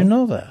 Did you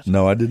know that?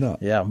 No, I did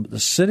not. Yeah, the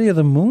city of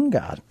the moon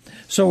god.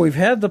 So we've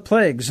had the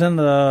plagues and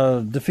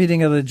the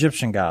defeating of the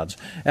Egyptian gods.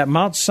 At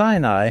Mount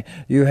Sinai,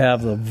 you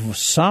have the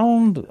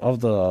sound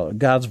of the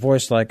God's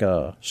voice like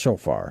a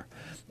shofar,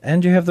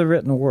 and you have the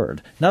written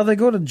word. Now they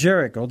go to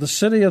Jericho, the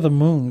city of the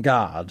moon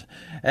god,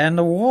 and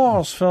the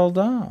walls fell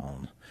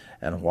down.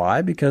 And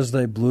why? Because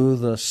they blew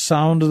the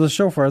sound of the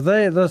shofar.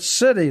 The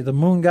city, the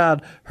moon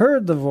god,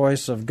 heard the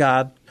voice of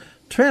God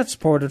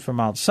transported from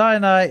Mount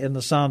Sinai in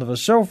the sound of a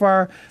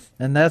shofar,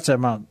 and that's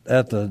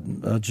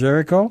at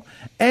Jericho.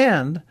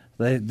 And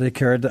they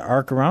carried the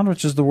ark around,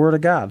 which is the word of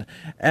God,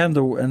 and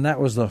that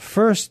was the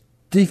first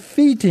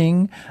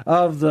defeating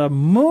of the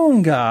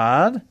moon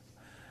god,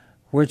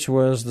 which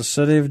was the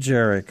city of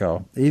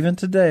Jericho. Even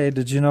today,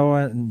 did you know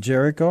in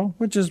Jericho,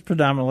 which is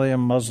predominantly a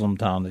Muslim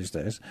town these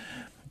days,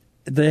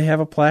 they have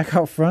a plaque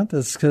out front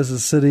that's because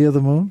it's the city of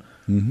the moon?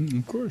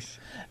 Of course.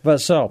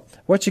 But so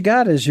what you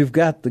got is you've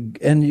got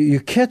and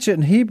you catch it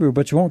in Hebrew,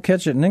 but you won't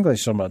catch it in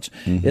English so much.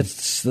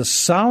 It's the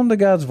sound of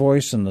God's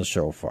voice in the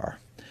shofar.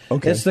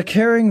 Okay. It's the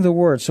carrying the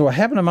word. So what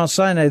happened at Mount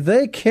Sinai,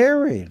 they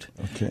carried,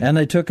 and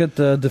they took it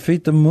to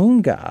defeat the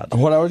moon god.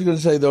 What I was going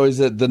to say, though, is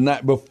that the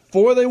night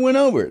before they went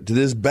over to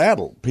this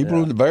battle,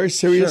 in a very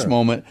serious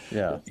moment,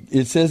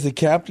 it says the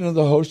captain of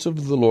the host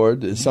of the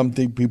Lord,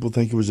 something people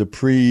think it was a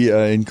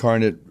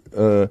pre-incarnate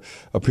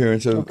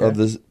appearance of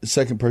the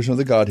second person of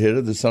the Godhead,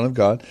 of the Son of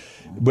God.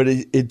 But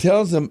it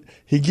tells them,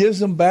 he gives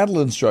them battle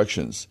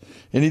instructions.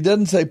 And he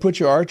doesn't say, put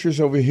your archers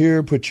over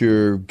here, put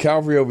your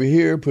cavalry over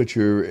here, put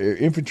your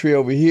infantry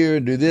over here,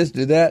 and do this,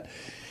 do that.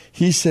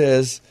 He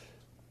says,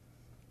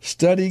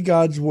 study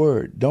God's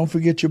word. Don't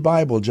forget your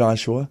Bible,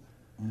 Joshua.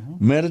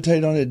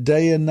 Meditate on it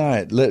day and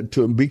night.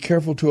 Be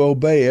careful to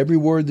obey every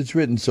word that's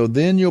written. So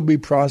then you'll be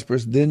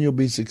prosperous. Then you'll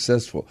be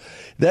successful.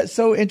 That's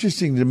so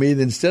interesting to me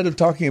that instead of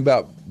talking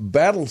about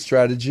battle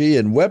strategy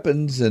and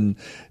weapons and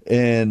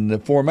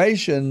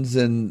formations,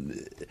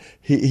 and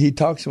he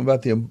talks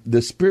about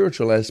the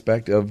spiritual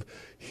aspect of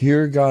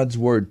hear God's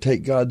word,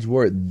 take God's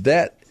word.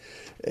 That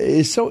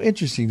is so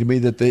interesting to me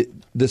that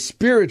the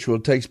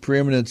spiritual takes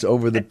preeminence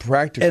over the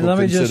practical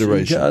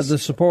considerations. And let me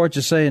just support what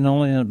you're saying,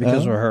 only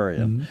because we're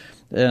hurrying.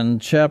 In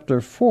chapter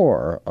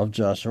 4 of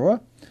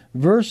Joshua,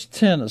 verse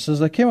 10, it says,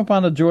 they came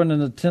upon the Jordan in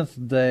the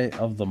 10th day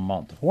of the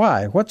month.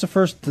 Why? What's the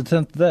first to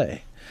 10th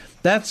day?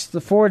 That's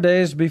the 4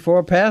 days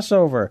before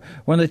Passover,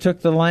 when they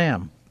took the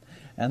lamb.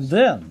 And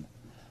then,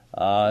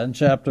 in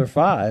chapter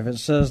 5, it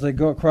says they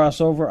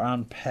cross over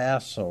on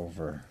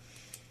Passover.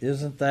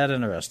 Isn't that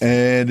interesting?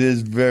 And it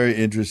is very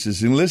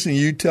interesting. Listen,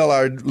 you tell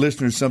our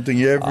listeners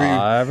something every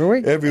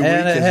week. Every week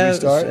as we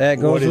start. It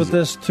goes with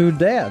this to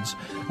dads.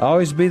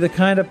 Always be the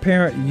kind of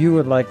parent you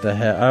would like to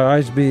have.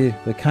 Always be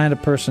the kind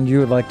of person you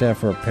would like to have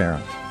for a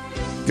parent.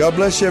 God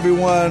bless you,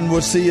 everyone.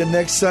 We'll see you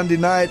next Sunday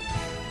night.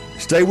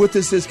 Stay with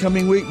us this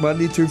coming week,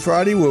 Monday through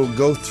Friday. We'll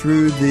go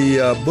through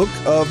the book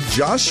of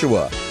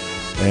Joshua,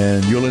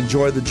 and you'll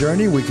enjoy the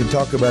journey. We can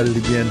talk about it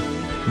again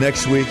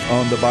next week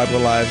on the Bible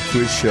Live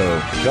Quiz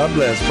Show. God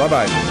bless.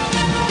 Bye-bye.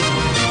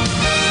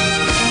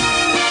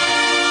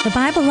 The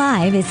Bible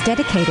Live is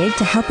dedicated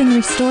to helping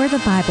restore the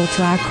Bible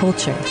to our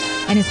culture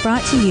and is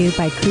brought to you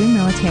by Crew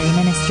Military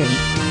Ministry.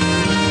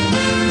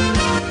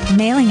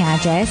 Mailing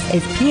address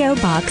is P.O.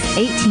 Box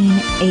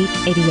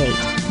 18888.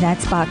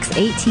 That's Box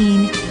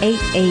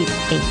 18888,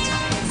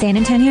 San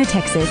Antonio,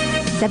 Texas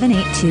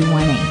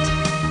 78218.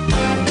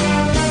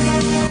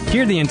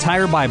 Hear the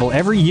entire Bible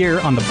every year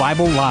on the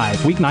Bible Live,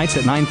 weeknights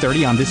at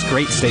 9:30 on this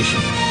great station.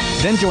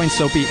 Then join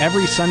SOAPY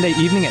every Sunday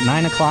evening at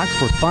 9 o'clock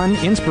for fun,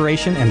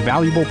 inspiration, and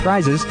valuable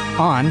prizes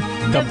on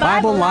the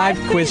Bible Live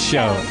Quiz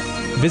Show.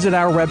 Visit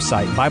our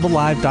website,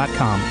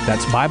 BibleLive.com.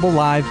 That's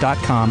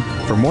BibleLive.com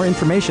for more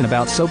information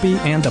about SOAPY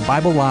and the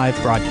Bible Live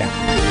broadcast.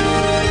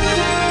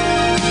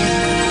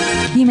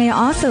 You may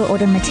also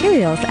order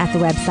materials at the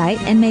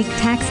website and make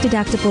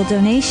tax-deductible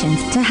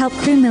donations to help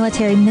Crew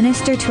Military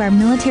minister to our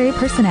military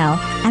personnel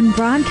and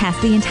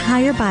broadcast the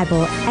entire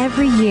Bible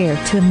every year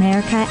to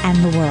America and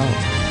the world.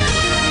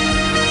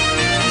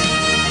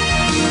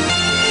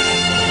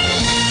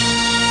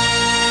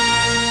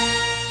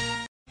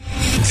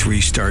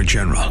 Three-star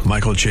General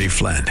Michael J.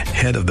 Flynn,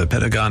 head of the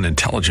Pentagon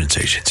Intelligence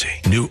Agency,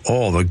 knew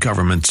all the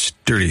government's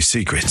dirty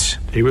secrets.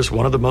 He was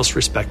one of the most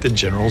respected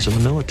generals in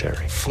the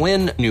military.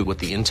 Flynn knew what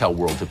the intel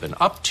world had been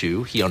up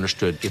to. He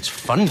understood its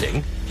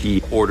funding.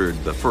 He ordered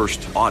the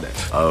first audit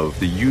of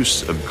the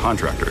use of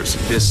contractors.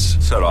 This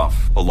set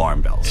off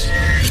alarm bells.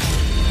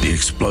 The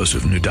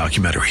explosive new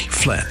documentary,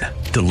 Flynn,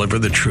 Deliver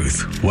the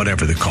Truth,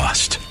 Whatever the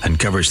Cost,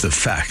 uncovers the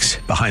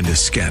facts behind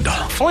this scandal.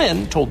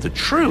 Flynn told the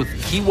truth.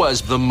 He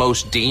was the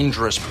most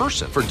dangerous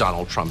person for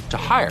Donald Trump to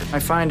hire. I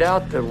find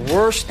out the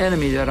worst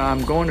enemy that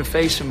I'm going to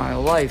face in my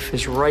life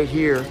is right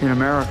here in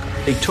America.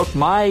 They took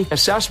my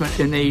assessment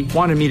and they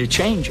wanted me to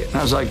change it. And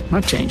I was like, I'm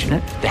not changing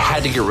it. They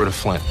had to get rid of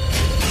Flynn.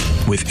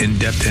 With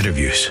in-depth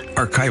interviews,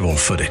 archival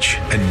footage,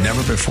 and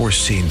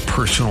never-before-seen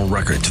personal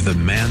records of the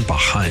man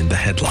behind the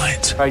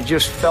headlines. I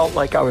just felt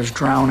like I was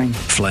drowning.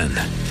 Flynn,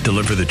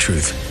 Deliver the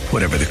Truth,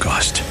 Whatever the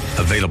Cost.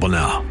 Available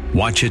now.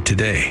 Watch it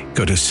today.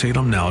 Go to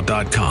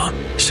salemnow.com.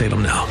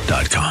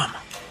 salemnow.com.